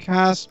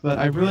Dreamcast, but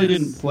I really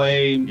didn't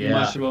play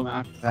much of them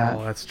after that.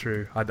 Oh, that's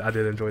true. I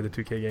did enjoy the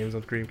 2K games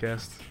on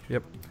Dreamcast.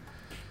 Yep.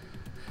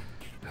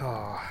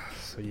 Oh,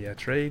 so yeah,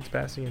 trades,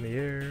 passing in the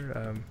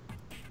air.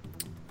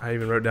 I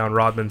even wrote down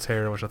Rodman's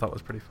hair, which I thought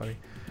was pretty funny.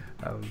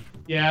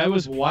 Yeah, it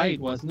was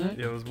white, wasn't it?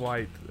 Yeah, it was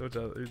white, which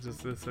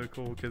it's so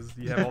cool because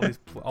you have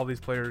all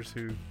these players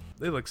who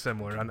they look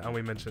similar. And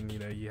we mentioned,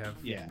 you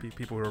have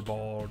people who are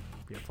bald,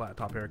 flat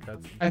top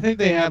haircuts. I think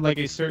they had like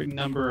a certain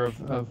number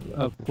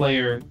of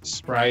player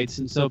sprites,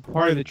 and so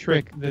part of the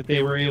trick that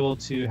they were able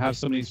to have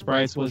so many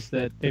sprites was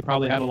that they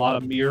probably had a lot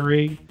of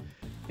mirroring,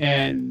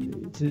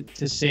 and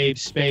to save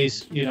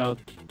space,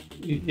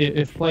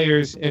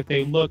 if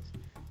they looked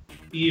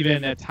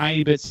even a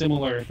tiny bit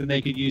similar, then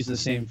they could use the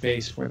same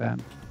face for them.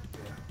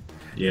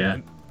 Yeah.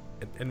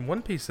 And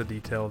one piece of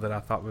detail that I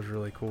thought was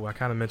really cool, I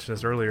kind of mentioned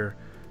this earlier.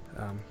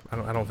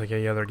 I don't think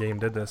any other game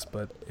did this,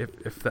 but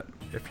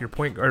if your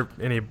point or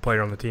any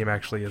player on the team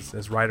actually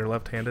is right or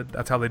left-handed,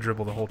 that's how they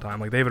dribble the whole time.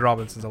 Like David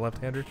Robinson's a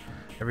left-hander.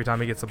 Every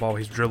time he gets the ball,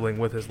 he's dribbling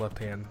with his left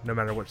hand, no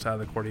matter which side of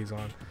the court he's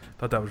on.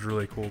 Thought that was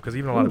really cool because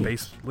even a lot of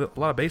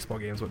baseball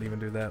games wouldn't even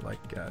do that. Like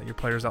your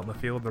players out in the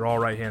field, they're all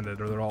right-handed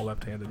or they're all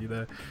left-handed.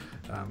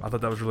 I thought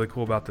that was really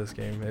cool about this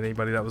game.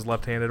 Anybody that was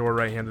left-handed or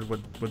right-handed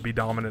would be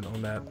dominant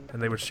on that, and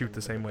they would shoot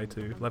the same way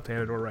too,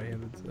 left-handed or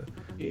right-handed. So,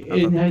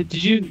 and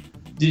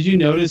did you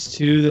notice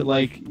too that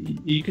like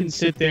you can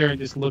sit there and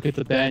just look at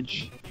the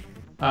bench?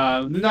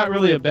 They're not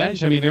really a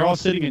bench. I mean, they're all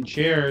sitting in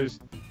chairs,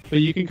 but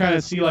you can kind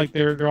of see like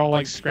they're all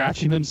like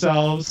scratching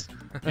themselves,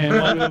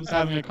 and one of them's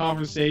having a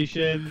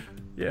conversation.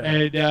 Yeah.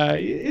 And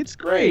it's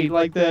great.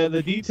 Like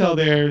the detail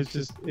there is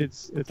just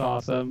it's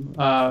awesome.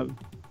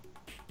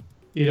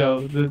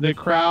 The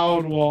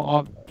crowd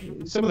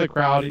some of the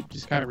crowd, it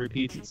just kind of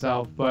repeats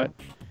itself, but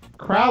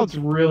crowds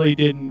really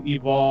didn't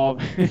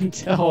evolve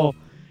until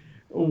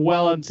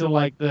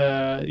like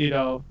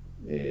the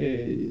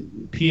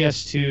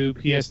PS2,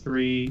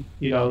 PS3,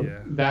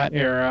 that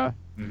era.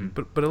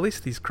 Mm-hmm. But at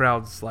least these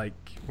crowds like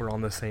were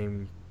on the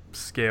same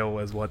scale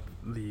as what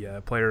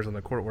the players on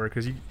the court were,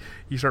 because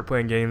you start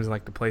playing games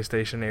like the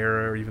PlayStation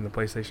era or even the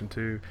PlayStation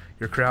 2,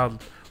 your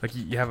crowd, like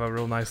you have a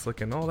real nice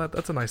looking,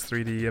 that's a nice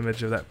 3D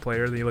image of that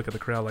player, then you look at the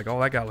crowd like,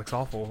 that guy looks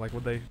awful, like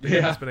would they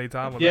spend any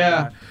time with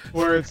that guy?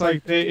 Where it's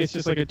like it's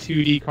just like a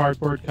 2D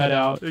cardboard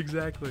cutout.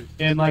 Exactly.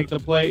 And like the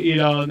play,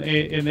 and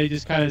they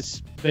just kind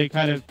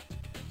of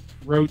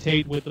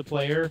rotate with the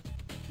player.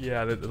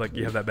 Yeah, like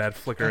you have that bad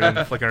flicker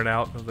in, flickering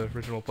out of the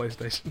original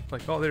PlayStation.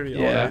 Like, there he is.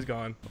 Oh, he's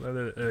gone.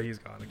 He's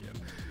gone again.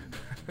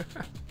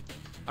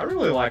 I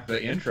really like the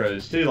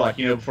intros too, like,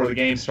 before the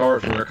game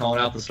starts, where they're calling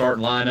out the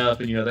starting lineup,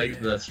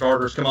 and the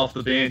starters come off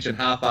the bench and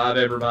high five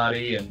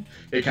everybody, and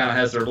it kind of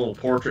has their little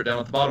portrait down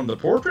at the bottom. The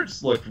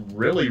portraits look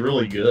really,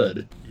 really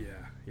good.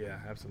 Yeah,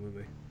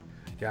 absolutely.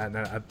 Yeah, and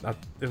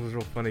it was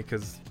real funny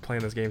because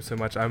playing this game so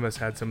much, I almost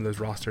had some of those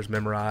rosters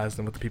memorized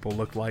and what the people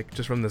looked like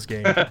just from this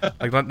game.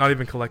 Like not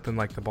even collecting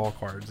like the ball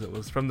cards. It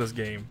was from this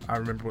game. I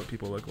remember what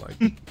people look like.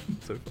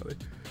 So funny.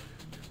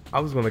 I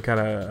was going to kind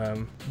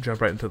of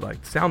jump right into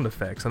like sound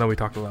effects. I know we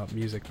talked about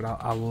music, but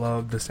I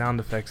love the sound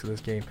effects of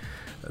this game.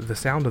 The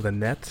sound of the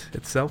net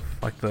itself,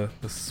 like the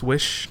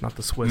swish, not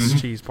the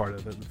Swiss cheese part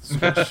of it,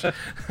 the swish.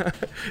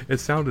 It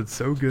sounded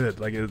so good.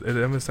 Like it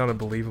almost sounded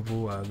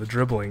believable. The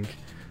dribbling.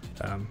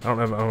 I don't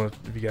know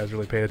if you guys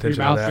really paid attention to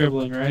that. Your mouth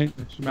dribbling, right?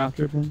 It's your mouth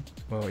dribbling.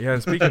 Well, yeah,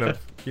 and speaking of,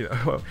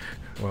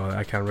 well,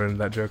 I kind of ruined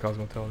that joke I was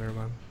going to tell. Never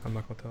mind. I'm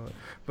not going to tell it.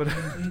 But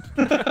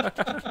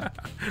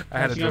I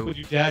had up with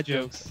your dad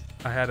jokes.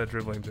 I had a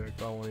dribbling joke,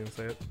 but I won't even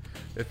say it.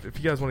 If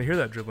you guys want to hear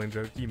that dribbling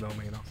joke, email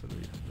me and I'll send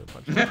you the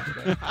punch.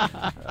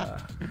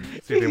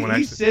 See if anyone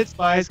He sits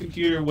by his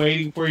computer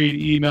waiting for you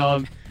to email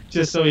him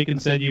just so he can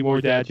send you more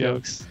dad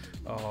jokes.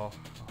 Oh.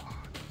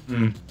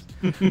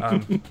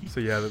 So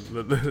yeah,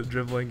 the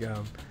dribbling,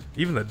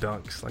 even the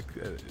dunks, like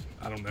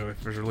I don't know if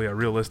there's really a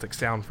realistic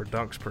sound for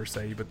dunks per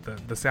se, but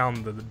the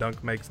sound that the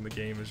dunk makes in the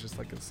game is just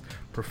like this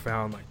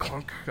profound, like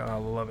clunk. I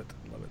love it.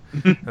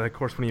 And of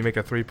course, when you make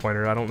a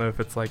 3-pointer, I don't know if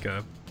it's like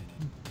a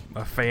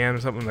fan or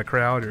something in the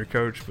crowd or your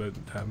coach, but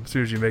as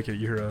soon as you make it,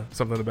 you hear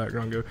something in the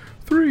background go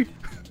 3. So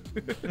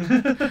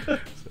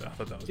I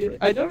thought that was pretty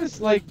I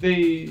noticed like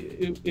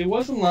it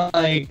wasn't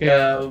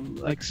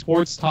like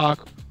sports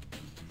talk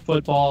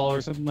football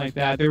or something like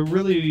that. There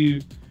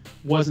really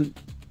wasn't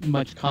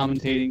much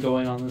commentating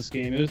going on in this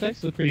game. It was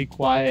actually pretty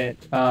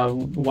quiet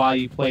while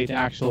you played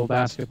actual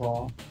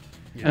basketball.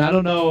 Yeah. And I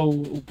don't know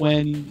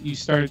when you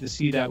started to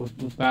see that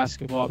with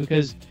basketball,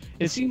 because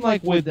it seemed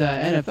like with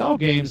NFL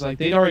games, like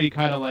they'd already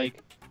kind of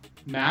like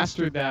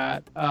mastered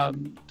that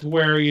to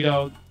where,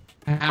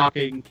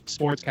 talking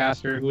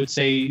sportscaster who would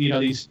say,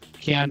 these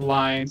canned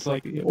lines,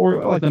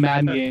 or like the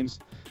Madden games.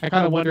 I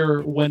kind of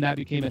wonder when that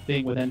became a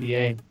thing with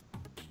NBA.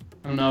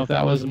 I don't know if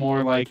that was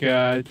more like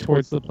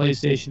towards the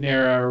PlayStation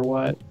era or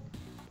what.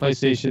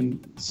 PlayStation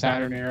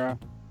Saturn era.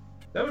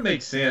 That would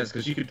make sense,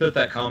 because you could put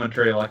that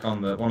commentary like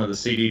on one of the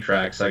CD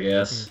tracks, I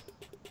guess.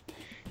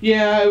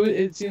 Yeah,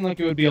 it seemed like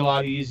it would be a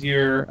lot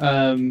easier.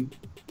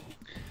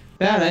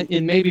 That,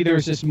 and maybe there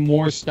was just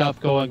more stuff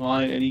going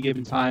on at any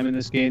given time in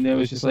this game that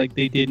was just like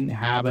they didn't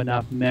have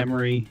enough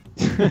memory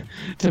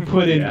to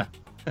put in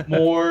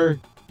more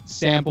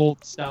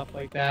sampled stuff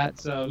like that.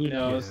 So who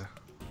knows? Yeah.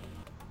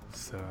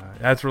 So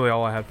that's really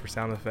all I had for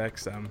sound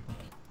effects.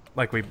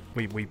 Like we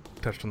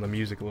touched on the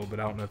music a little bit.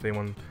 I don't know if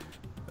anyone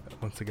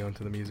wants to go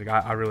into the music.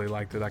 I really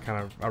liked it.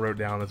 I wrote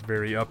down it's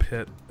very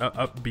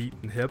upbeat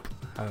and hip.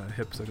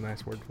 Hip's a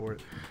nice word for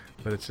it.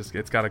 But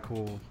it's got a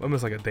cool,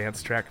 almost like a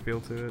dance track feel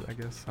to it, I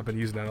guess. I've been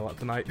using that a lot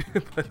tonight.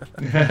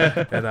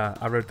 And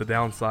I wrote the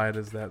downside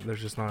is that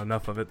there's just not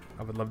enough of it.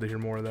 I would love to hear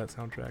more of that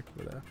soundtrack.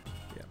 But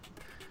yeah.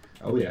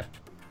 Oh yeah.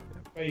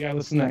 Well, you gotta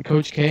listen to that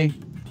Coach K.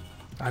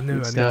 I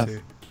need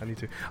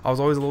to. I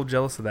was always a little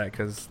jealous of that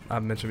because I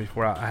mentioned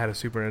before I had a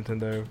Super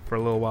Nintendo for a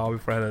little while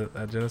before I had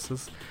a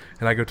Genesis,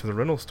 and I go to the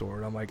rental store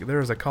and I'm like,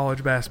 there's a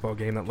college basketball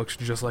game that looks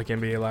just like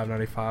NBA Live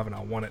 95 and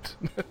I want it.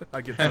 I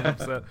get so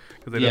upset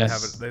because they didn't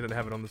have it. They didn't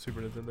have it on the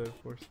Super Nintendo,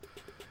 of course.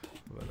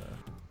 But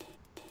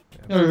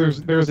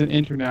there's an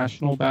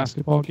international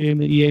basketball game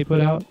that EA put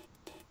out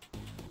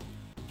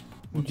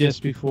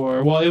just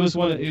before. Well, it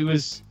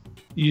was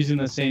using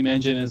the same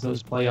engine as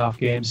those playoff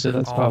games, so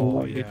that's probably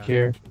why you didn't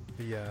care.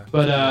 Yeah.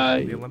 But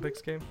the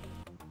Olympics game?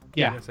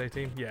 Yeah. USA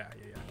team? Yeah.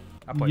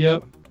 I played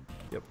that one.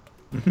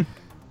 Yep.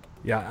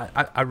 Yeah,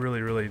 I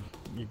really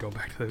you go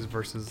back to those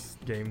versus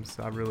games.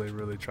 I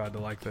really tried to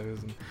like those,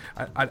 and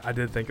I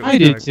did think it was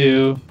did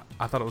too.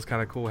 I thought it was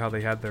kind of cool how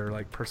they had their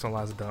like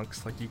personalized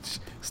dunks. Like each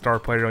star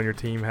player on your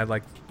team had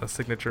like a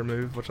signature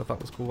move, which I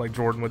thought was cool. Like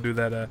Jordan would do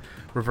that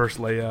reverse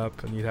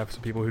layup, and you'd have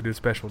some people who do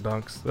special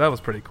dunks. So that was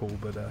pretty cool,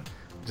 but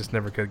just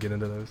never could get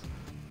into those.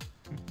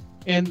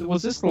 And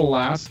was this the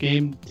last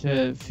game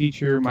to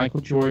feature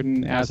Michael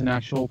Jordan as an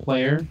actual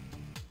player?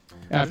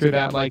 After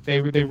that, like they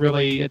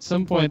really, at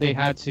some point they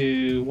had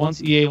to,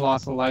 once EA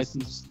lost the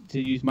license to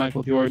use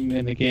Michael Jordan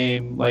in the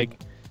game,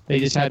 like they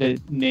just had to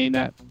name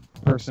that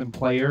person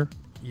player.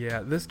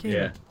 Yeah, this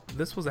game,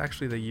 this was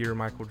actually the year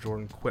Michael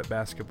Jordan quit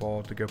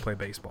basketball to go play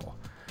baseball.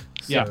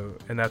 So,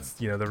 and that's,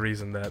 the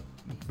reason that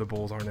the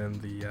Bulls aren't in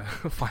the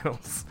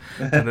finals.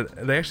 And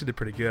they actually did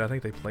pretty good. I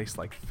think they placed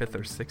like 5th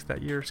or 6th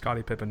that year.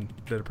 Scottie Pippen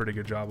did a pretty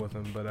good job with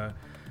them. But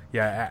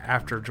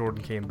after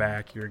Jordan came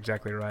back, you're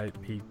exactly right.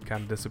 He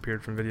kind of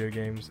disappeared from video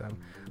games.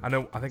 I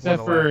think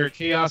except for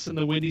Chaos in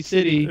the Windy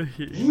City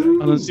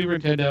on the Super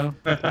Nintendo.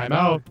 I'm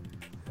out.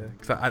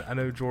 Because I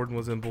know Jordan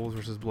was in Bulls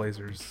versus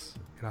Blazers,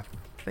 and I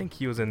think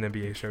he was in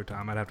NBA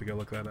Showtime. I'd have to go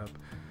look that up.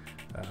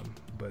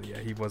 But yeah,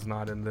 he was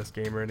not in this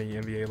game or any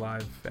NBA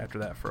Live after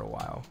that for a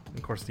while. And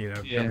of course,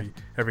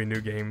 every new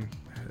game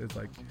It's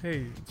like,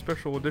 hey,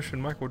 special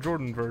edition Michael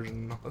Jordan version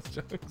and all those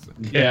jokes.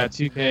 Yeah,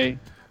 2K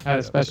had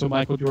a special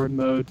Michael Jordan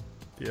mode.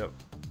 Yep.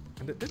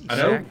 And didn't I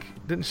know.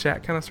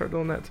 Shaq kind of start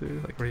doing that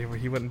too? Like where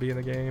he wouldn't be in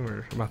the game,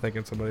 or am I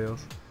thinking somebody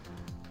else?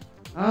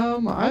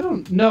 I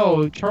don't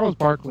know. Charles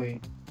Barkley.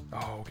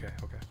 Oh, okay.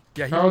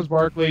 Yeah, Charles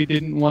Barkley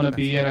didn't want to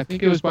be in. I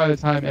think it was by the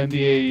time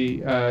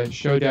NBA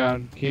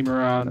Showdown came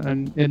around,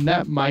 and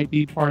that might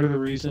be part of the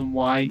reason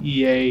why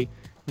EA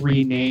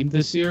renamed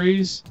the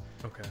series.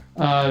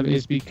 Okay.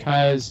 Is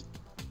because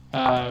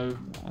I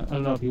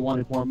don't know if he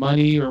wanted more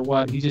money or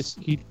what.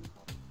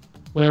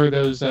 Whatever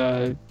those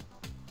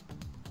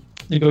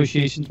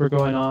negotiations were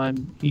going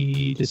on,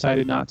 he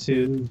decided not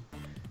to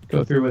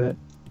go through with it.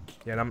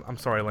 Yeah, and I'm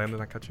sorry, Landon,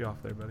 I cut you off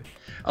there, buddy.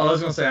 Oh, I was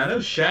gonna say, I know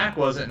Shaq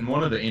wasn't in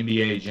one of the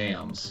NBA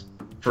jams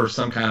for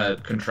some kind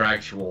of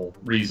contractual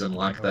reason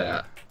like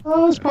that.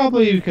 Oh, it's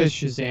probably because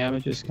Shazam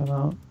had just come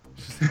out.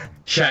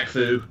 Shaq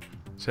Fu.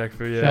 Shaq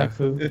Fu, yeah. Shaq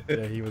Fu.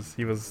 Yeah, he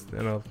was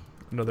in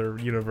another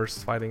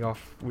universe fighting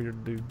off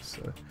weird dudes.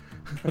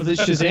 Was it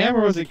Shazam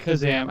or was it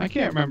Kazam? I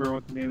can't remember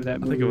what the name of that I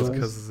movie think it was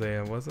was.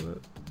 Kazam, wasn't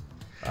it?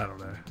 I don't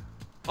know.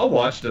 I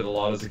watched it a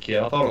lot as a kid.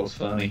 I thought it was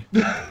funny.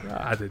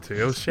 I did too.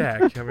 It was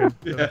Shaq. I mean,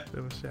 Yeah.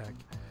 it was Shaq.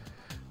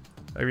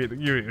 I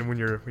mean, when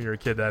you're a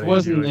kid that It age,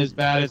 wasn't you're like- as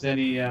bad as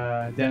any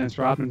Dennis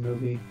Rodman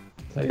movie.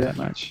 I'll tell you that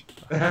much.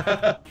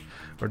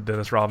 or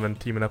Dennis Rodman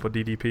teaming up with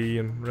DDP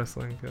and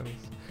wrestling.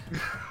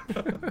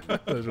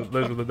 Those were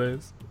the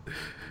days.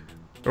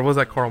 Or was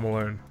that Karl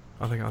Malone?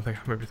 I think I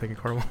remember thinking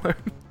Karl Malone.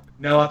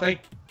 No, I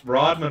think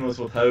Rodman was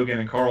with Hogan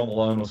and Karl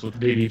Malone was with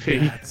DDP.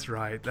 That's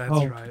right.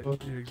 Oh, Right.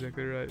 okay. You're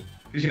exactly right.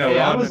 'Cause, you know,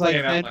 Yeah, I Rodman was like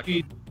came out 10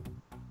 feet.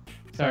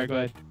 Sorry, go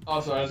ahead.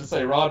 Also, I was gonna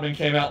say Rodman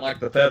came out like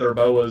the feather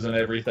boas and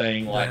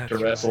everything, like to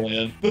That's wrestle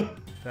right. in.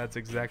 That's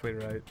exactly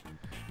right.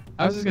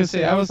 I was just going to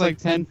say, I was like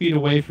 10 feet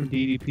away from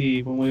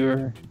DDP when we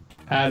were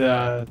at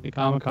the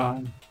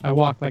Comic-Con. I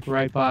walked like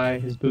right by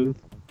his booth.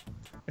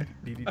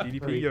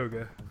 DDP Right.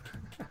 yoga.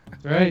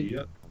 Right?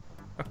 Yep.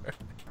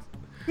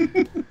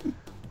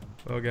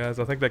 Well, guys,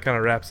 I think that kind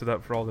of wraps it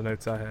up for all the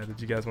notes I had. Did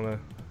you guys want to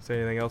say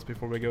anything else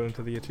before we go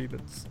into the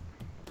achievements?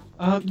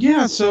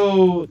 Yeah,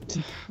 so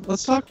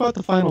let's talk about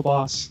the final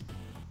boss.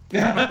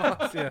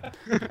 yeah.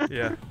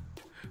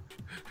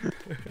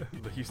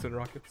 The Houston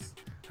Rockets.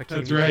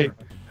 That's right.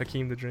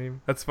 Hakeem the Dream.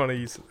 That's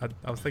funny.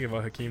 I was thinking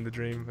about Hakeem the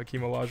Dream.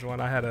 Hakeem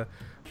Olajuwon. I had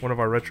one of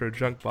our retro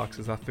junk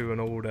boxes. I threw an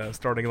old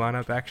starting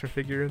lineup action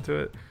figure into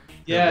it.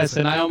 Yes,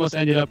 and I almost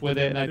ended up with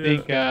it, and I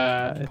think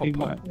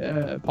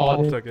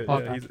Paul took it.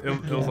 Paul Yeah,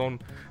 got it was on.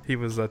 He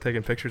was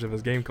taking pictures of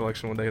his game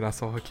collection one day, and I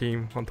saw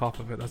Hakeem on top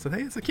of it. I said,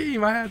 "Hey, it's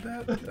Hakeem. I had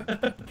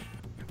that."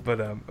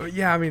 But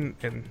yeah, I mean,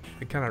 and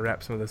it kind of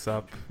wraps some of this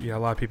up. A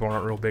lot of people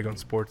aren't real big on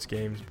sports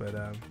games, but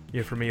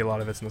for me, a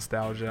lot of it's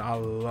nostalgia. I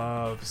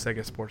love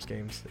Sega sports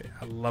games.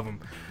 I love them,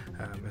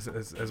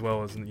 as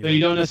well as. So you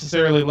don't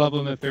necessarily love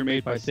them if they're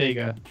made by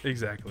Sega.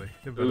 Exactly.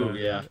 But, Ooh,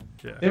 yeah.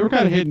 They were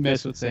kind of hit and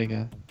miss with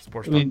Sega.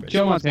 Sports I mean, talk Joe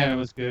baseball. Montana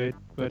was good,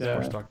 but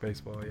Sports talk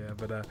baseball, yeah.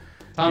 But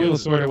Tommy yeah,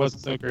 Lasorda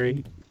wasn't so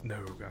great.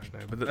 no, gosh, no.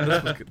 But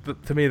this was,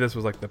 to me, this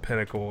was like the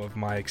pinnacle of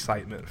my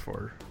excitement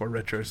for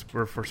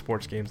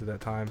sports games at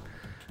that time.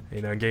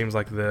 Games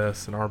like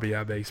this and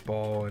RBI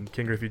baseball and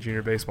King Griffey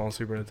Jr. baseball on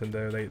Super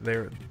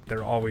Nintendo,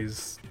 they're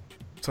always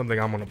something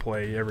I'm gonna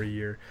play every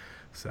year.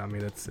 So I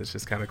mean, it's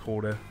just kind of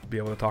cool to be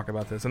able to talk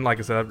about this. And like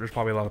I said, there's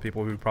probably a lot of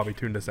people who probably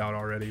tuned us out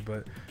already.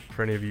 But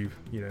for any of you,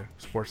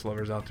 sports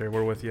lovers out there,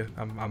 we're with you.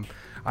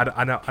 I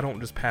don't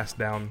just pass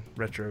down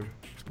retro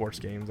sports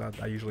games.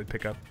 I usually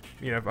pick up,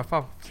 if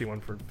I see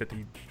one for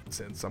 50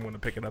 cents, I'm going to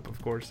pick it up,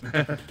 of course,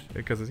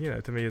 because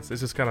to me it's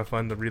just kind of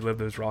fun to relive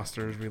those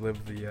rosters,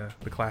 relive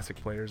the classic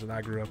players that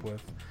I grew up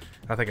with.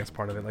 I think that's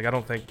part of it. Like, I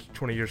don't think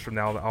 20 years from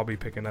now that I'll be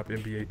picking up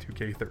NBA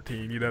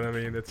 2K13. You know what I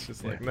mean? It's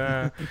just like,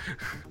 nah,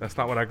 that's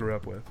not what I grew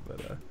up with.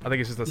 But I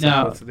think it's just a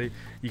simplicity.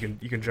 You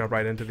can jump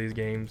right into these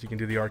games. You can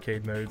do the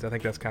arcade modes. I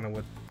think that's kind of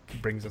what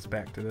brings us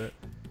back to that.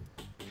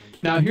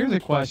 Now, here's a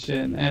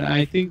question, and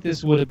I think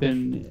this would have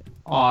been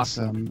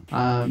awesome.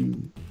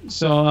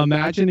 So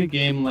imagine a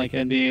game like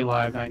NBA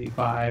Live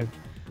 95,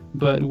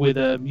 but with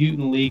a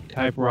Mutant League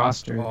type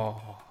roster.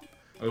 Oh,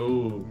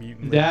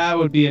 That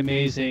would be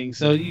amazing.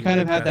 So you kind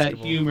of had that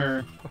Basketball.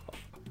 humor.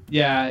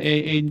 Yeah,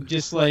 and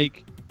just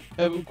like,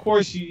 of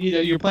course,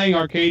 you're playing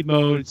arcade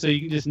mode, so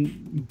you can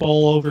just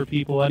bowl over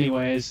people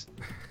anyways.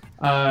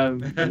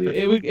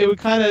 It would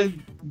kind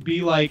of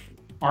be like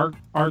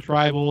Arch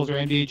Rivals or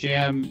NBA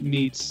Jam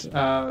meets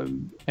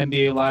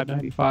NBA Live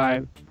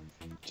 95,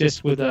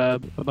 just with a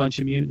bunch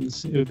of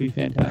mutants. It would be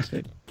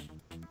fantastic.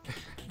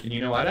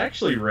 And I'd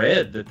actually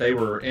read that they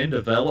were in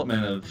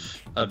development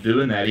of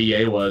doing that.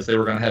 EA was. They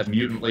were going to have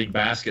Mutant League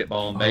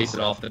Basketball and base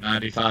it off the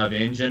 95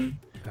 engine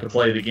to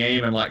play the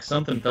game, and like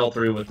something fell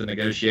through with the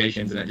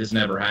negotiations, and it just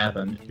never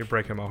happened. You're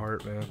breaking my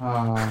heart, man. Oh,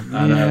 I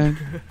know.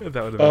 man. That would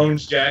have been.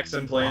 Bones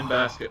Jackson playing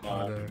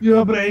basketball.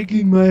 You're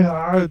breaking my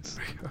heart.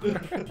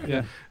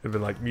 Yeah. It'd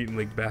been like Mutant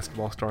League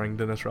Basketball starring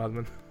Dennis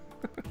Rodman.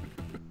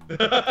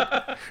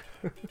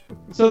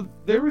 So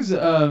there was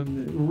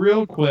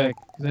real quick,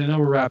 because I know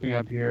we're wrapping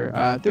up here.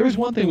 There was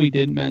one thing we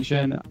didn't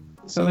mention.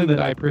 Something that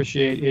I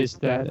appreciate is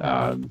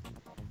that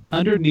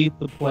underneath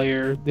the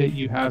player that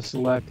you have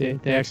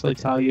selected, they actually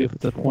tell you if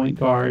it's a point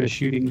guard, a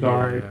shooting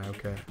guard, Yeah,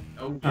 okay.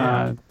 Oh,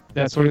 yeah.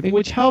 that sort of thing,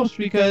 which helps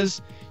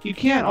because you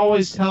can't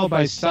always tell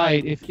by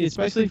sight,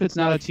 especially if it's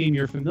not a team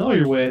you're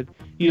familiar with.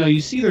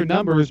 You see their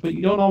numbers, but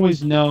you don't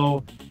always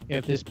know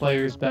if this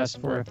player is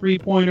best for a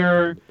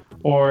three-pointer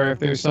or if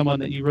there's someone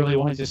that you really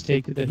want to just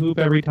take to the hoop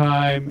every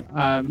time.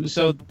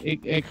 So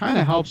it kind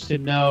of helps to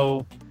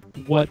know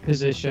what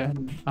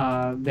position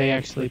they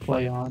actually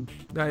play on.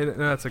 No,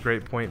 that's a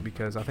great point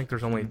because I think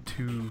there's only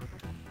two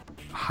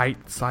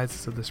height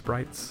sizes of the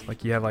sprites.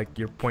 Like you have like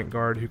your point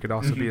guard who could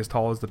also be as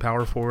tall as the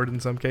power forward in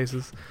some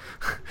cases.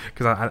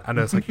 Because I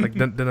know it's like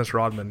Dennis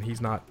Rodman.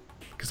 He's not,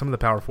 because some of the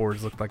power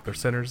forwards look like they're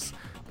centers.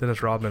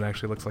 Dennis Rodman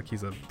actually looks like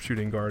he's a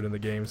shooting guard in the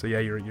game. So yeah,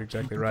 you're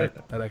exactly right.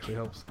 That actually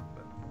helps.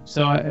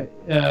 So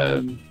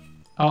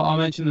I'll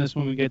mention this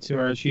when we get to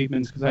our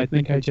achievements because I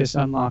think I just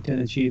unlocked an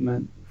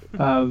achievement.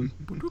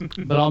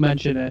 But I'll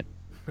mention it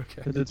Okay.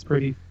 because it's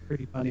pretty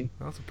funny.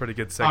 That's a pretty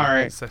good All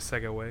right.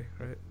 segue,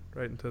 right?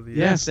 Right into the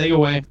Yeah, stay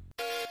away.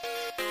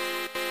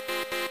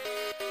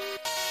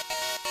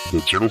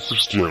 The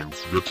Genesis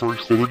Gems Victory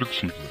Recorded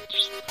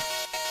Achievements.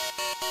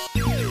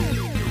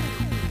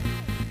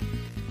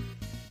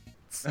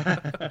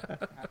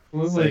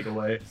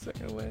 Absolutely.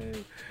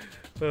 Segue.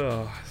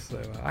 Oh,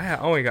 so I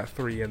only got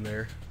 3 in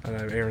there. I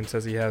know Aaron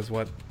says he has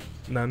what?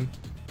 None?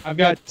 I've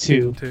got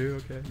 2.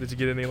 2? Okay. Did you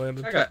get any,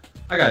 Landon? I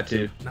got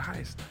 2.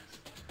 Nice.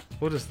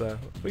 We'll just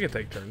we can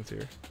take turns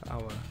here.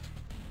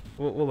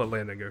 We'll let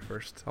Landon go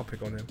first. I'll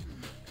pick on him.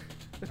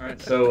 All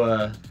right.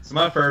 So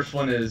my first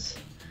one is,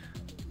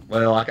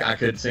 well, I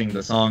could sing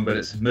the song, but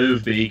it's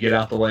 "Move B, get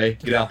out the way,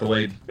 Yeah,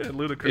 and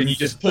ludicrous. you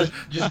just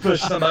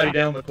push somebody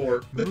down the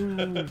court.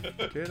 Move,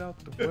 get out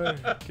the way.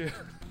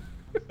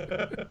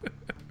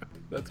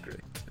 That's great.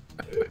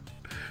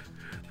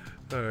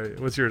 All right,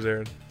 what's yours,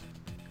 Aaron?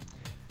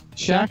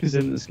 Shaq is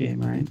in this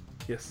game, right?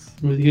 Yes.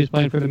 He was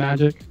playing for the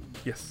Magic.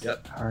 Yes.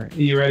 Yep. All right,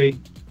 you ready?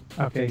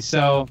 Okay,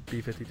 so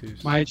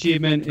B-52s. my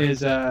achievement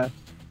is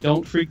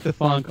don't freak the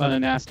funk on a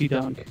nasty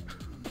dunk,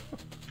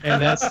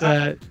 and that's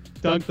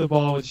dunk the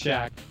ball with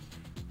Shaq.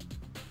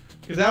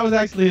 Because that was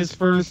actually his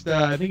first,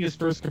 I think his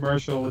first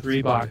commercial with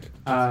Reebok.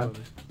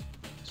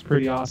 It's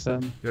pretty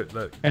awesome.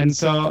 And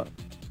so,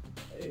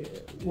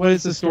 what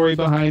is the story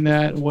behind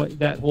that? What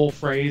that whole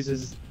phrase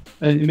is?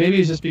 And maybe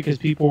it's just because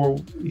he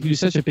was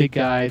such a big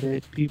guy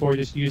that people are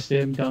just used to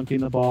him dunking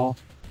the ball.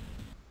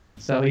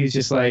 So he's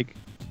just like,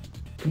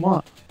 come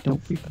on,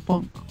 don't freak the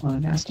funk on a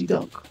nasty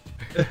dunk.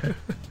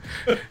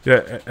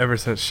 Yeah, ever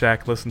since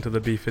Shaq listened to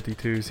the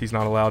B-52s, he's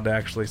not allowed to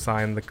actually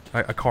sign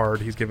a card.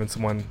 He's given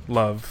someone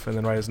love and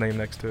then write his name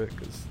next to it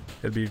because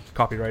it'd be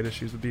copyright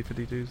issues with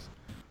B-52s.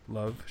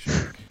 Love,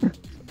 Shaq.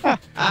 Man.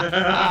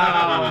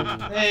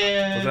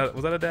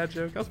 Was that a dad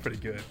joke? That was pretty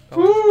good. I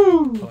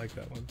Woo! like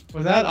that one.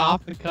 Was that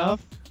off the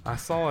cuff? I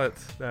saw it.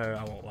 No,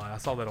 I won't lie. I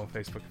saw that on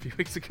Facebook a few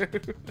weeks ago.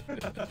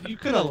 You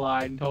could have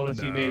lied and told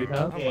us you made it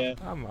up.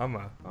 I'm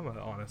an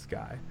honest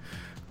guy.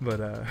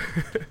 But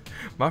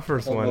my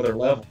first Whole one, nother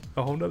level.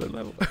 a whole nother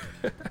level.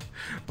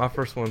 My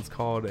first one's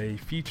called a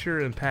feature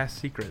and pass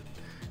secret,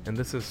 and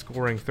this is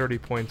scoring 30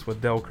 points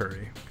with Del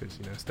Curry because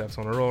Steph's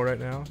on a roll right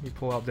now. You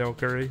pull out Del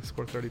Curry,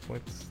 score 30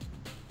 points.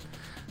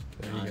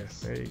 There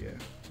Nice. you go.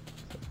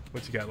 So,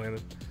 what you got,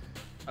 Landon?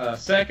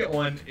 Second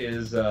one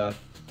is I'm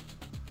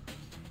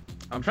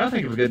trying to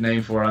think of a good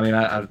name for it. I mean,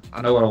 I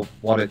know what I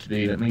want it to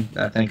be. Let me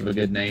think of a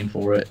good name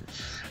for it.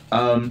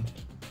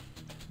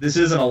 This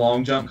isn't a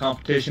long jump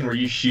competition where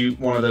you shoot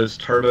one of those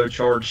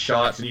turbocharged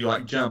shots and you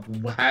like jump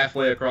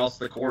halfway across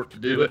the court to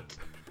do it.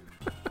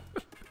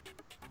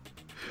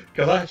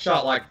 Because I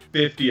shot like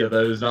 50 of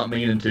those, not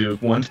meaning to,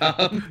 one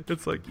time.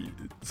 It's like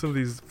some of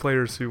these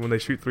players who, when they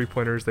shoot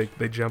 3-pointers,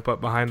 they jump up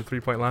behind the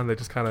 3-point line. They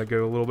just kind of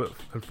go a little bit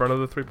in front of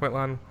the 3-point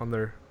line on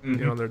their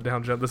on their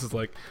down jump. This is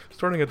like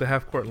starting at the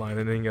half-court line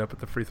and ending up at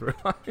the free throw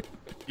line.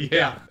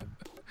 Yeah.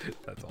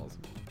 That's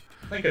awesome.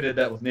 I think I did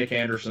that with Nick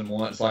Anderson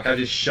once. Like I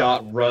just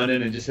shot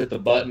running and just hit the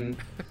button,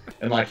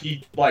 and like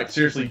he like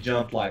seriously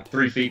jumped like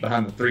 3 feet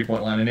behind the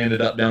 3-point line and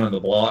ended up down in the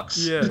blocks.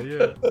 Yeah,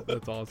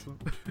 that's awesome.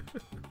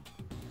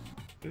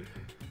 All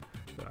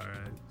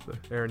right, so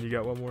Aaron, you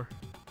got one more?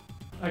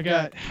 I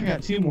got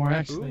 2 more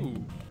actually.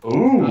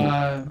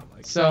 Ooh.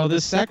 So the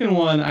second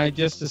one I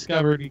just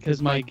discovered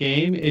because my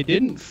game, it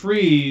didn't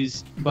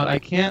freeze, but I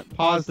can't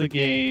pause the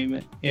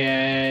game,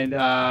 and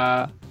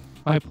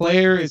my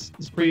player is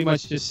pretty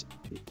much just,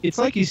 it's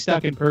like he's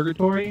stuck in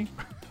purgatory.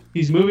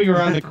 He's moving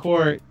around the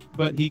court,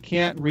 but he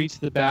can't reach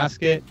the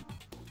basket,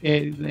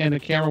 and the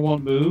camera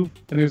won't move,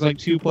 and there's like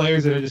 2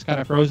 players that are just kind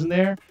of frozen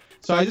there.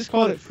 So I just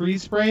called it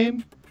freeze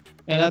frame,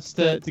 and that's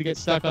to get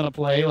stuck on a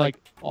play. Like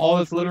all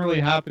that's literally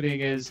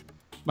happening is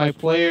my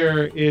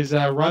player is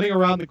running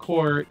around the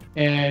court,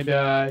 and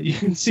you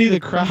can see the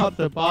crowd at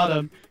the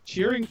bottom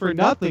cheering for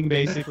nothing,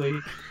 basically,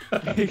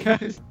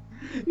 because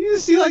You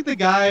just see like the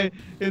guy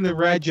in the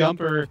red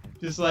jumper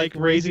just like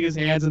raising his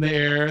hands in the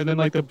air, and then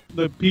like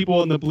the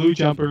people in the blue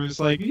jumpers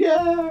like,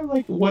 yeah,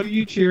 like what are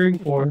you cheering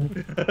for?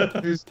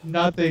 There's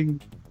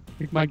nothing.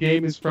 Like, my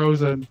game is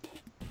frozen.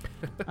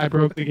 I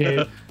broke the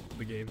game.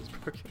 The game is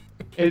broken.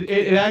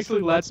 It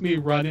actually lets me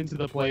run into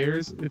the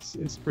players.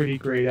 It's pretty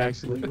great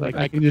actually. Like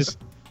I can just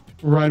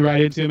run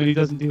right into him and he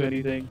doesn't do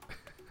anything.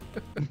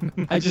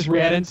 I just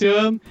ran into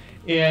him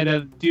and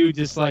a dude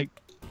just like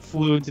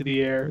flew into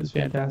the air. It was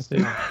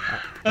fantastic.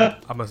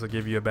 I must have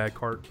given you a bad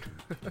cart.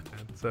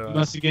 So You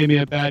must have gave me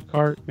a bad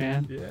cart,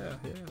 man. yeah.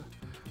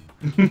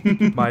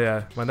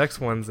 My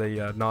next one's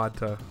a nod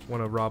to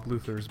one of Rob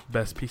Luther's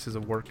best pieces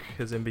of work,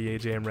 his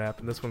NBA Jam rap,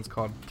 and this one's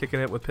called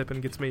 "Kicking It with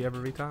Pippen Gets Me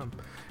Every Time,"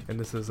 and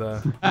this is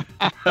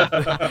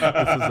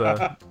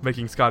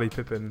making Scottie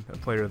Pippen a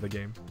player of the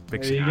game.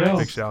 Big There you go.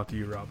 Big shout out to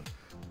you, Rob.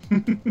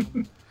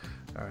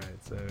 All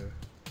right, so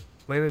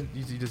Landon,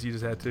 you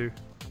just had two.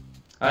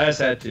 I just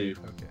had to.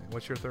 Okay,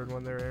 what's your third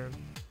one there,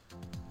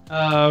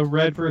 Aaron?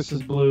 Red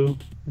versus blue,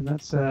 and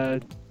that's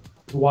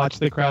watch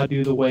the crowd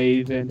do the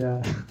wave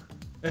and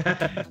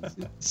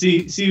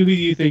see who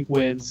you think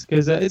wins,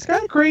 because it's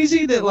kind of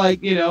crazy that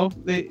like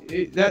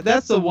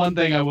that's the one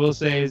thing I will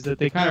say is that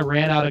they kind of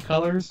ran out of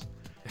colors,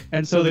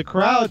 and so the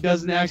crowd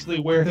doesn't actually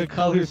wear the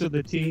colors of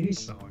the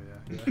teams. Oh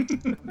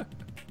yeah.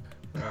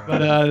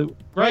 But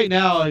right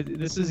now,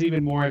 this is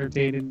even more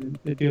entertaining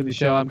than doing the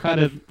show. I'm kind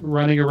of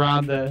running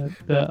around the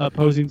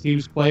opposing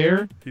team's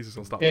player. He's just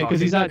gonna stop Because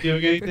he's not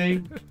doing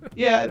anything.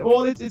 Yeah,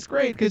 well, it's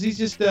great because he's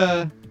just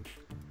I'll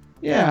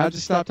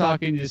just stop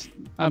talking.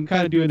 I'm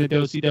kind of doing the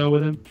do-si-do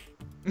with him,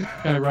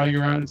 kind of running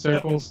around in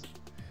circles.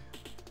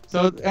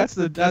 So that's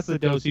the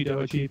do-si-do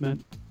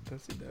achievement.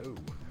 Do.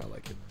 I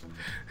like it.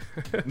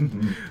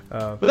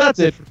 But that's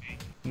it for me.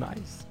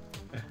 Nice.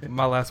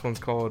 My last one's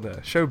called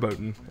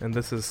Showboating, and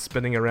this is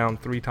spinning around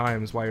 3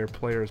 times while your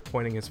player is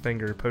pointing his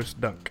finger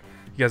post-dunk.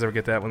 You guys ever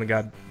get that when the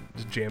guy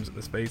just jams it in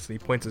the space and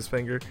he points his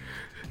finger?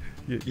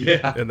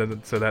 Yeah. And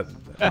then so that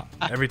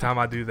every time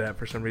I do that,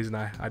 for some reason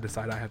I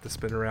decide I have to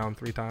spin around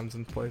 3 times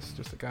in place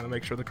just to kind of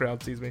make sure the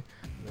crowd sees me.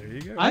 There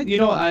you go.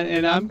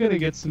 And I'm gonna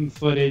get some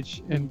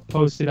footage and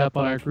post it up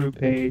on our group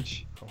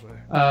page,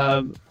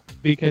 Okay.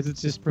 because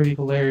it's just pretty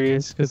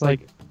hilarious. Because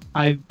like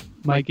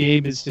my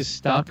game is just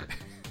stuck,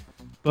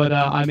 but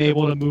I'm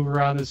able to move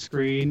around the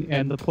screen,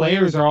 and the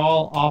players are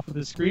all off of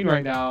the screen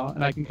right now,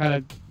 and I can kind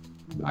of,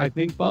 I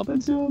think, bump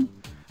into them.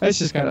 It's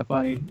just kind of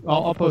funny.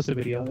 I'll post a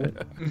video of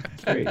it.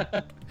 It's great.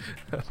 I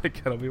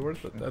think that'll be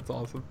worth it. That's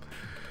awesome.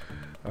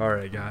 All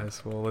right,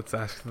 guys. Well, let's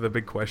ask the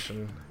big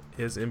question: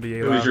 Is NBA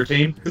Who is your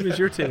team? Who is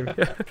your team?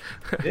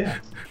 Yeah.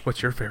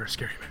 What's your favorite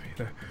scary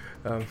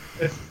movie?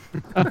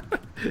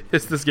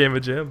 It's this game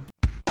of Jim.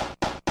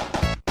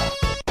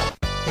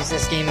 Is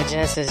this game of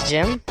Genesis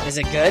Jim? Is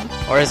it good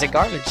or is it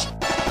garbage?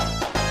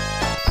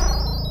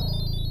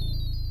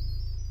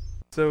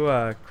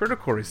 So,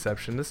 critical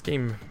reception. This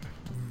game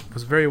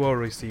was very well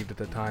received at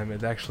the time.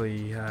 It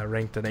actually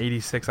ranked an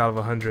 86 out of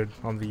 100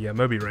 on the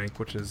MobiRank,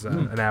 which is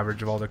an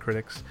average of all the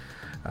critics.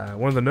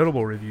 One of the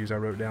notable reviews I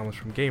wrote down was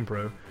from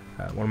GamePro,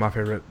 one of my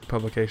favorite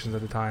publications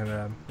at the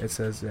time. It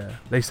says,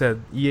 they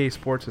said, EA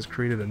Sports has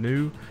created a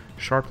new,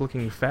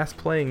 sharp-looking,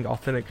 fast-playing,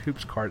 authentic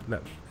hoops cart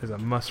that is a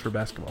must for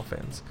basketball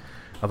fans.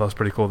 I thought it was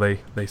pretty cool.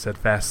 They said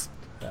fast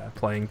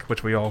playing,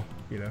 which we all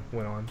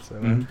went on.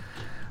 So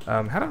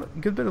had a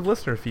good bit of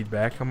listener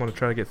feedback. I'm going to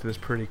try to get through this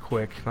pretty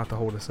quick, not to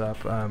hold us up.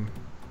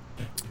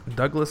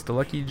 Douglas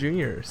DeLucky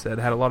Jr. said,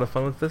 had a lot of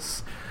fun with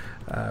this,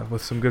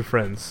 with some good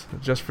friends.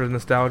 Just for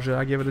nostalgia,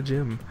 I give it a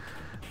Jim.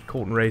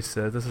 Colton Ray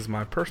said, this is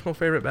my personal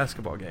favorite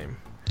basketball game.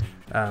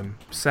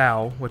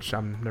 Sal, which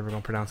I'm never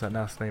going to pronounce that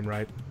last name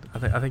right.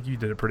 I think you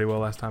did it pretty well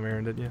last time,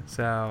 Aaron, didn't you?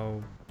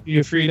 Sal...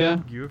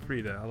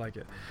 Giuffrida, I like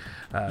it.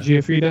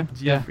 Giuffrida?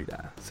 Yeah.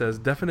 Giuffrida says,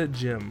 definite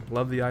Jim.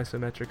 Love the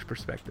isometrics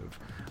perspective.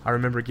 I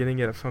remember getting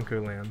it at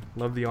FuncoLand.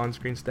 Love the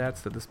on-screen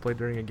stats that displayed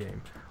during a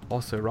game.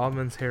 Also,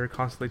 Rodman's hair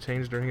constantly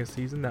changed during a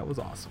season. That was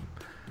awesome.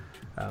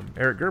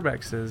 Eric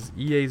Gerback says,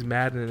 EA's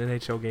Madden and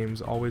NHL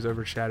games always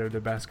overshadowed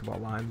their basketball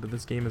line, but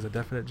this game is a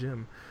definite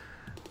Jim.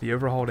 The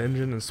overhauled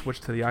engine and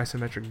switch to the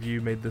isometric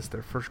view made this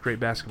their first great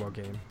basketball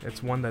game.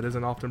 It's one that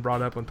isn't often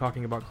brought up when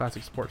talking about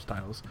classic sports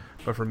titles,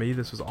 but for me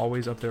this was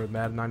always up there with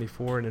Madden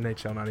 94 and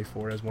NHL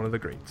 94 as one of the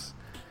greats.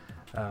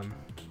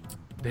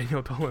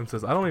 Daniel Dolan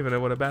says, I don't even know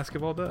what a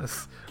basketball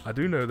does. I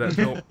do know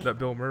that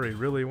Bill Murray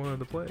really wanted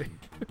to play.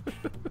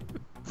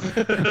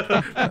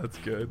 That's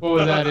good. What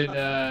was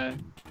that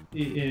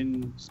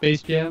in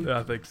Space Jam?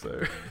 I think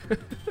so.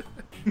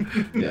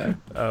 Yeah.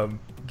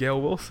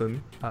 Gail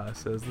Wilson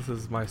says, this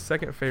is my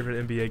second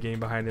favorite NBA game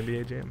behind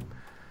NBA Jam.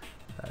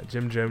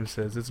 Jim Jones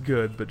says, it's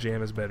good, but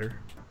Jam is better.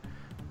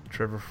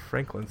 Trevor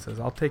Franklin says,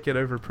 I'll take it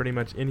over pretty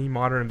much any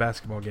modern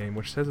basketball game,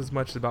 which says as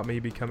much about me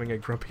becoming a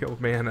grumpy old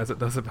man as it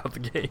does about the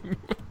game.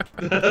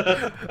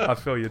 I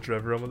feel you,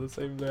 Trevor. I'm on the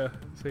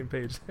same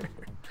page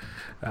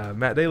there.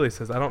 Matt Daly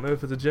says, I don't know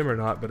if it's a gym or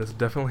not, but it's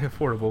definitely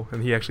affordable.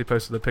 And he actually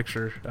posted a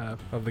picture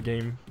of the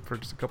game for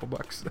just a couple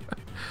bucks.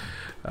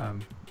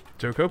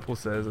 Joe Copel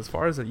says, as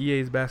far as the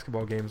EA's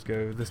basketball games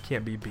go, this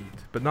can't be beat,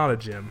 but not a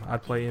gym.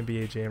 I'd play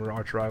NBA Jam or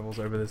Arch Rivals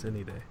over this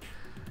any day.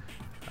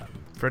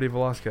 Freddie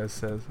Velasquez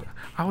says,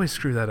 I always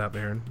screw that up,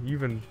 Aaron. You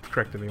even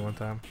corrected me one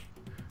time.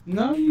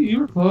 No,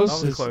 you were close. I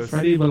was It's close.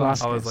 Freddie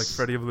Velasquez. I was like,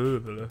 Freddie, blah,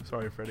 blah, blah.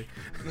 Sorry, Freddie.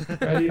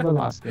 Freddie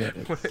Velasquez.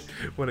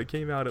 When it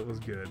came out, it was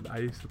good. I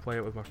used to play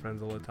it with my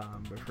friends all the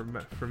time, but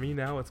for me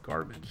now, it's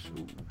garbage.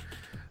 Ooh.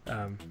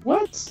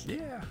 What?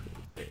 Yeah.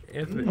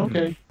 Anthony,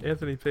 Okay.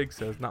 Anthony Pig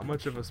says, not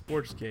much of a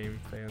sports game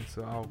fan,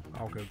 so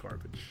I'll go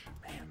garbage.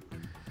 Man.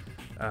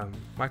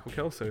 Michael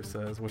Kelso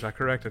says, which I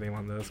corrected him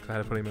on this because I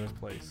had to put him in his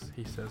place.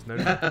 He says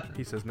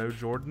no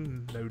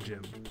Jordan, no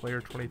Jim.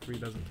 Player 23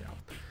 doesn't count.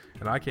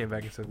 And I came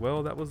back and said,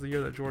 well, that was the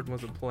year that Jordan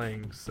wasn't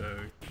playing, so,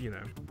 you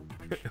know.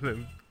 And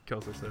then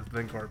Kelso says,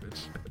 then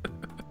garbage.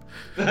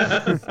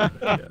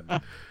 Yeah.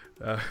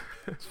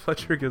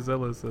 Fletcher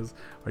Gazella says,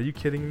 are you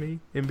kidding me?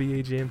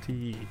 NBA Jam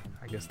TE.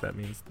 I guess that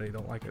means they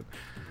don't like it.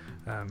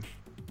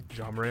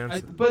 John Moran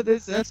says, But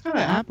that's kind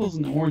of apples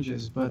and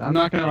oranges, but I'm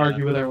not going to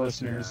argue with our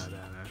listeners.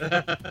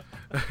 No.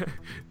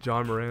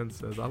 John Moran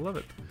says, I love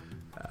it.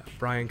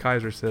 Brian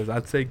Kaiser says,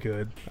 I'd say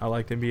good. I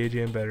liked NBA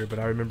Jam better, but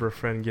I remember a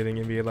friend getting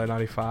NBA Live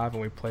 95,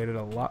 and we played it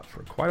a lot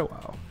for quite a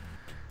while.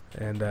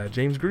 And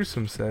James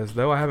Gruesome says,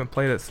 though I haven't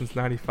played it since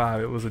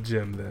 95, it was a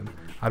gym then.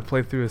 I'd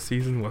play through a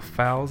season with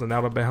fouls and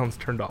out of bounds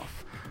turned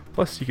off.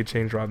 Plus, you could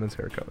change Rodman's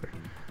hair color.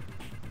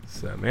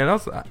 So, man, I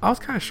was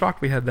kind of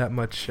shocked we had that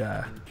much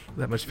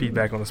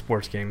feedback on a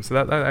sports game. So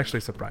that actually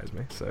surprised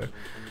me. So,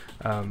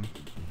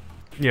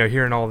 you know,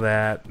 hearing all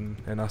that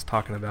and us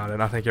talking about it,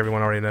 and I think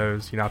everyone already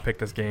knows. You know, I picked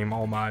this game.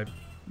 All my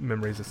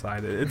memories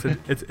aside,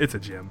 it's a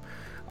gym.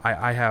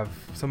 I have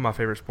some of my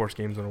favorite sports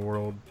games in the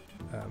world.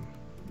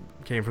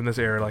 Came from this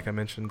era, like I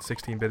mentioned,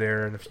 16-bit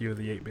era and a few of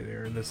the 8-bit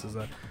era, and this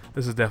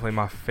is definitely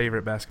my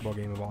favorite basketball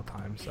game of all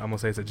time. So I'm gonna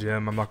say it's a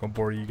gem. I'm not gonna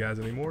bore you guys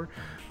anymore.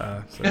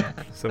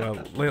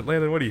 So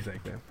Landon, what do you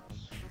think, man?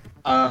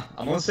 I'm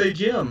gonna say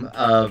Jim.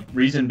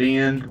 Reason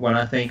being, when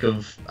I think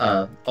of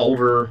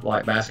older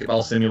like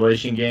basketball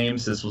simulation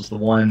games, this was the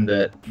one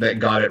that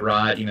got it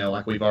right. You know,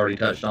 like we've already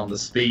touched on, the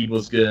speed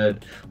was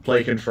good,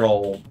 play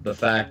control, the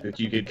fact that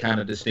you could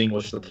kind of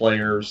distinguish the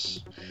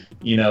players,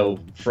 you know,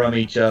 from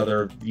each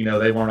other. You know,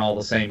 they weren't all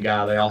the same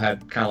guy. They all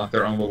had kind of like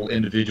their own little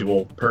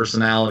individual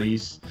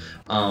personalities.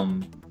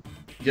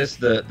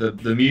 Just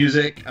the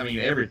music. I mean,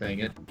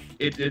 everything.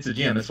 It's a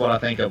gym. It's what I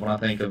think of when I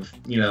think of,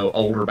 you know,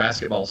 older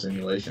basketball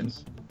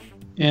simulations.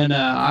 And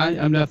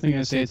I'm definitely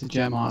going to say it's a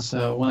gem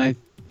also. When I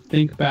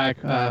think back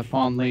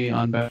fondly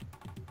on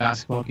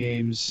basketball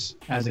games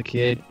as a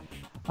kid,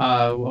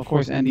 of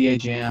course, NBA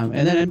Jam,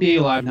 and then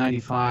NBA Live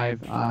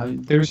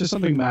 95, there was just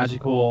something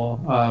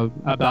magical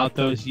about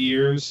those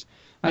years.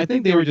 I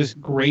think they were just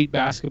great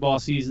basketball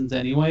seasons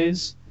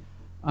anyways.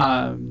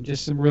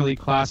 Just some really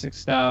classic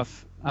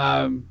stuff.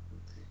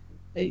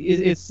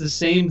 It's the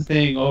same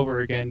thing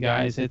over again,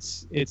 guys.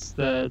 It's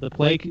the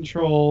play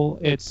control.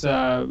 It's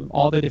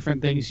all the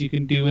different things you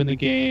can do in the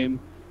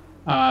game.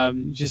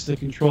 Just the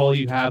control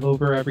you have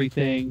over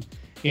everything,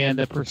 and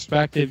the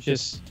perspective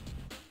just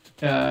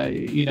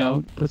you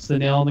know, puts the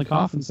nail in the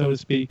coffin, so to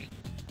speak.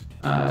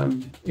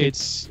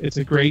 It's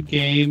a great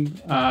game.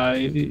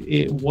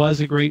 It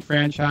was a great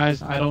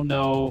franchise. I don't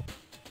know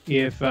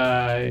if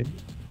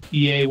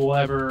EA will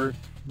ever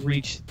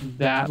reach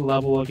that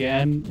level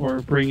again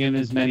or bring in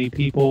as many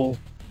people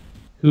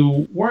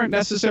who weren't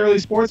necessarily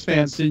sports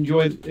fans to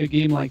enjoy a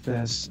game like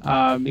this,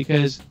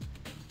 because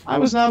I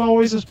was not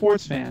always a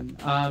sports fan,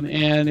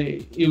 and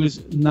it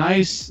was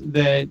nice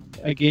that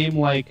a game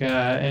like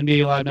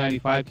NBA Live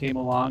 95 came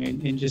along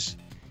and just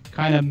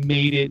kind of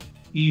made it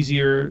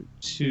easier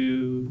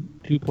to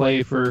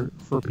play for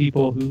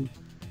people who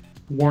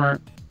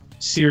weren't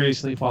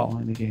seriously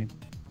following the game.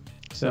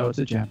 So it's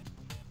a gem.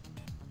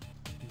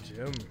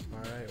 Jim. All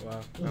right.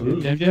 Wow.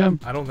 Jim.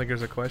 I don't think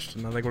there's a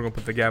question. I think we're gonna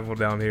put the gavel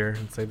down here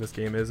and say this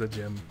game is a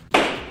gem.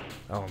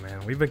 Oh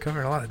man, we've been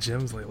covering a lot of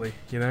gems lately.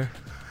 You know.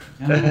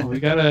 No, we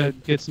gotta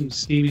get some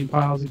steaming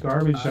piles of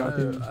garbage out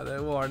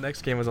there. Well, our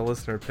next game was a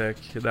listener pick.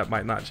 That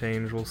might not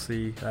change. We'll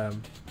see.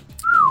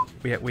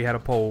 We had a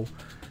poll,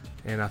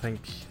 and I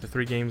think the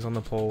 3 games on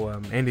the poll,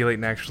 Andy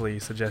Layton actually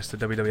suggested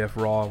WWF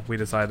Raw. We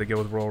decided to go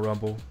with Royal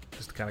Rumble,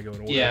 just to kind of go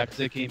in order. Yeah, because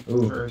it came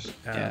first.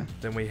 Yeah.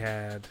 Then we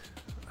had,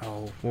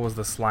 what was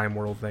the Slime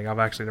World thing? I've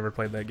actually never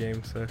played that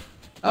game, so.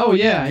 Oh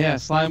yeah.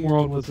 Slime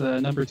World was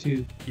number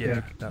 2.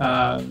 Yeah.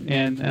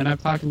 And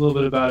I've talked a little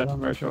bit about it on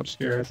Retro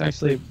Obscure. It's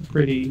actually a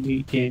pretty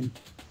neat game.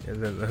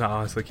 And then I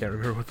honestly can't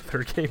remember what the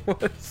 3rd game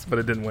was, but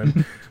it didn't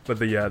win. But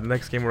the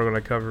next game we're going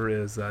to cover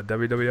is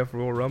WWF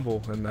Royal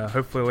Rumble, and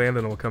hopefully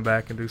Landon will come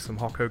back and do some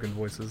Hulk Hogan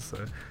voices.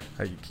 So,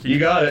 you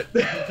got it.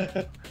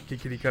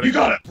 Can you cut you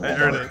got it.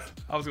 There it is.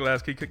 I was going to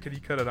ask, can you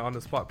cut an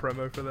on-the-spot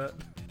promo for that?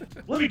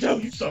 Let me tell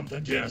you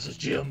something, Genesis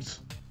Gyms.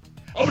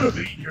 I'm gonna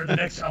be here the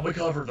next time we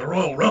cover the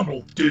Royal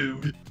Rumble,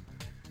 dude.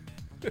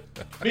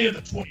 Me and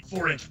the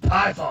 24-inch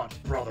Pythons,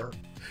 brother.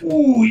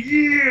 Ooh,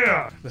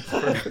 yeah!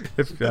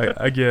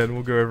 Again,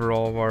 we'll go over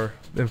all of our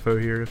info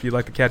here. If you'd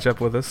like to catch up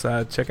with us,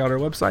 check out our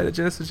website at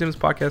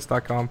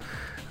genesisgemspodcast.com.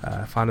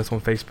 Find us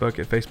on Facebook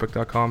at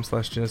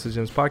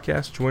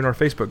facebook.com/GenesisGemsPodcast. Join our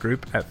Facebook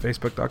group at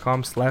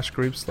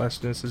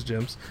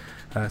facebook.com/groups/GenesisGems.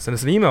 Send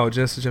us an email at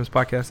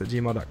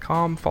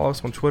genesisgemspodcast@gmail.com. Follow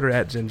us on Twitter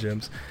at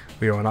GenGems.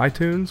 We are on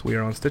iTunes, we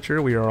are on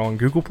Stitcher, we are on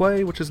Google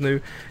Play, which is new,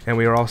 and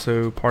we are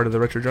also part of the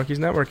Retro Junkies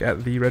Network at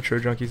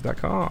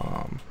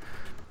theretrojunkies.com.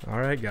 All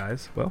right,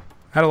 guys. Well,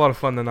 had a lot of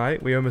fun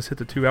tonight. We almost hit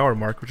the 2-hour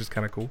mark, which is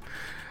kind of cool.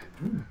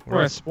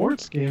 Or a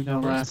sports game, no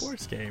Or a less.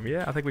 sports game,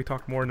 yeah. I think we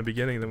talked more in the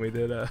beginning than we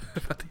did about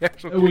the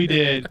actual. We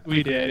did.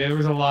 There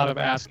was a lot of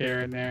Ask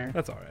Aaron there.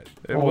 That's all right.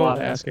 A lot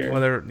of Ask Aaron.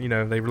 Well,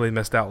 they really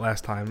missed out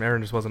last time.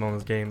 Aaron just wasn't on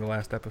his game the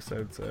last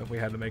episode, so we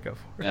had to make up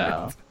for it.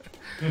 No.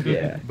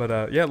 Yeah.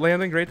 But yeah,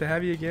 Landon, great to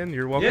have you again.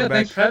 You're welcome Yeah, back.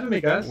 thanks for having me,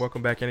 guys.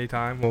 Welcome back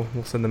anytime. We'll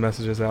send the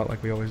messages out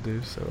like we always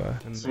do. So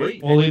and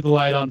Sweet. We'll leave the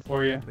light on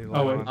for you. Leave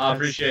the light on. I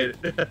appreciate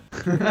it.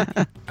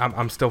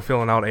 I'm still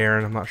filling out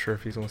Aaron. I'm not sure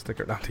if he's gonna stick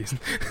it. No, I'm teasing.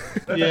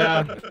 Yeah.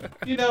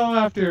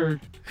 After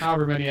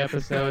however many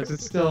episodes,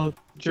 it's still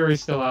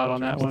jury's still out on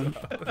that one.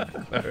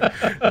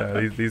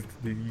 These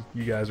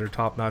you guys are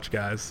top-notch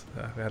guys.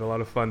 We had a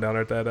lot of fun down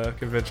at that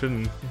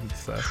convention. And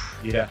it's,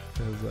 Yeah.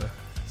 it was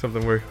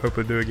something we're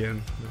hoping to do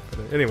again.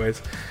 But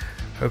anyways,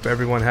 hope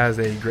everyone has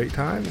a great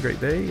time, great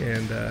day,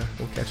 and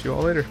we'll catch you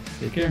all later.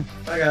 Take care.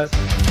 Bye,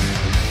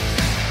 guys.